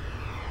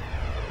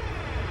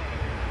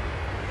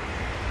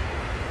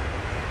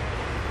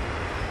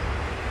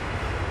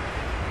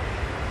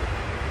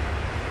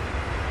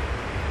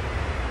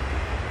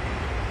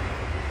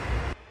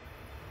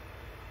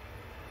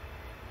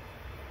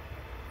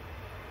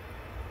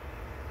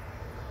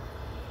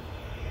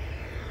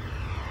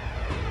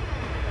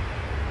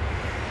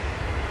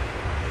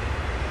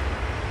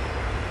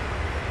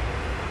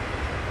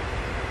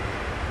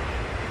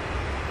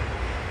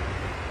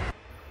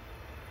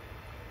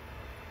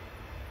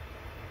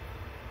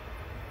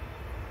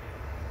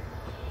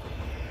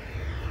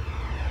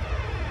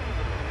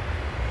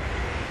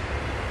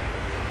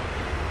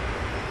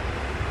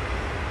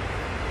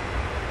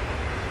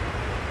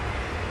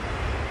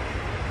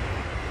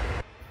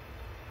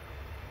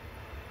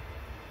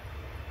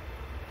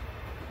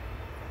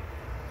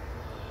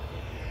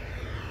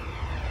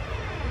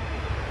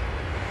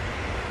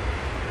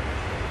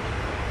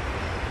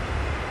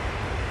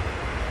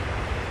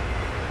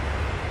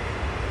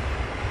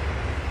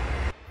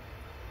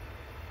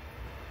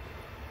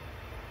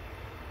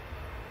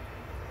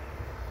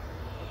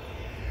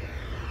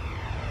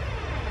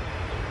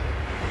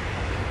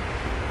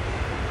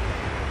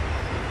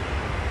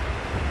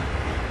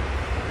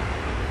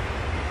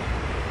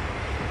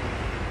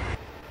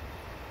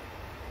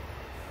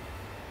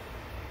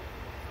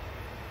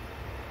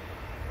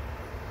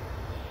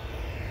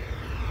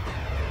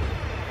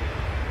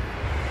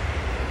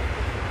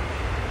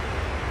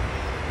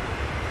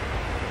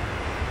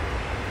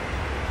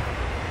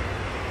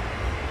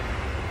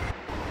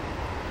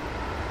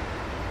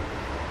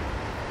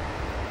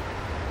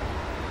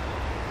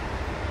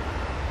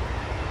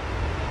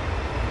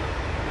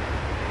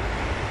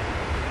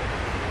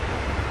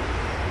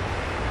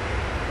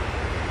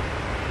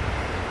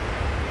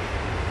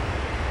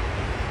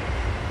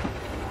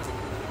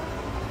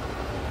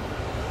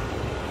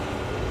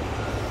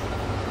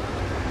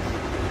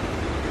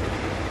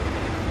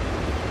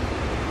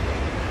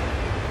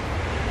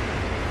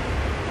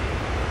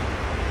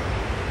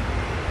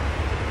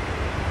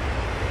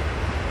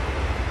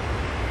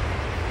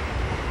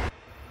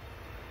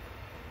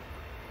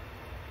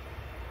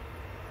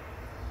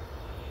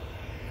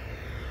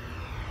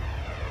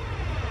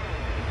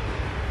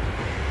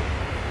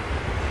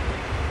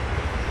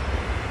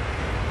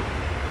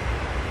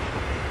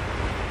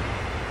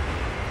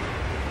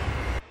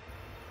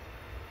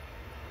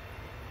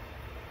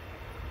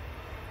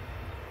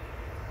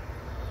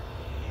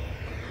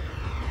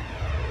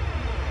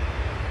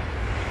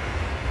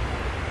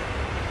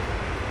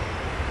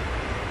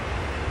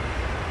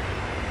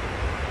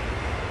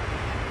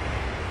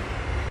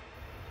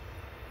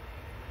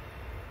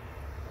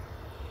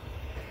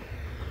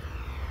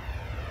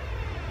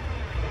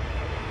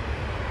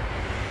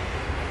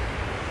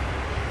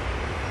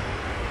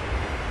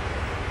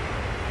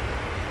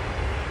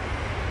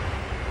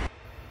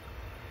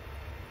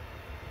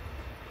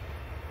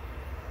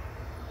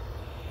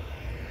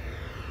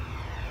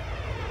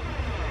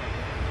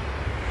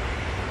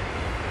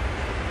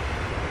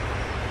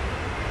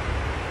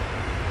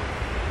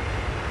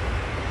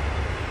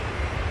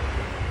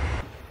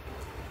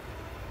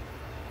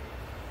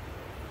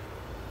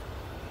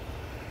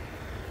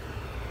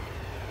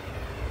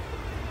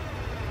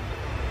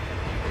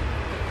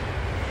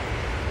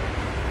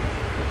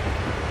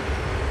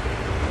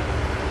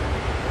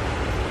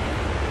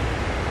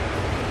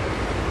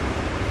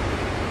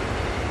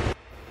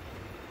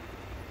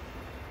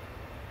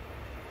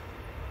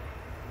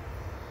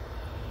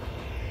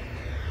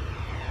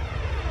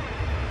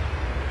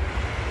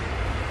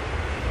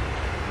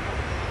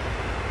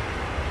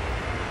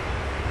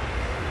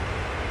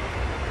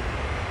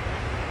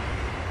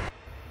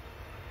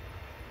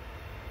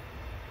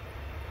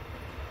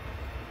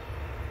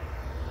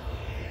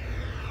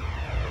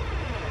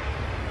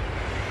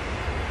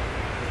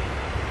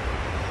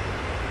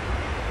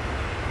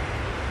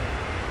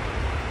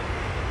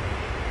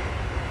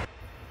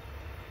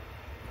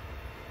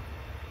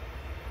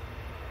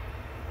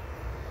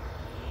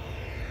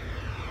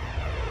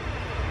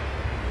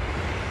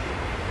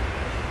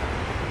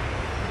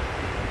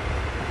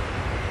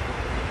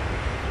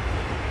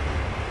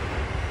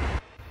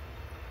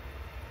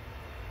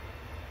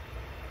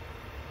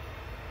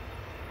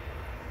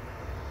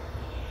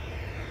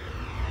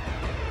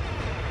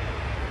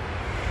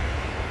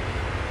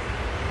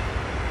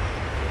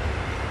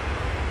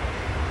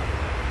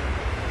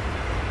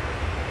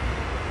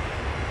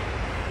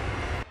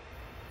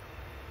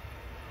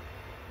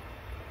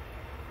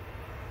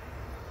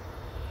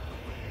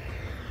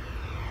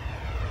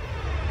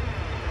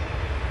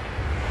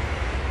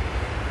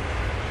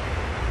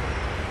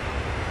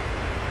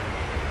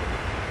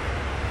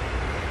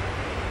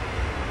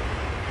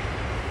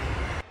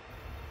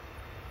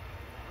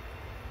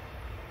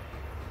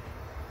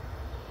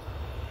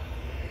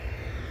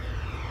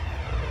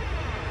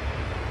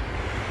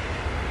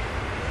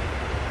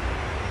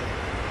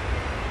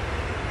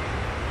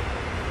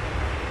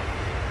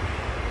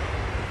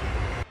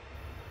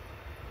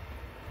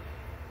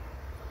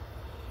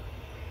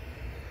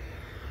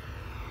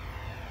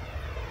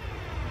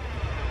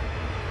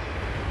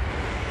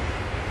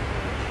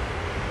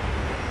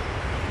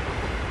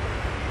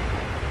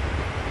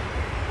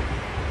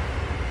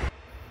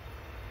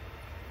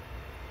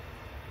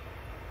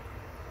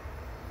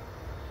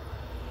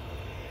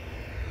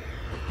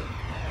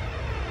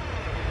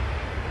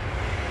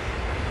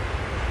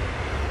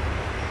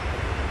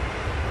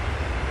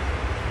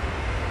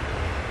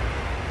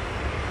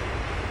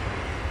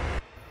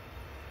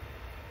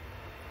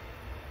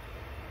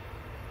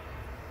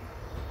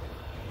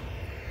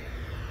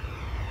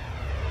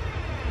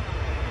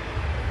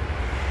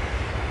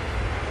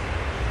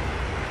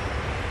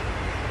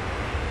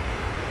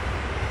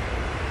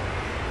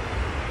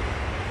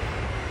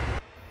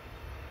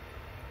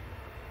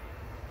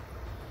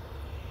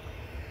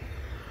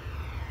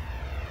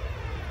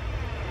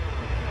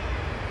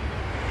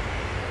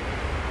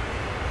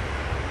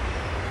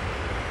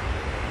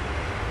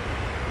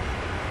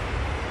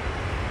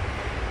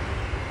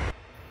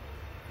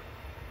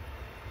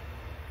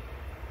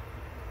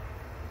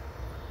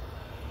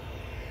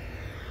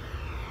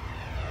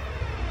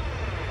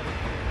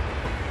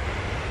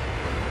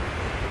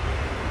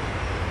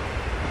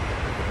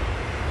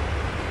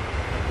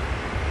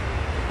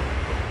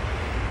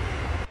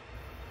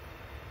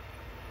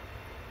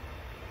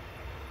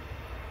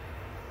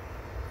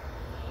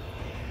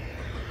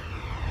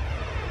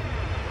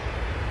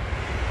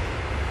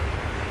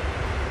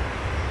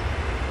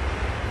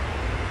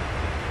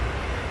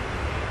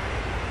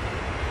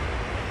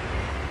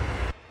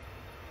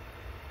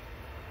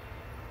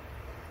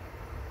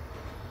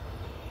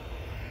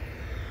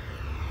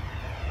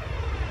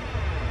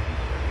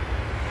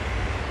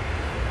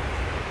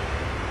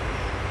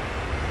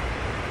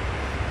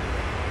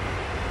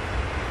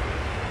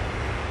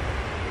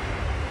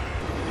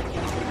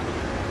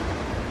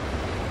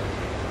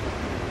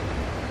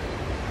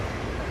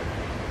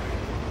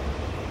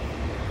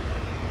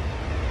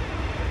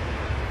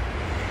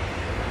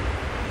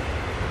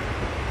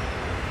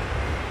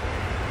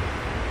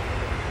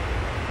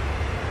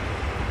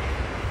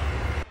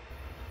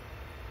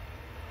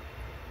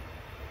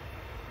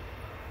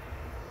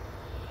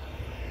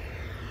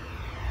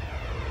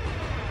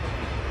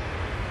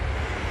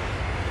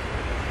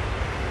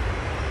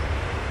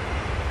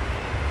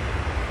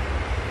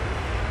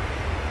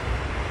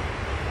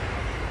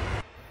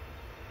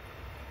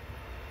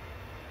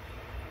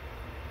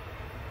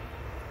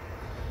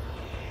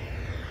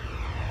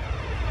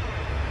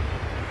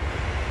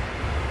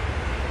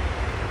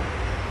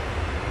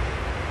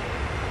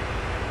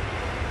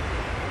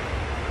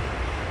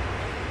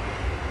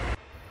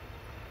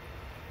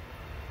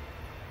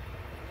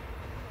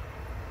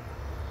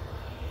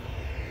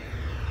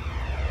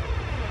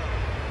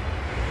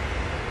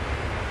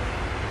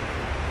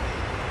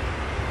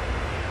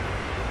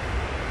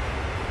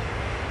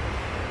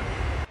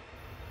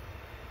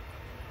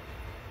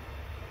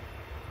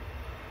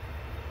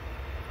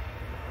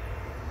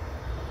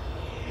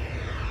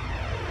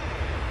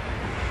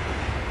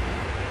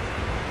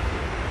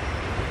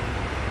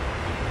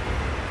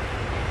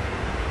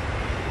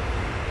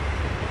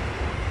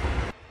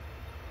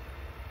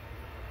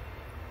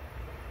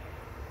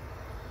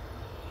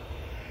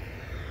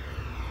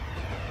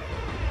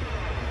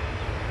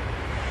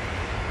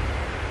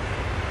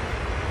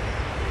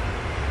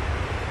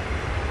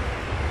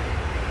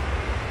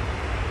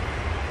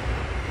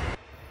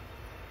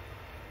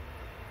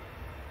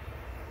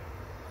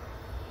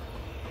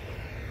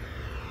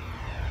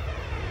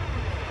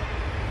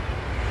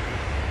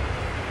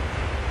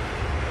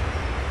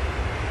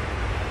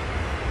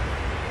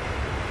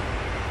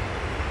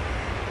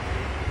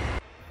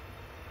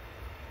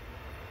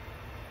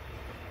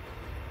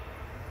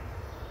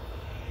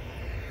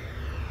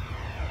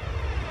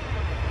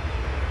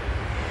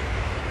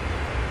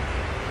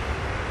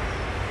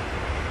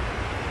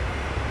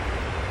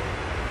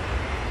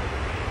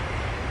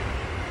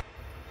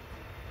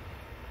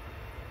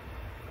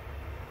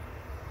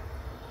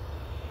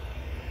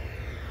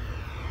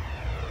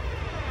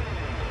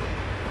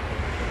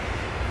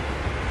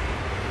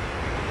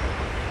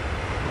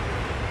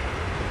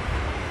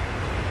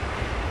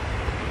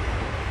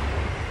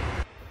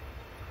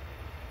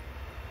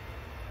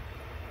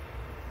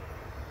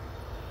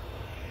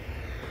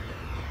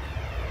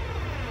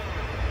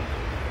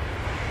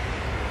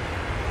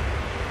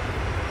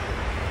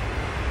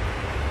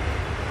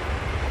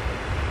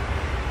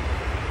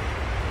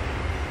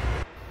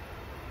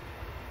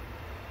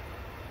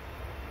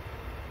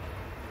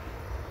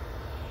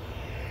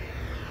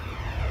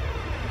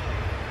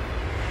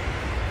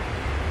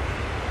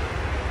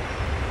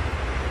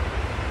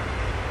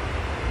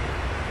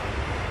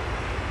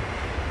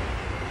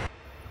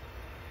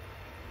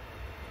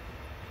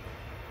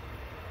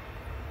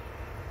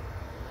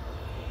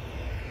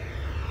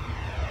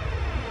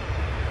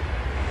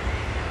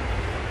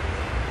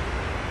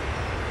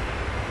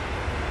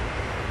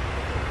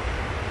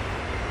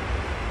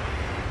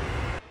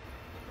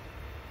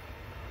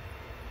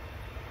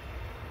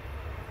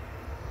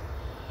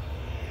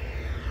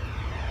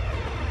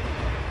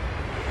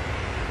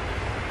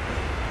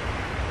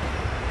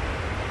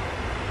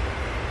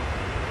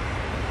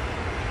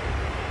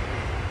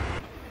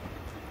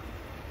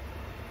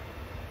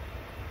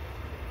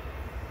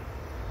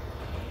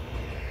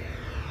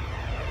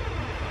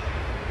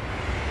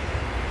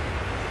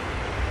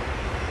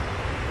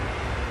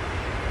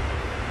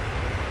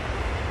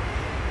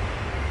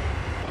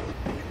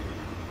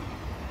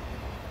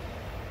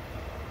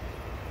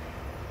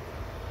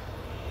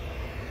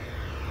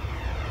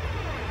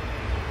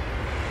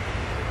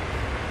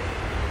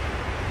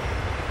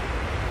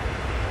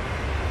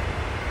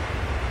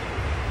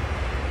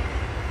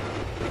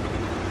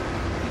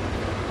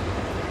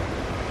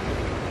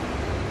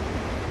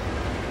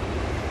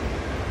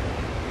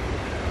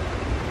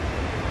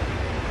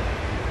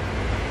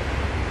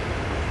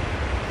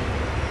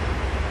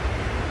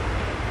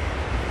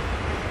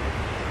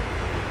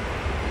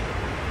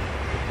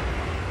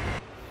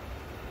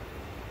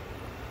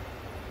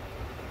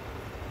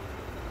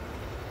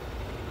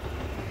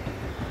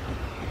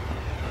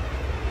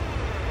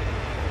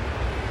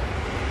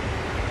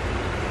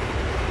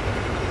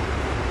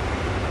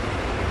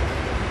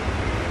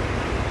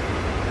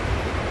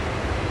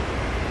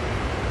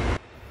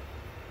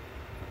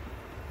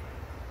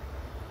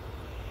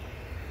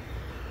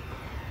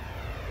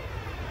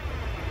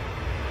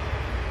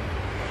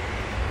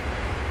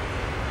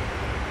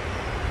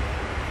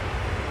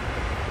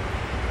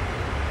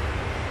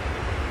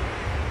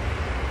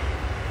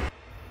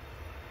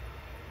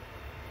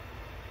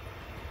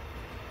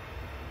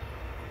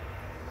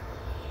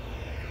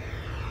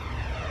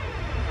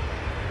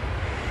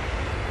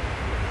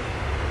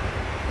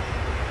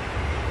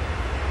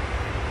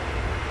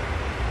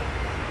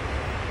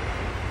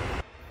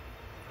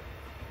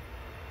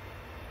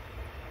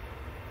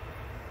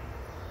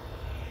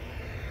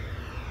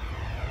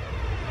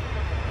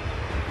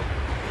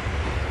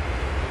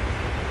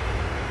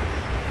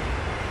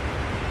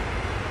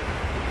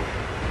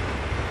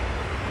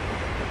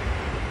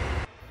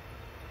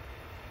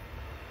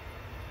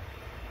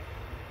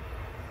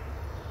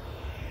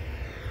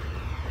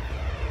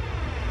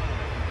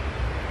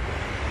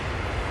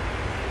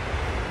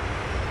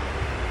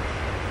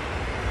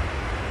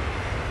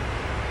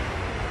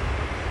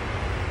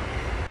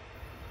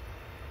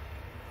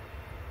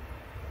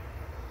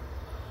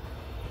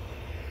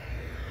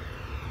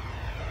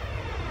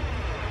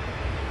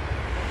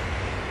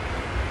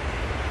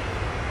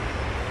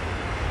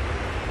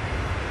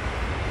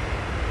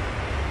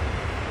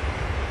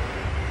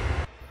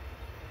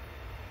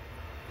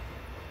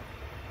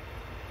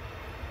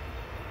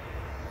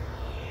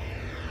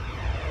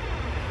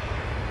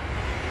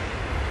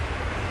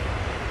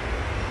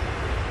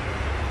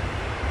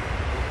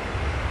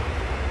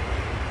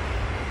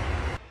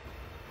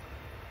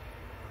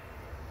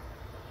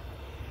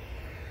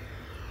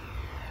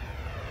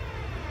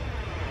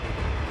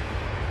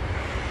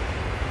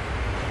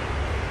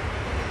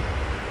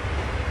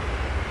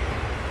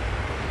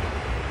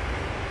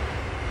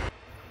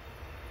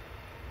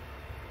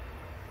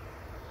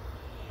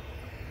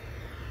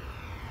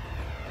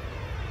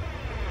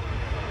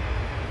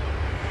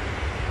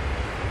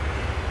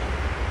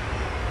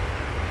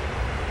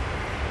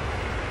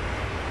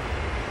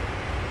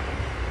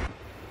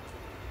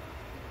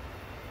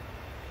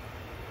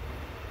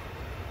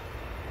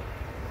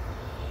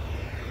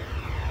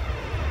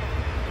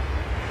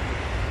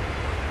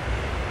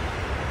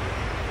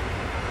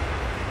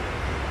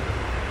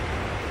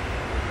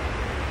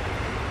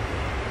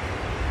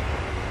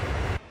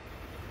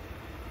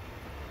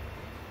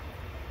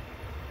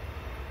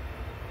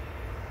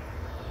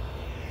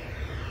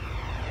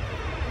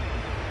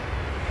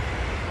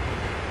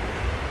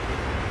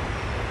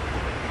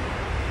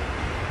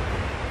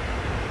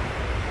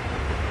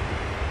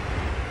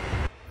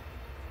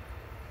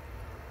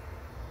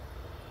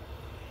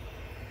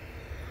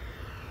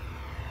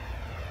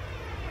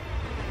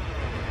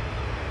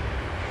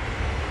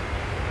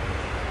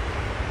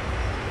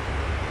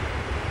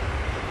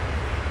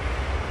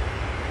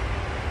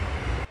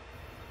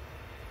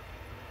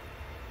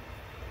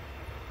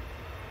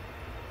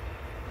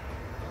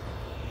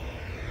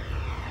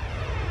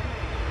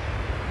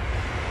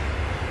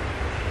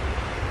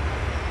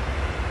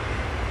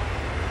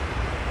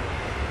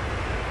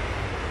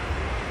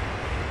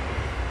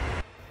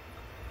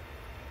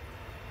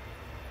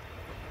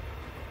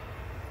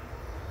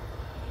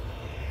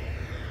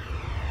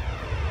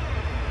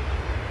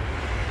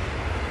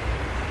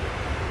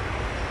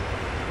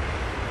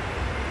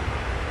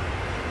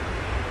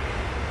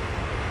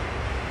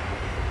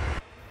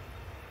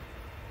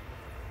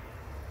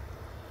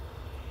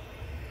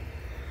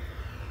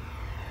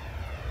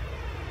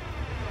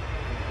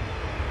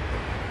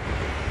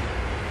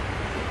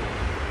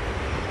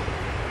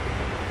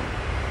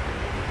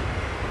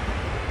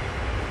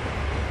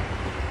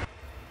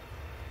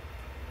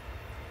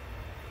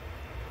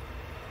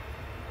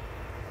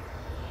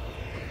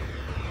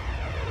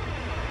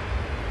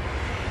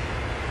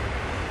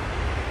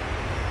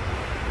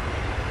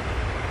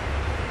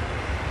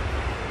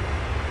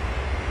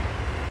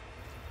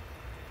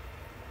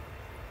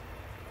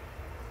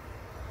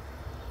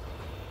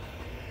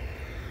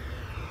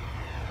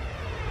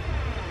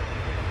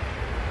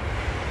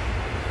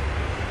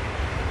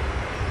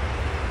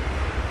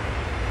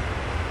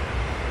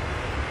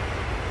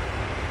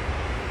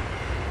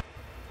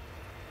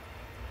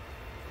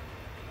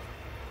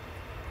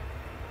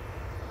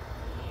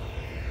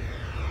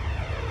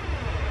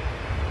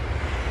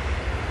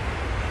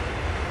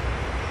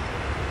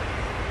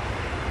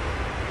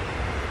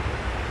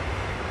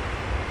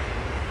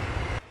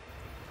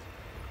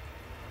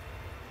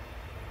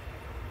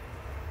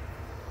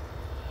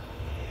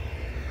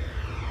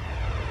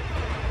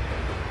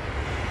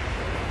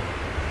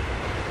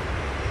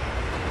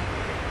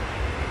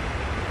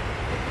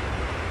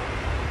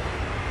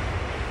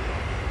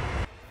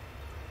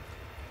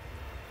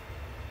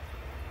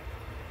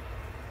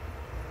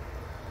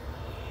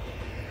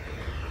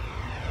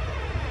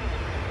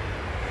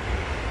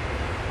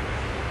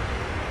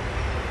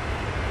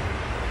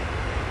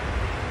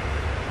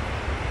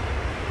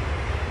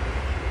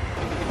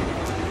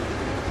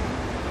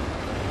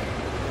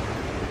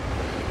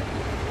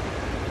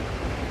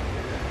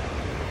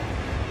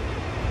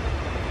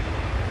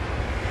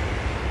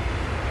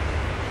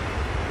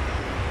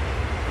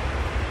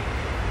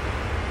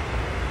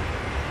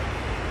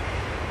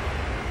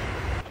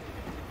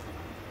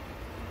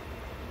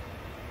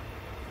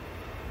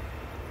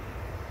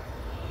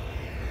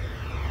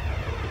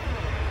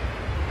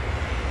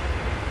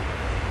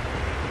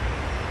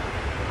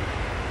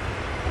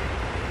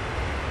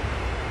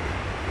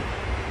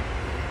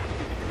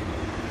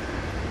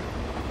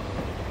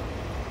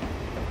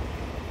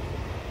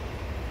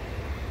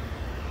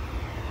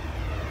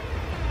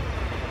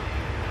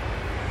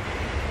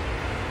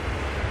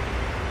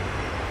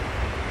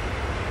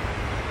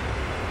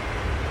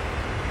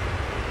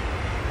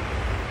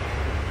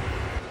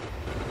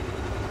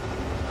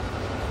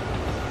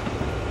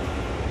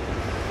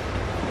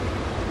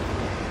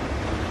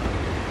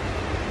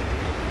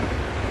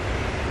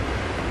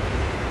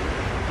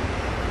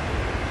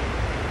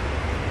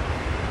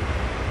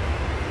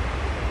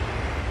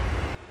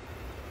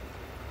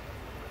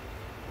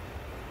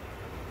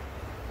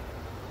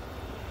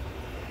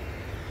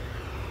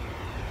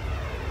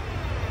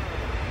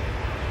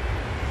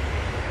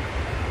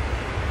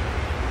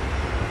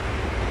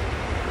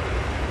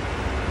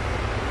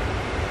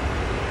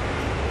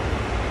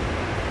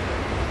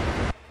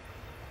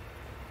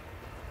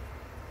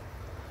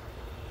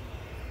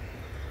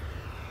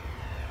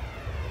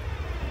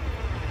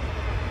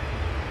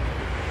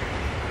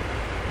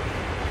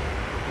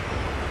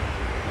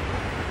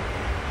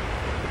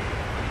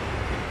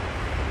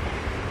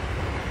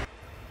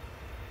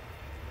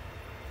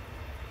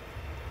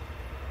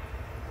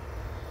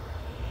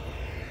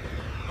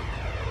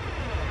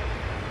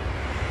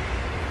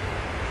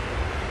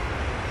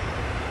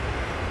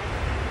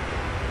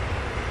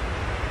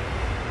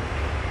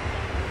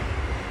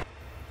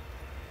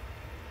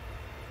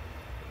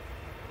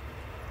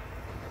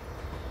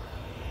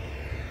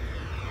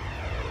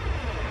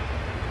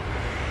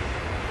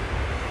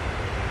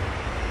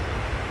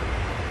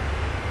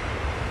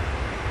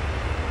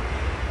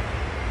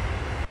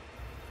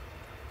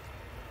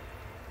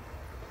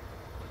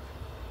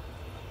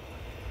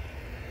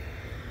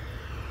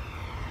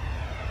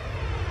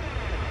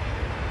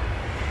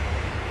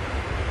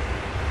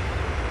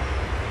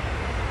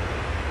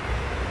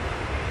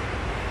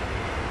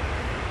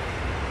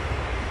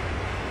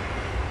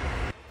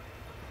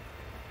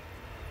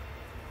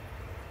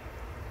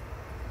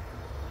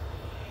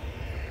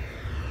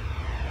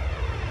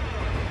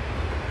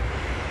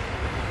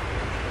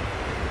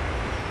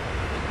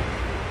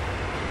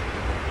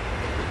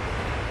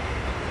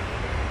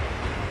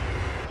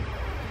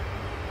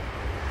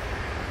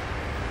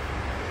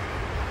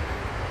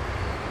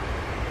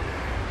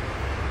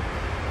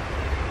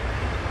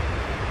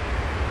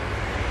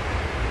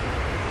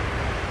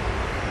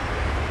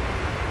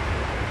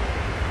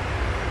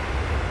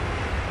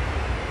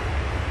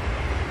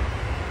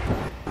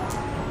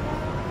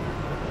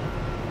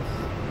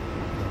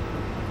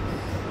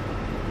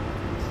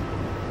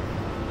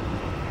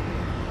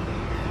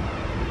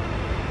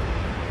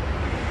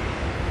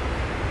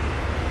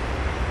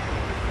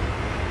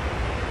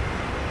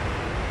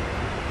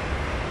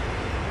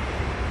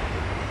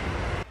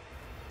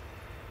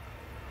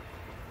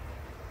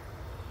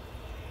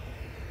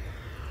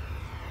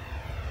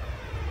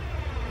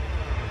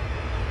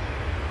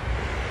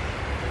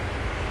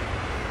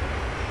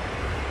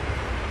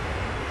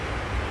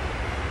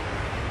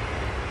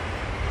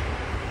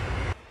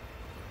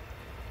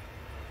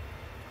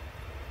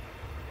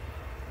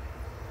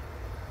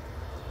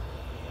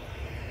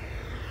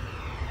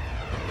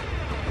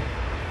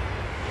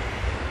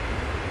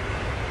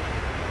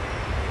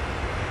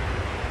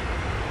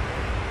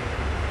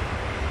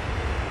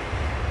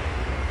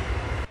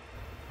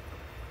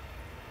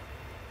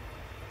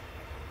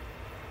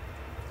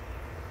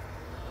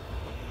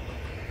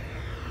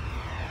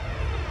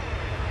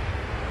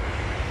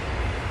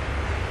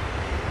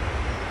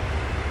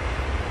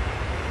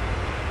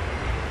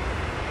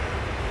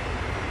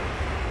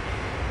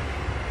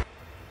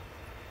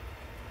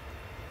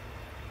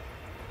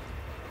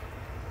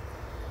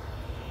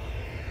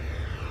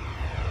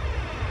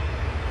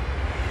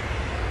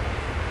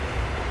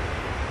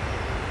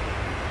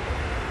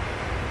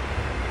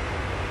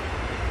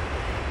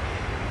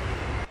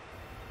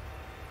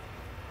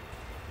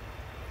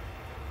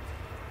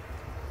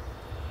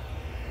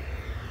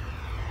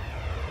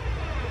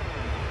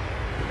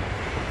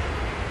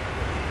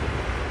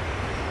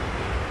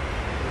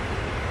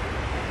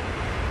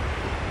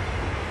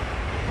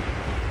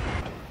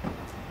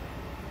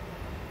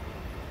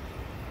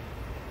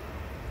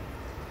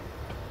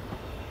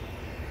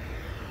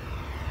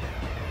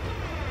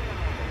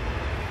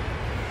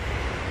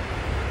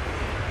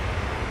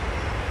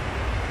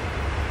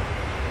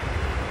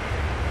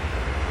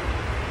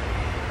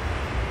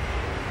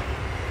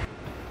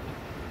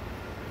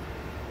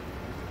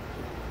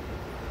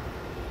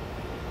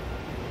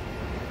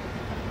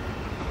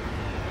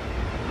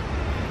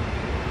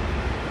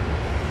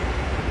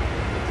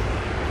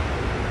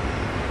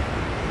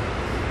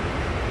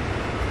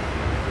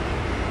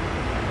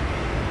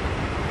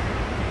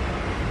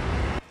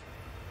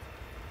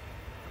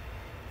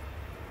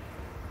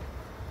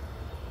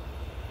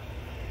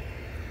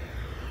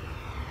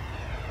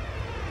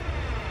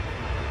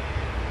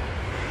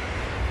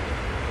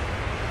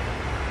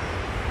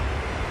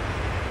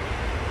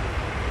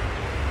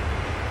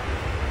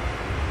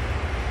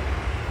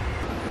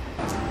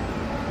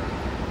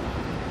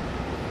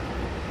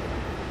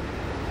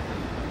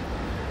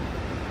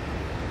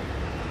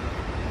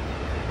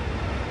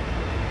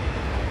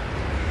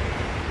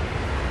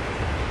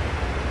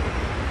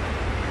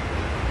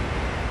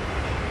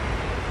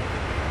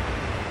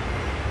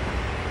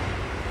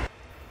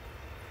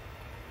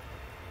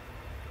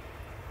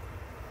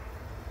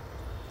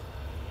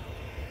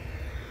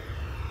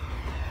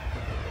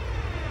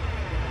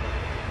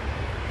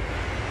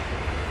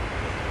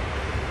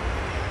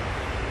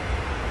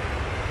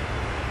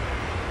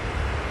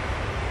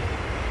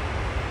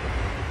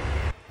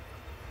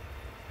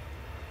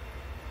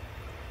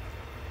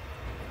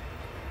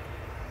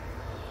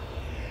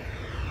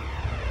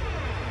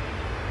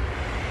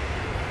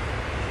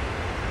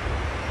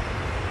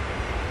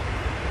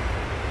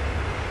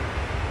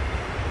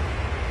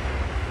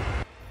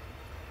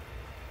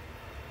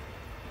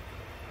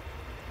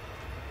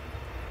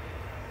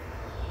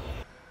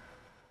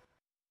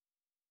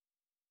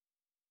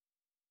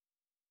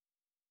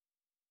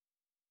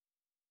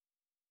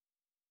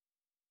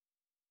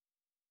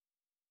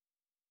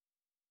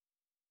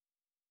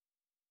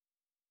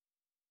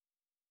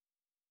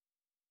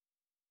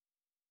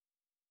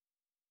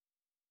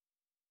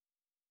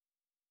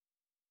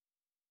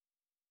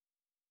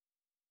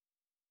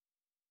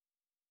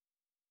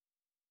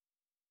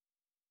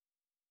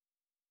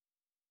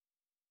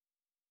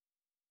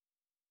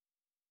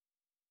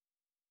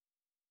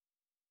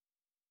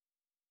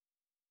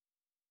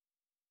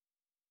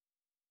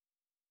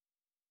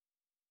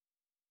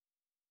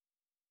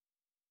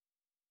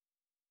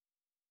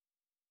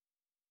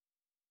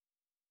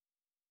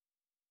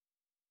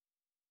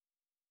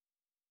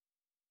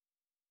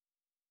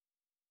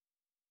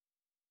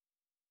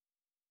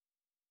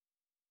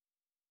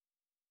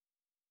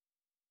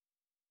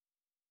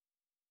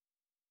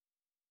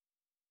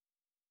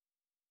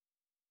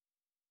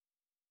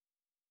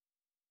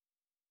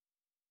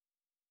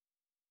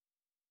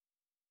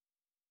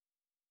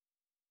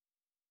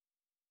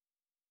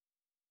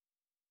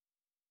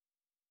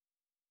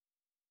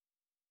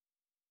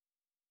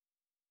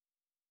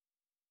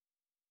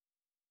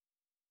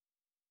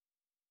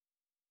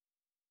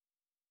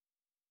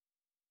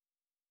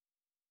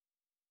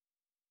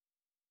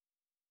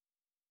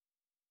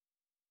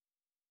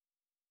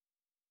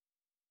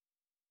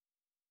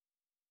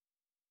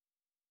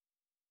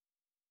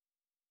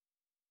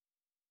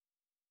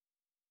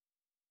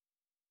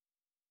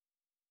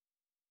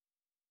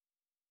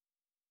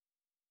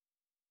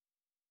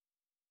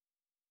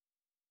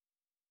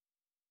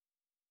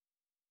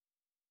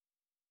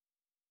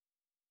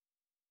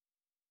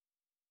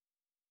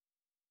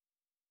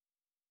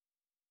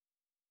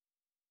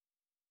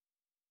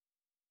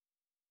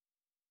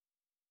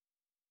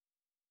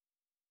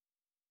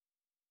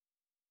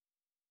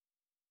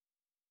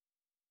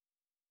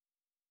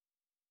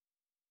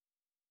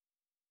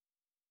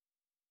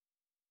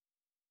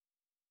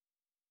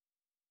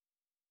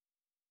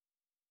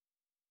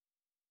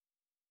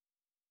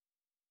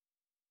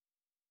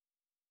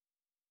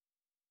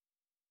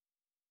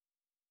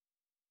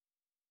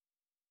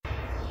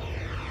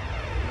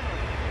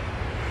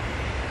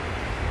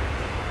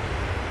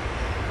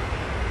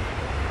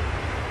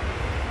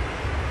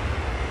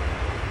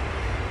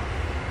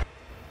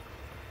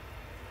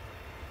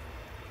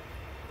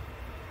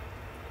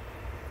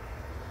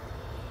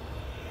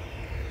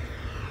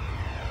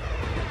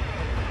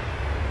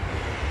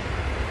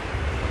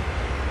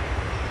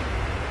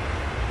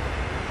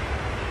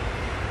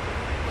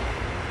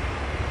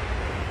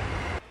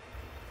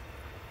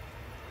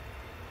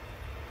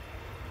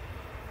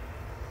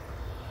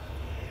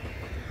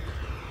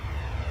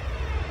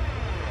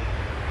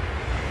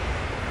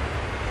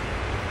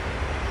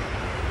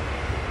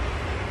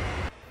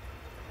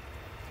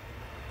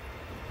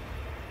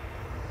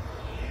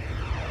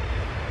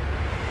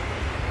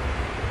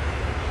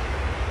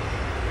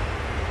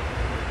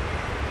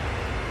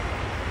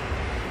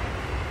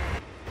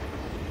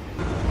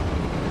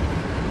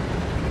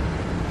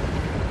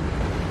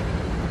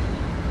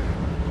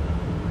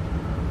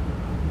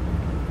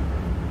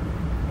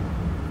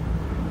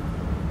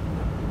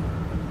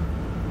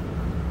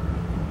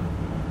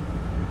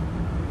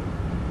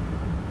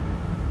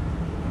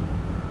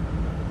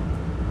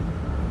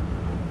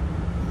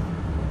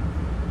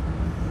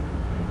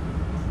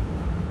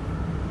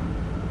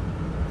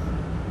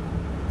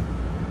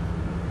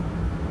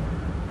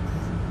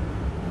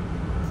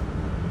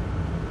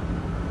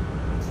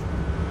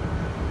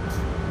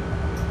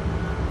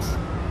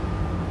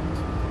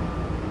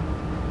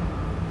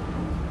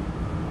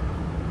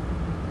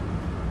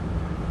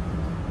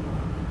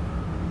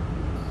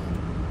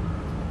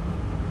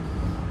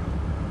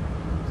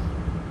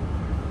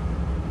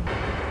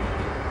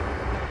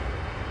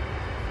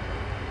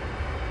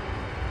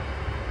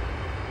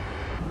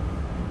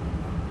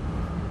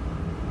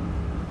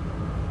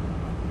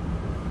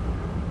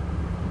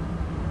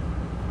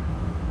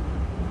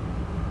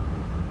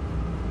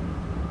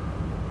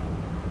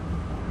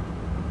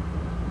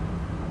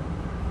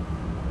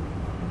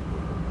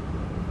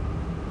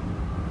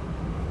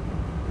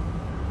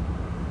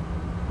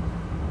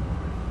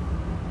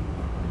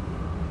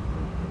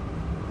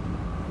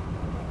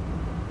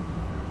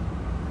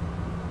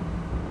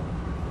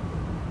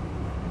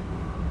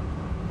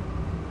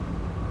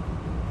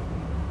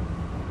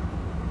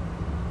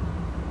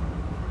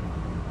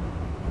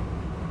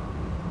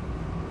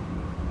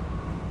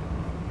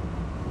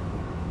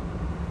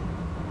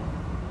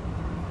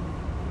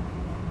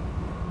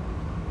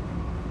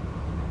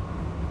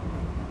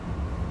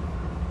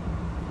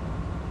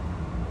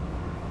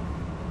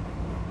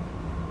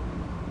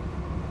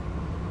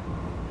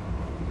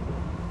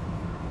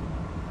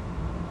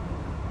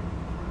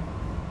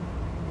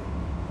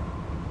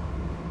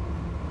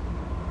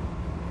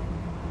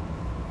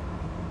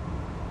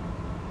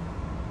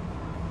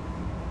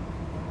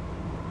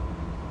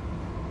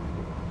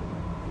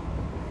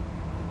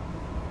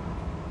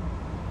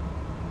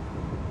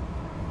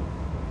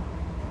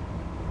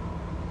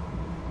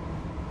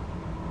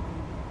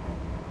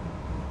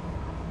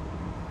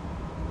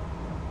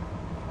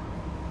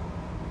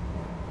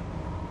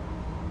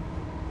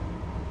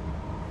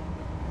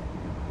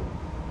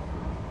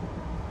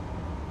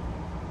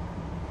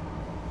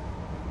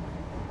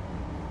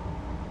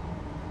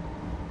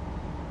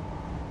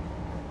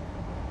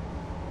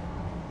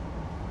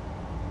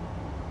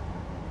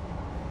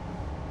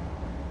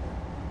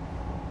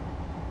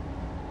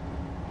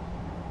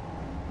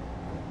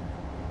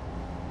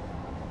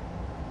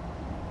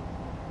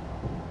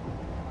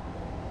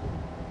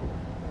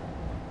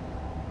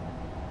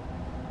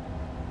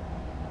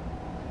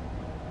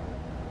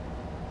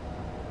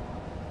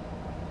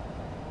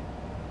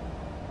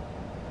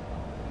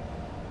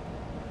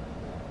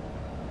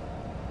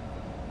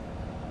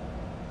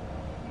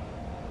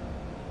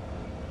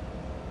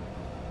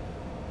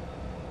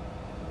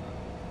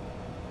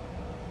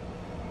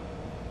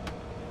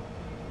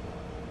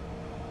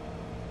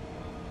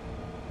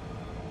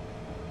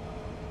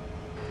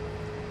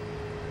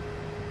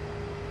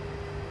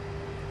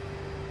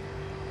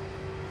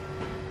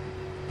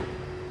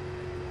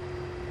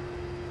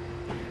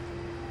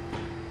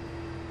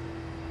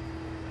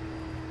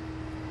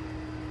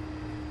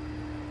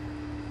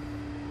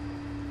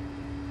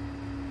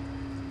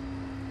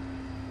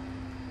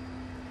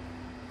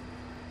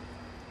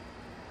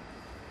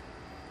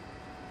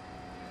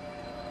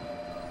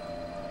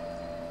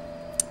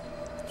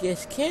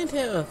 Guess can't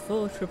have a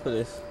full trip of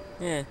this.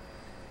 Yeah.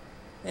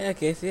 Yeah, I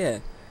guess, yeah.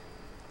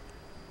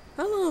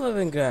 How long have I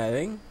been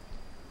driving?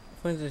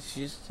 I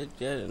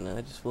don't know,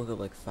 I just woke up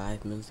like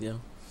 5 minutes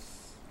ago.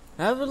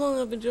 However long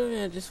I've been driving,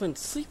 I just went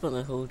to sleep on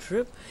that whole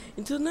trip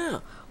until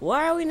now.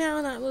 Why are we now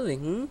not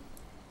moving,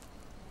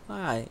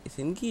 Why? It's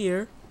in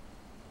gear.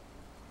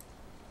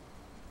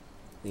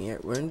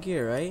 We're in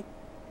gear, right?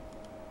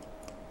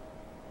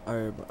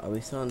 Are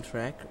we still on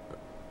track?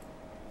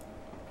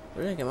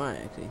 Where the heck am I,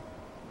 actually?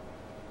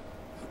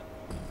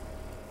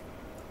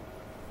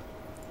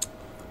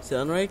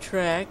 Still on the right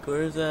track.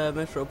 Where's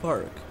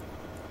Metropark?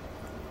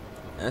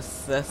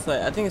 That's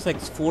like, I think it's like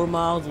 4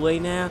 miles away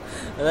now.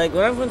 Like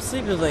when I went to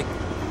sleep, it was like,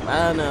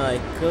 I don't know,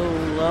 like a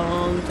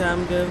long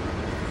time ago,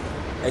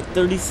 like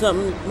 30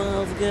 something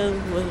miles ago.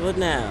 What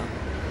now?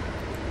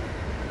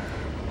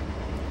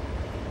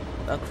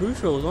 Our cruise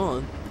control was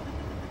on.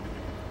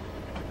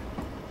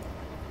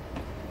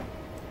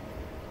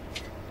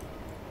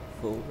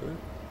 Forward.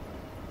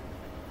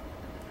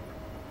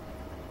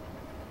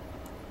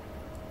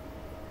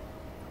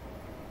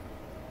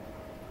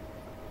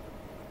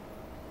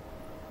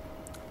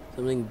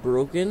 Something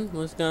broken?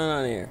 What's going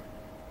on here?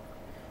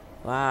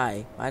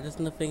 Why? Why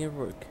doesn't the finger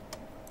work?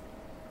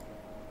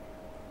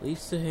 At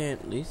least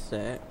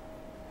that.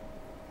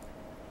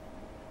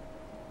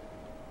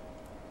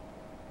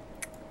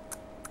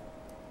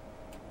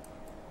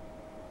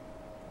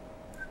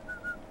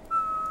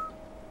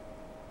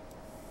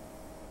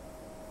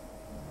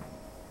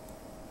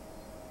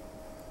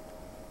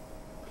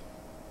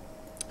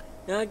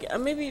 Now,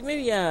 maybe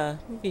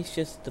it's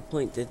just the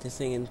point that this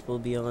thing will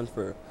be on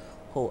for a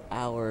whole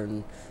hour,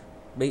 and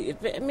maybe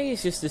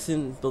it's just this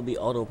thing will be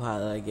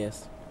autopilot, I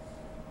guess.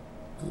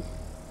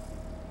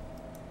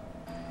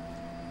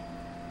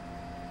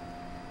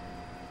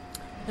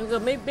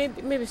 Maybe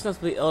it's not supposed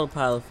to be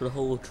autopilot for the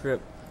whole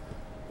trip.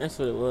 That's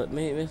what it was.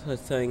 Maybe that's what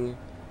it's saying.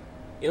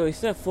 You know, we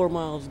still have 4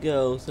 miles to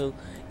go, so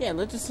yeah,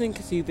 let's just think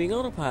of being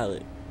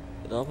autopilot.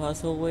 It's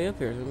autopilot's all the way up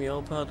here. It's gonna be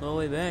autopilot all the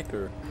way back,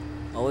 or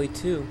all the way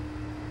to.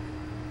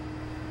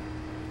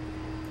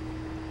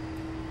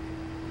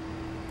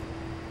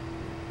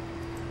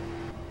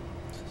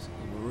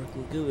 We're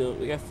working good.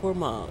 We got 4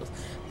 miles.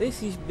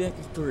 Basically, back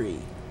in 3.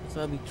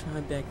 So I'll be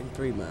trying back in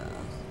 3 miles.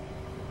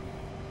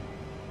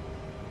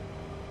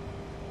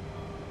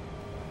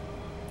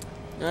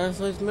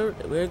 So we're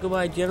gonna go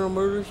by General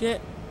Motors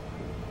yet?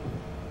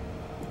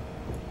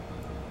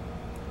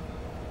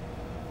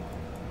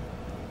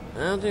 I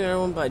don't think I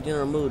want to buy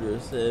General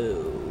Motors,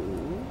 so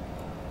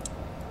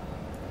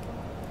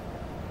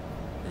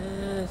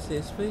let's see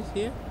this place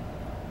here.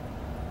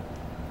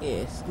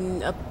 Yes,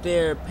 up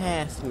there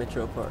past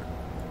Metropark.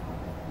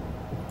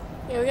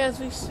 Yeah,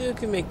 we still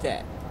can make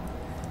that.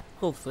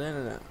 Hopefully, I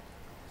don't know.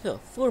 So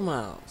 4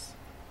 miles.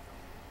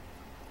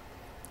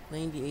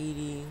 90,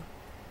 80.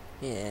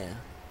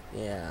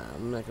 Yeah,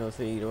 I'm not gonna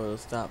say either one of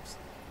those stops.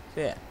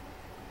 So yeah,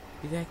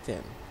 be back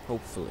then,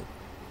 hopefully.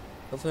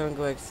 Hopefully I don't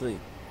go back to sleep.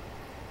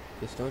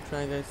 Just don't try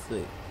and go to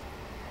sleep.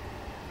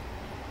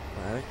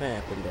 Why not gonna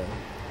happen though?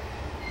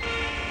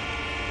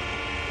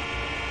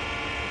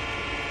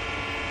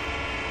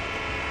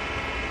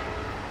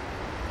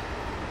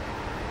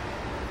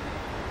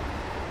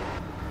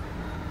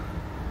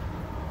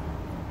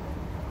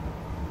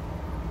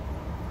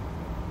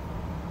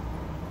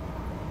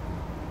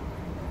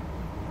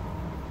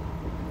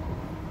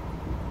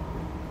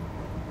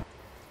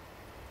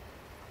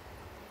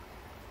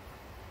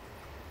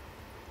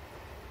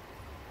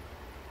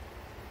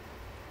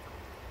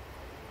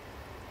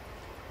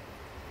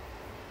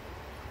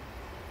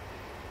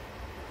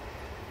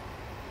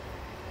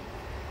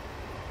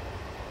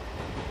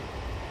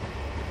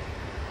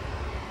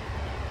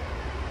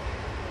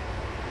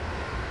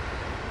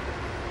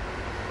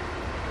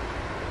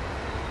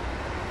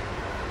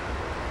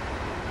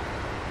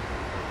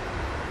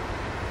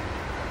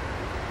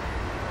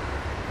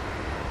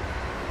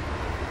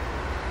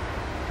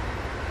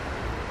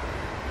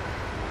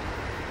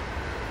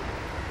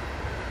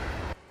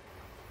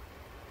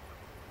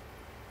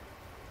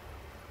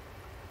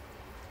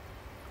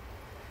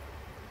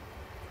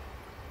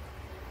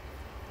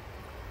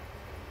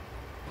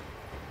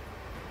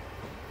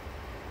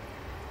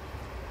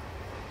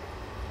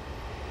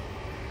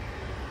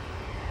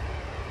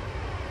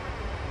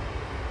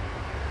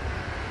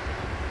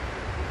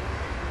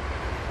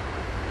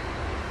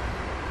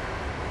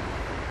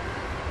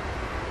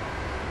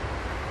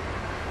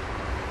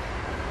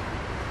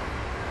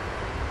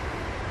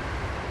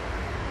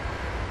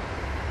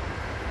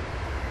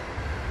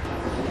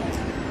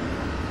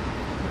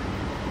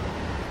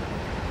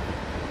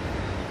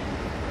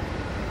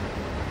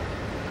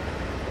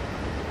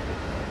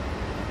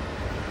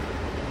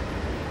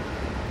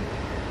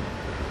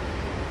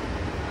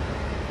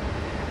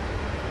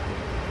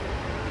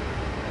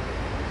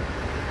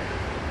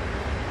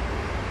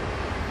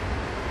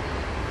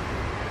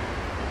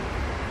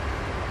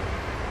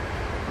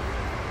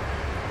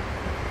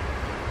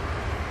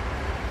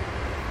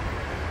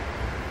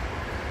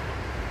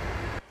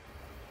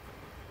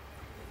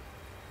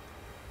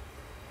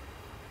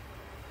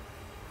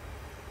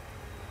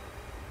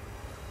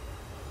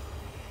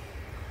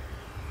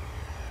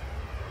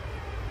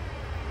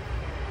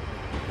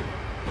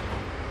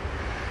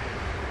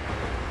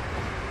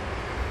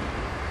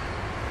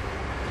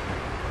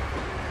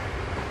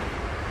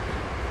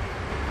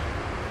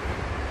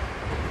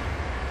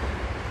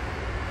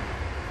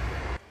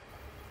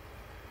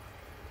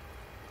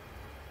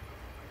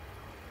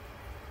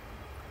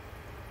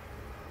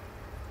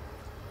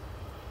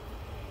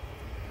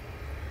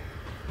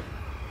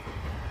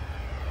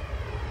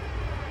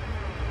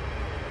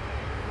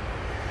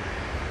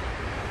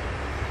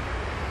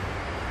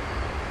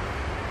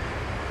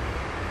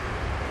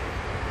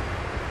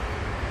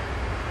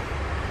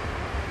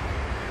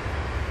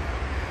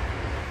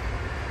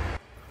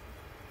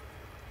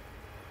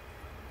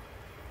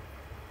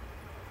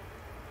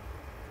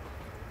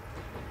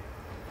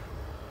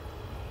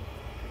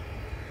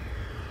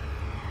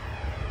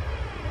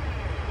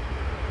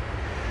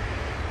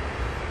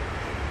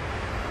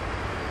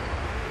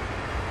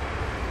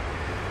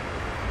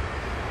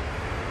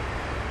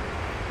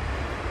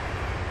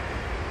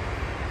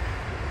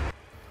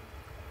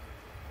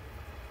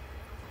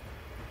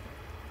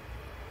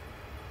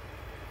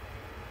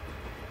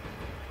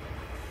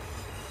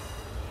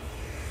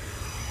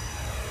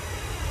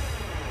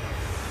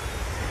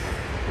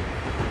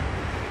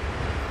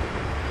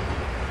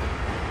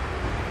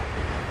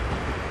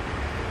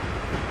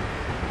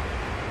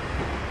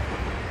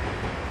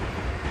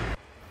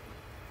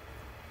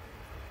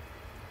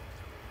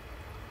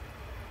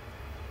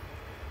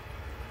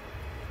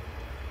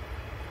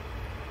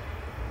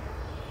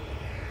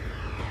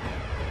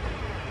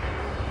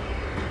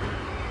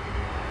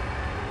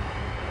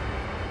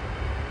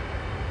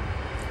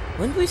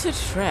 When do we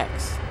switch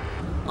tracks?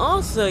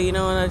 Also, you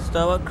know, when I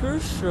thought about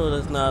Crucial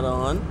is not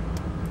on.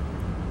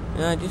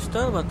 And I just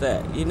thought about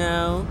that. You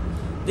know,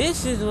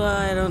 this is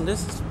why I don't.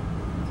 This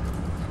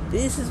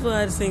is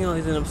why this thing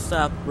always ends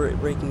up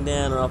breaking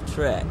down or off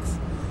tracks.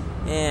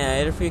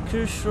 Yeah, either for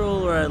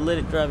Crucial or I let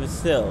it drive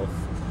itself.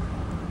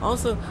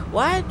 Also,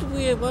 why do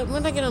we? When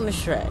did I get on this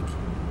track?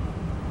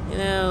 You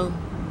know,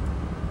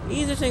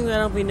 these are things I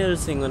don't be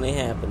noticing when they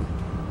happen.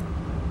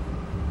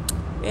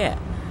 Yeah.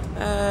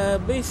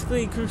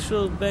 Basically,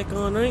 Crucial back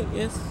on, right?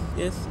 Yes.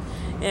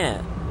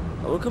 Yeah.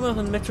 We're coming up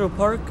on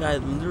Metropark. I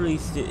literally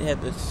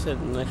had to set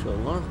an actual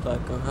alarm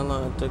clock on how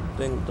long it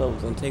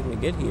was going to take me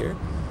to get here.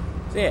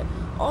 So, yeah.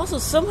 Also,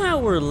 somehow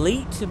we're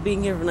late to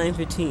being here for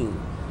 9:15.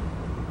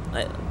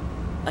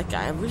 Like,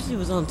 I originally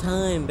was on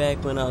time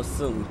back when I was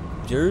in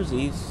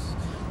Jerseys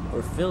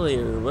or Philly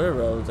or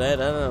wherever I was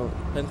at. I don't know,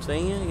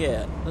 Pennsylvania?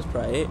 Yeah, that's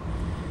probably it.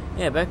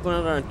 Yeah, back when I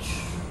was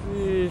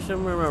around,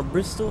 somewhere around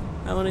Bristol,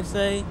 I want to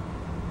say.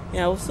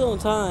 Yeah, I was still on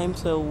time,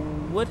 so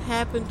what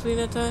happened between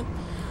that time?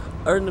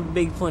 Or in the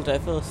big point, I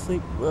fell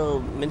asleep,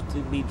 meant to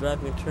be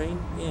driving a train?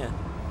 Yeah.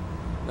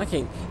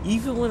 Okay,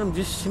 even when I'm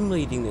just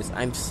simulating this,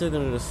 I'm still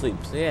gonna go to sleep,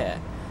 so yeah.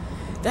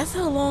 That's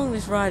how long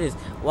this ride is.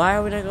 Why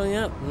are we not going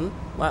up?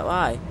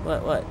 Why?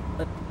 What?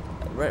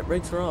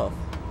 Brakes are off.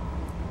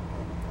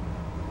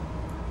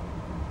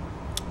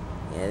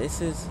 Yeah, this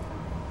is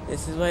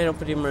why you don't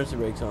put the emergency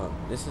brakes on.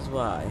 This is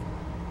why.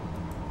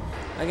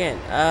 Again,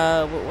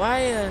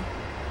 why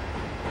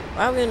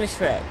are we on this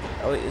track?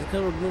 Oh, wait,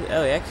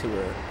 actually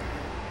we're...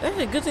 That's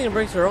a good thing the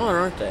brakes are on,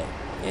 aren't they?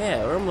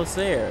 Yeah, we're almost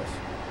there.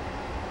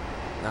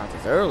 Not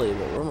this early,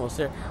 but we're almost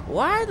there.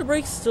 Why are the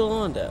brakes still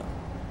on, though?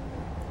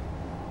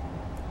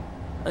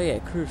 Oh, yeah,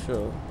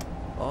 Crucial.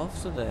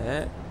 Off to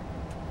that.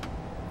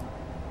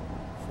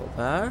 Full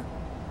power.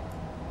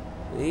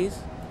 Please.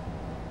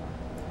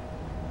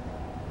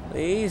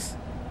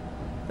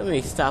 Let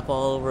me stop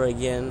all over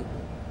again.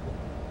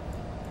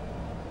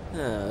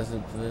 Oh, this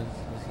is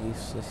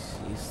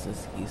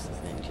useless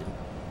engine.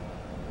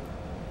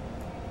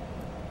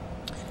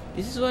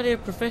 This is why they're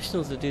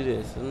professionals to do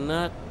this, and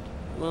not,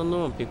 well,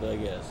 normal people, I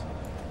guess.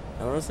 I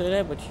don't want to say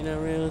that, but you know,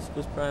 realistic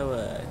was probably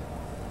why.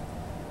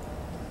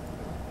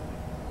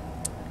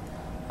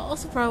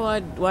 Also,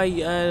 probably why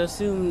I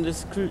assume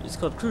this is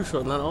called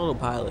Crucial, not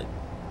Autopilot.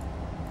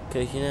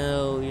 Because, you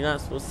know, you're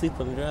not supposed to sleep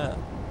on the drive.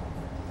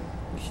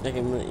 You're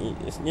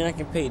not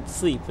getting paid to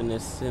sleep in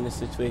this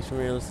situation,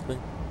 realistically.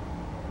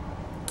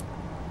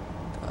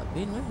 It'd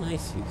be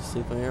nice if you could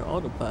sleep on your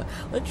Autopilot.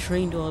 Let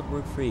train do all the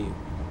work for you.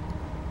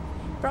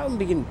 Probably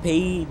be getting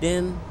paid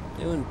then.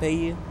 They wouldn't pay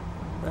you.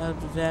 Probably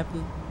what's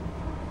happening.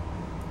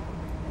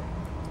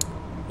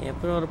 Yeah,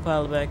 put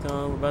Autopilot back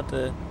on. We're about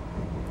to...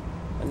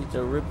 I need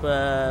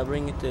to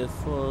bring it to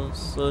full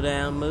slow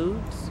down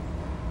modes.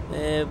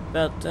 Yeah,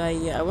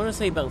 I want to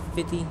say about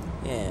 50.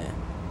 Yeah,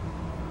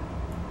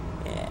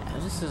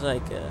 this is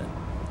like a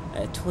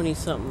 20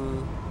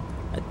 something,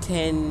 a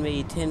 10,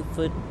 maybe 10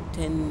 foot,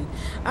 10.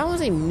 I don't want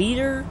to say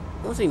meter.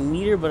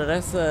 But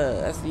that's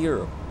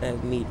Europe.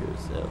 That's meters.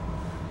 So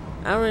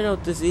I don't really know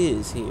what this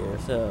is here.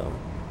 So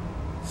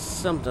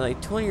something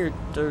like 20 or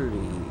 30.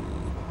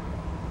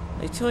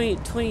 Like 20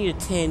 to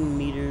 10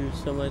 meters,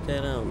 something like that,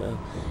 I don't know.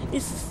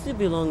 It's still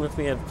be long enough for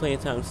me to have plenty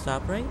of time to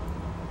stop, right?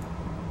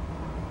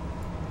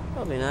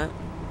 Probably not.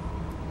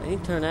 I need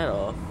to turn that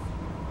off.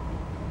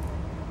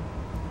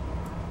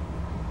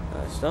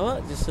 So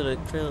what? Just so the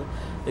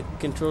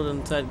control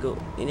doesn't decide to go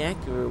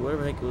inactive or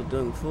whatever the heck it was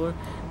doing before.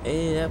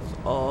 And that was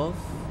off.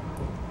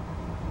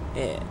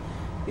 Yeah.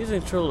 Use the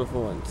controller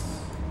for once.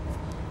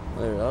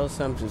 All the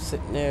time just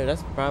sitting there.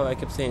 That's probably why I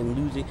kept saying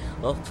losing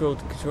lost control of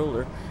the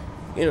controller.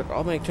 It'll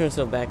automatically turn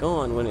itself back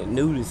on when it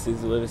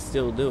notices what it's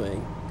still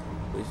doing.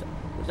 Which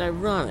is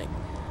ironic.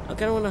 I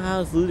kind of wonder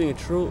how it's losing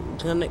control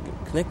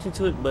connection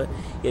to it, but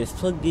yeah, it's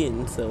plugged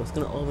in, so it's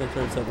going to automatically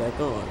turn itself back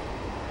on.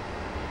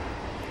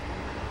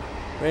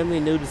 Randomly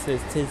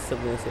notices it says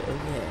something and say, oh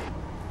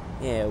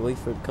yeah, wait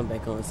for it to come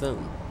back on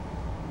something.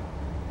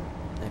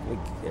 I can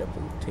get up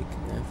and take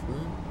a nap from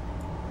that.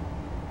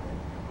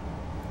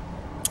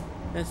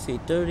 Let's see,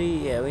 30,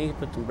 yeah, we need to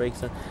put some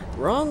brakes on.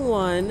 Wrong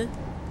one!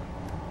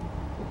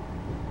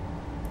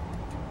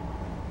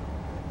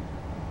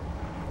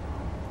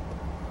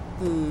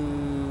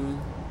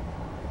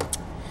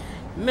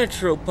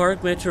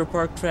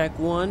 Metropark track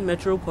 1,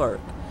 Metropark.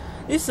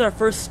 This is our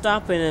first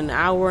stop in an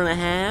hour and a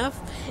half.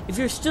 If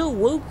you're still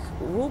woke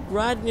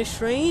riding this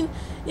train,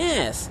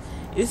 yes,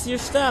 this is your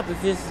stop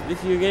if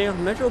you're getting off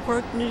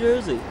Metropark, New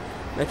Jersey.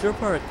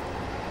 Metropark.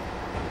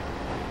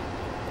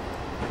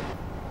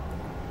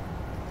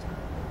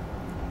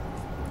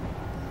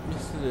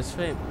 This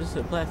is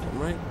a platform,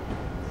 right?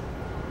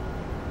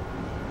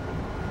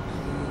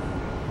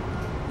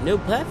 No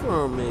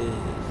platform is.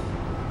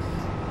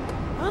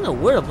 I don't know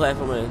where the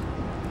platform is.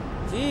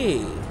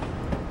 Gee.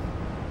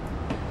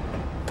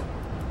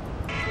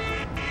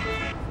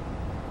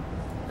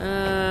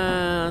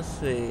 Let's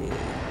see.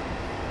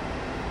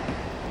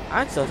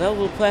 I thought that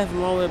was a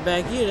platform all the way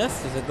back here.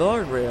 That's just a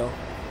guardrail.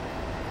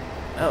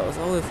 Oh, it's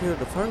all the way here where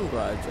the parking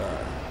garage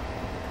are.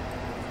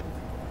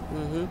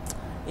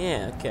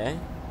 Yeah, okay.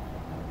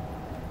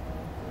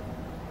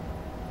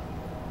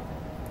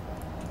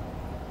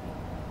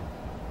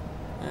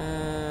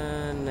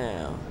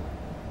 Now.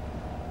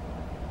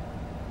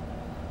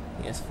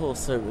 Yes, full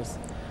service.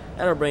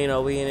 That'll bring it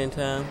all the way in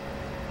time.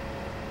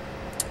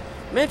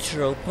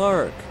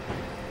 Metropark.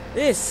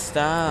 This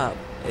stop.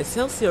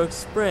 Excelsior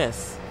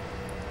Express.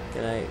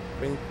 Can I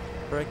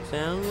break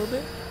down a little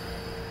bit?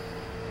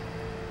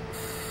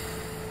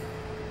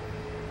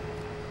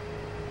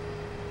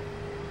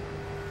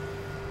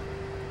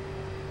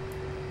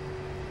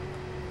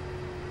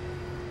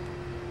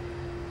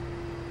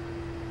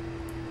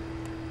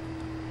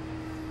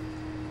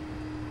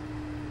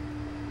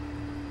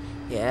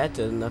 Yeah, that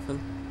does nothing.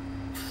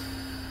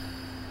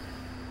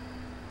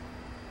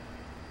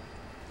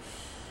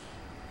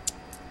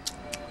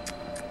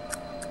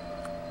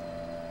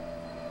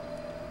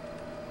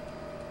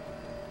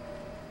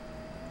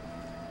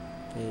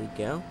 There you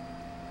go.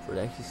 Before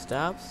it actually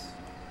stops.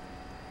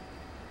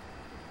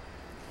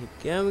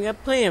 Keep going. We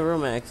got plenty of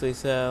room actually,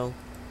 so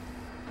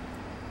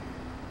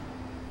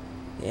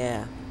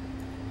yeah.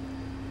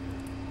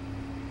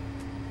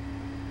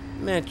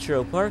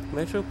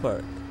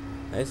 Metropark.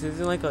 This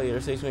isn't like all the other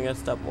stations. We gotta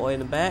stop all the way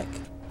in the back.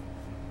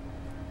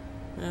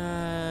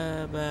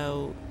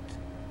 About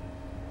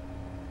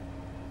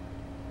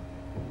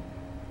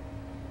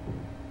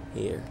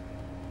here.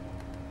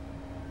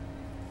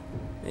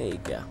 There you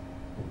go.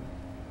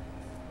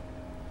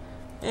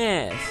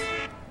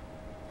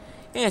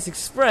 Yes,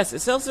 Express.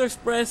 Excelsior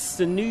Express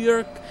to New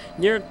York,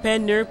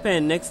 Penn.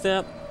 Next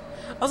up.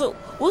 Also,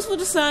 what's with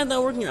the sign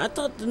not working here? I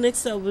thought the next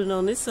stop was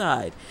on this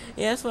side.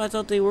 Yeah, that's why I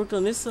thought they worked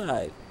on this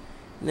side.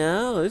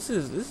 No, this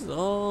is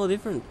all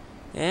different.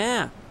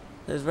 Yeah,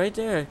 that's right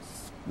there.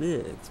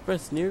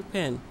 Express near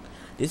Penn.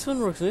 This one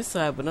works on this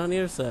side, but not on the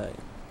other side.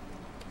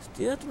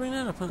 Still have to bring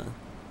that up, huh?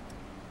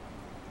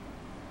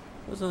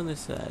 What's on this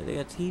side? They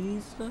got TVs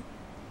and stuff?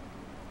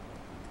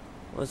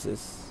 What's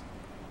this?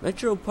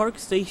 Metropark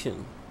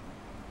Station.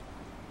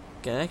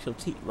 Got actual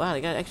wow,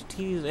 they got actual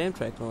TVs and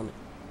Amtrak on it.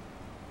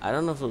 I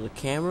don't know if those are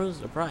cameras.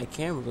 They're probably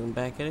cameras looking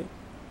back at it.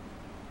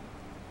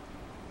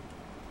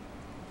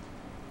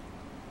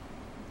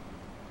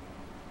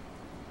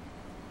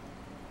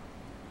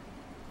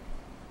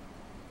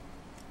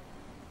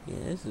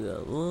 Yeah, this is a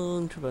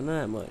long trip, but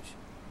not that much.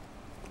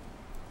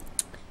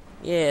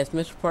 Yeah, it's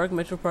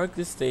Metropark,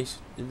 this station.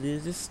 It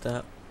is this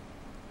stop.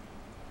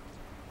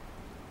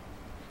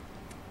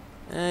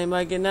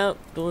 Anybody getting out?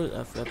 Doors.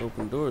 I forgot to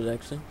open doors,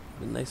 actually.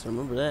 It'd be nice to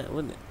remember that,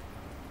 wouldn't it?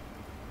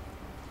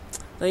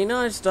 So, you know,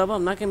 I stop.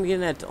 I'm not gonna be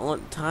getting that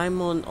on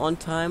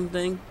time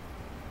thing.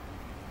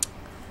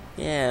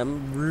 Yeah,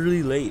 I'm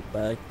really late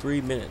by like 3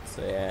 minutes.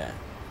 So yeah.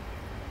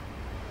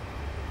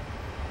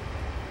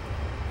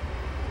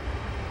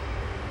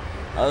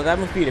 Oh, that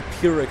must be the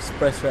Pure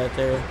Express right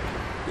there.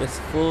 Just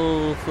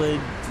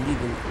full-fledged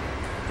leaving.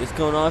 Just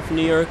going off from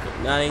New York.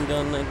 I ain't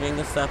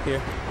gonna stop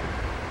here.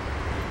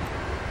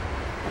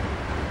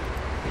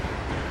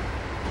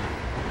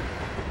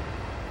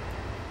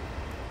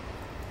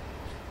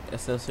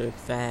 Excelsior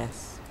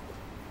fast.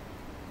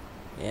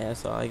 Yeah,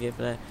 that's all I get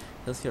for that.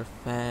 Excelsior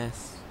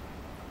fast.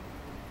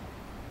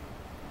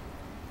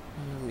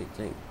 Let me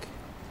think.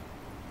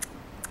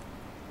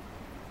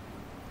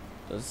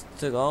 Just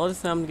took all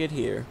this time to get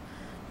here.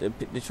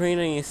 The train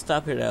ain't even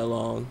stop here that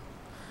long.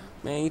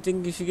 Man, you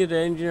think you should give the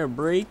engineer a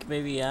break?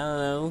 Maybe, I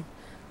don't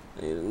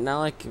know. Not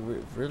like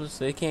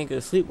realistically, they can't go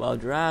to sleep while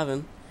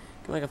driving.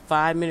 Give like a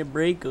 5-minute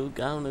break. Go, I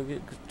don't know,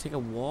 take a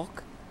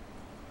walk.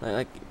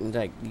 Like you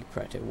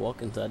probably take a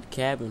walk inside the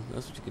cabin.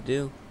 That's what you could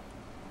do.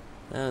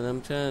 I don't know,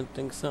 I'm trying to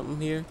think of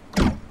something here.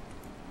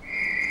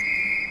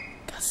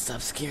 Gotta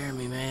stop scaring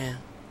me, man.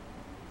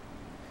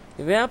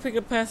 If I pick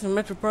up past from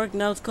Metropark,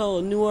 now it's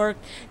called Newark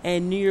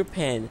and near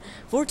Penn.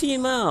 14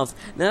 miles.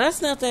 Now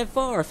that's not that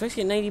far,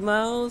 especially at 90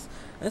 miles.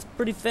 That's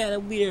pretty fast.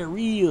 I'll be there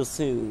real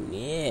soon.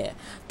 Yeah.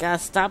 Gotta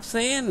stop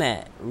saying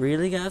that.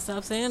 Really gotta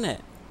stop saying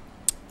that.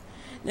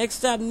 Next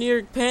stop,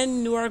 Newark,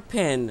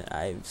 Penn.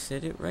 I've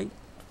said it right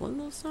one of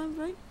those times,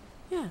 right?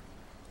 Yeah.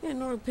 Yeah,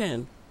 Newark,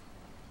 Penn.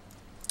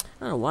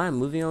 I don't know why I'm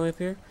moving all the way up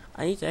here.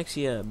 I need to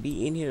actually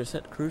be in here to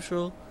set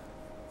crucial.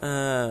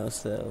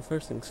 So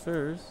first things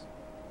first.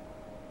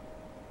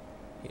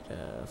 Get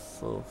a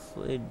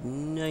full-fledged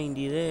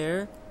 90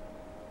 there.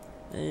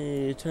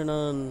 And turn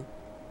on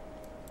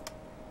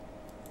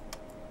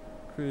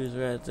cruise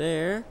right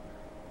there.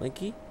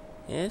 Blinky.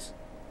 Yes.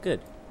 Good.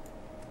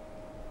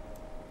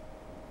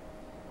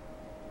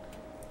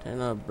 Turn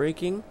on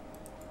braking.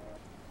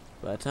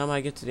 By the time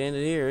I get to the end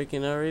of here, it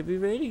can already be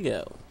ready to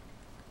go.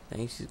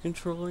 Thanks to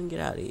control and get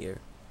out of here.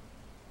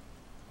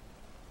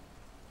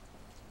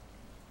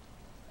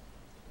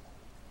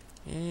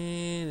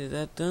 And is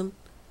that done?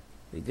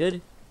 We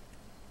good?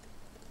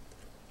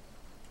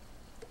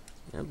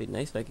 It'd be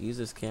nice if I could use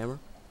this camera.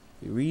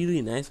 It'd be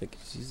really nice if I could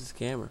just use this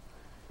camera.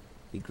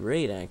 It'd be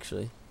great,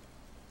 actually.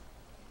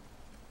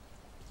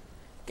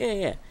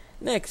 Okay, yeah.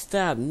 Next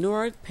stop,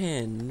 Newark,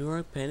 Penn.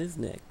 Newark, Penn is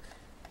next.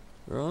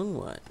 Wrong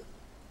one.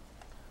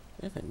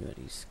 If I knew how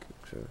to use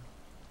scripture.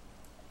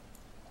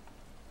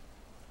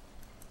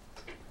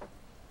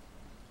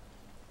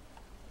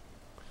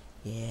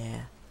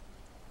 Yeah.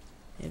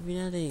 Every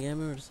now and then, I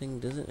remember this thing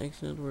doesn't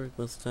actually not work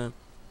most of the time.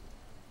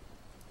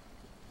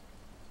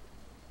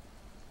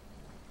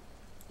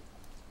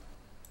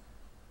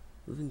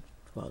 Moving.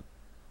 Wow.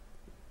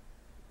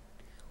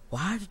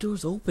 Why are the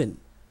doors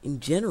open? In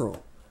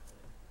general,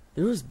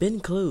 the door's been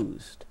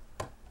closed.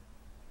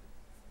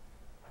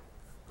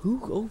 Who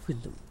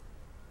opened them?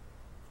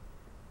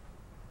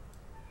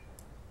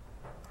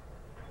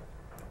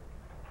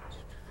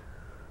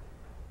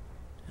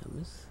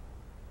 Thomas?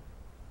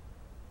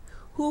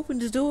 Who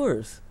opened the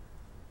doors?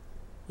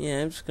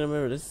 Yeah, I'm just gonna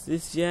remember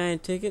this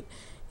giant ticket.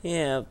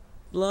 Yeah,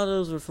 a lot of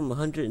those were from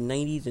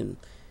 190s and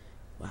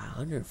wow,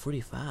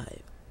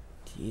 145.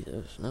 Jeez,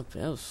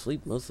 I was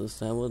asleep most of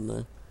the time, wasn't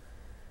I?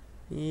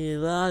 Yeah, a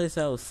lot of this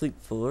I was asleep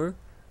for.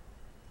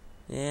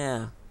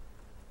 Yeah.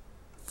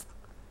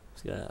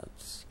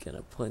 Just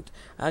gonna point.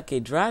 Okay,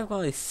 drive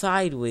quality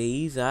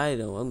sideways.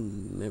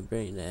 I'm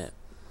remembering that.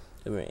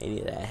 Don't remember any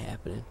of that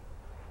happening.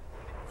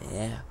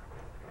 Yeah.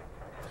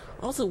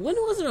 Also, when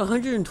was it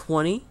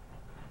 120?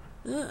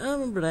 I don't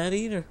remember that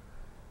either.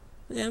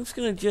 Yeah, I'm just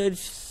gonna judge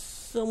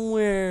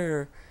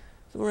somewhere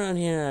around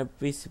here. I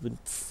basically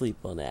went to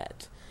sleep on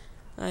that.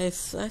 I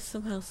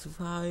somehow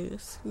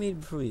survived. Maybe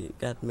before we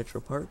got to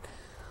Metropark.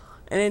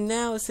 And then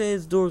now it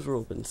says doors were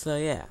open. So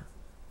yeah.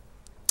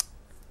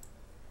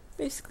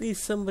 Basically,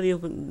 somebody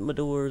opened my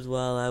doors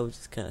while I was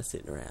just kind of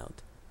sitting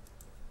around.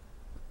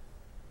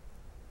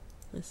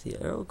 Let's see,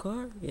 Arrow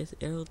car? Yes,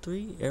 Arrow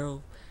 3?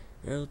 Arrow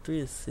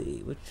 3, let's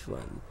see, which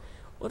one?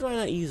 What do I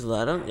not use a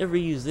lot? I don't ever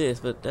use this,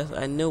 but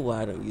I know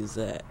why I don't use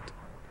that.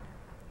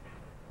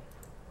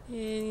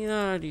 And you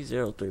know, I'd use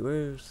Arrow 3.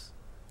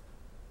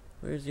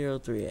 Where's Arrow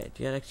 3 at?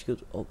 You gotta actually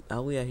go all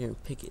the way out here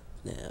and pick it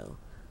now.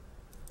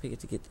 Pick it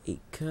to get 8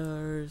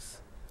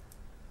 cars.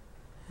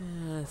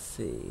 Let's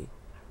see.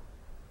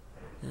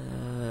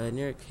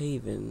 New York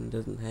Haven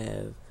doesn't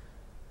have.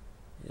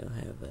 They don't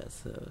have that,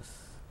 so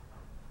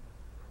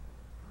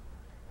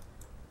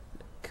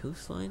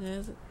Coastline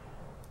has it,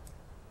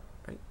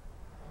 right?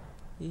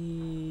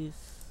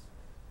 These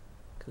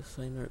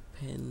Coastline are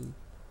Penn,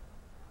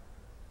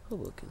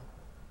 Hoboken.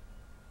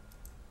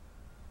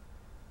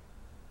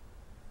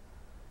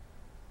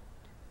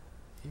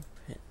 And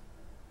Penn.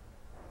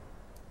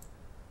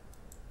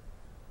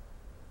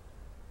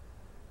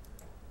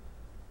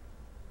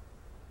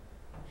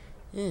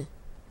 Yeah.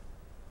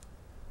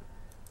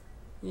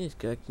 Yeah, it's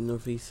back to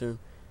Northeastern.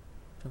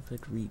 Don't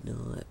have to read and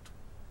all that.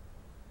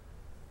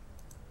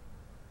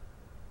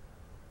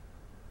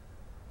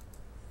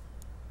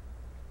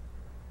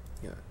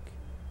 York.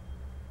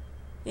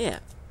 Yeah.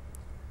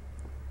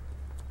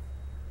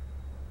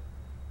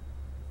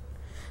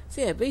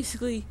 So yeah,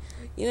 basically,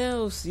 you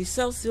know,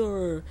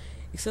 Excelsior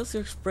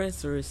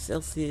Express or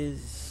Excelsior,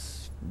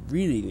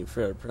 really didn't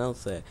to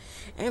pronounce that.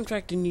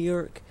 Amtrak to New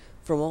York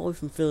from all the way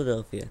from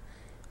Philadelphia.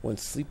 Won't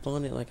sleep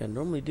on it like I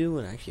normally do,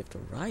 and I actually have to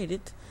ride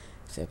it.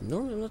 Except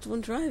normally I'm not the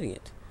one driving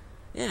it.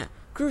 Yeah,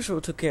 Crucial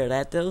took care of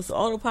that though. So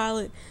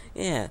autopilot,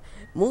 yeah,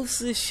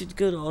 most of this should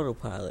go to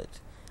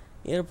autopilot.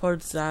 The other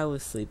parts I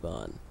would sleep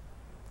on.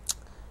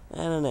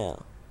 I don't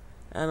know.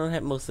 I don't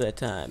have most of that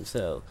time,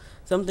 so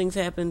some things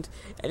happened.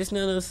 I just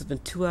know this has been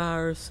 2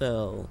 hours,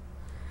 so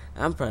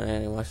I'm probably not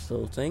gonna watch the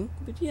whole thing.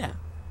 But yeah,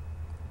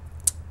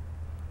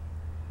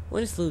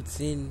 when it loads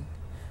in,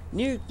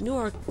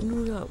 Newark,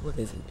 what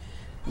is it?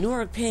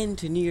 Newark Penn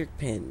to New York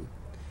Penn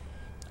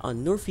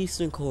on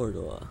Northeastern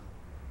Corridor.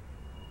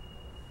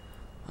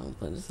 Oh,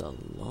 but this is a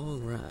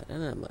long ride. Not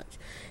that much.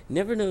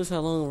 Never noticed how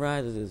long a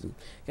ride it is. I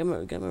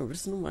remember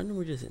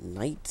just at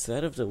night, so I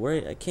don't have to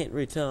worry. I can't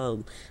really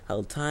tell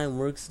how time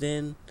works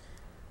then.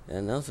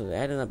 And also,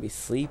 I did not be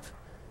asleep.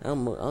 I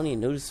don't even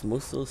notice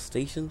most of those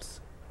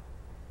stations.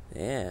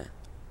 Yeah.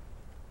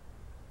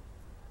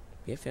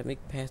 You have to make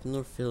it past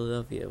North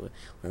Philadelphia when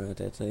I wrote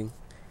that thing.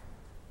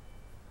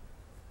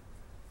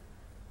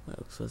 What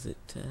else was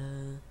it?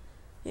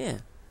 Yeah.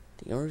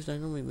 The owners I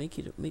normally make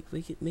it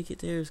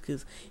there is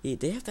because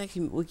they have to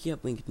actually wake you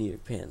up when you get to New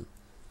York Penn.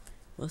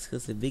 Well, that's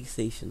because it's a big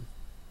station.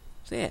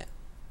 So yeah.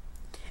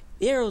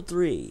 Arrow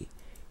 3,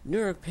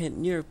 Newark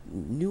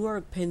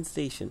Penn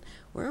Station.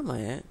 Where am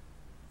I at?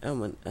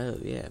 Oh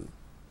yeah.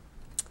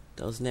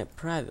 That was that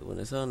private one.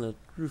 It's on the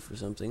roof or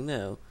something.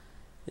 No,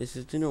 this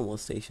is the normal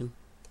station.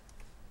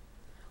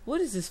 What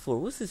is this for?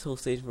 What's this whole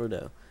station for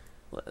though?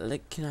 What,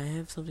 like, can I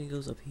have something that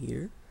goes up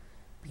here?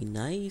 Be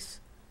nice.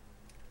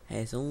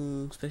 Has its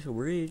own special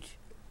bridge.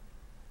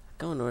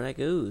 I don't know where that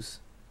goes.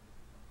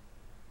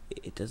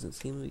 It doesn't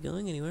seem to be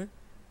going anywhere.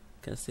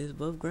 Kind of stays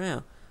above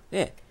ground.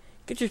 Yeah,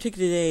 get your ticket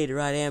today to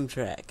ride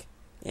Amtrak.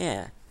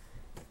 Yeah,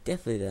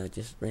 definitely did not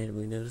just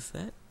randomly notice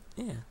that.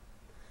 Yeah.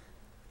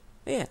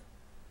 Yeah.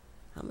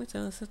 How many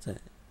times I said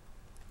that?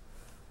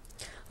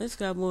 Let's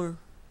grab more.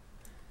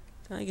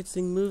 Can I get this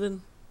thing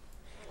moving?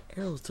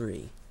 Arrow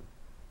 3.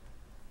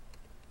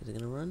 Is it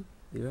gonna run?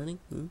 Be running?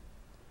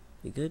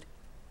 Be good?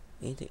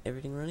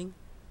 Everything running?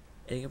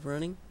 Egg up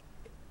running?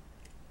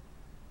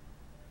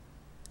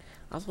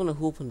 I was wondering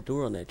who opened the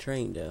door on that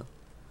train, though.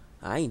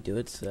 I ain't do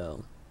it,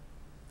 so...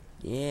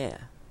 Yeah.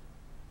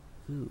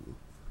 Who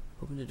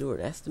opened the door?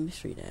 That's the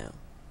mystery now.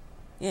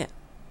 Yeah.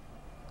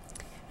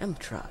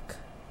 Amtrak.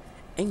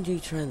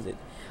 NJ Transit.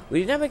 We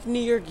did not make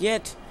New York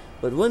yet,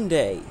 but one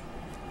day.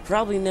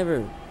 Probably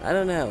never. I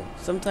don't know.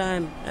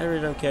 Sometime. I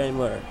really don't care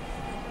anymore.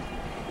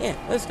 Yeah,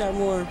 let's got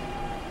more.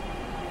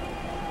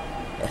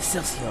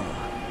 Excelsior.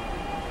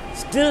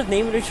 Still the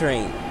name of the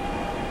train.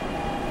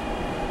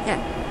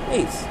 Yeah,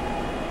 ace.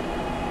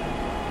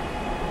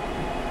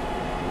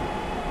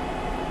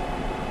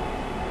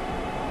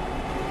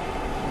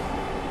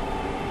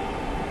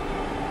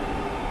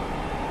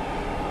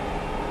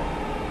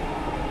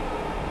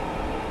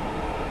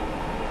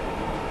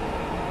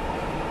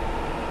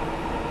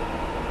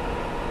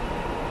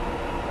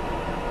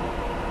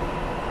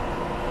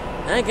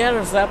 I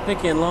gotta stop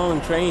picking long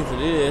trains to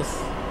do this.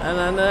 I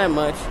don't know that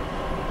much.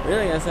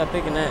 Really gotta stop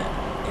picking that.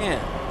 Yeah.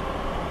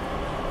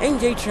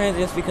 NJ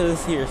Transit just because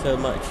it's here so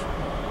much.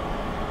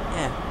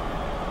 Yeah.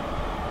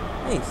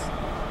 Nice.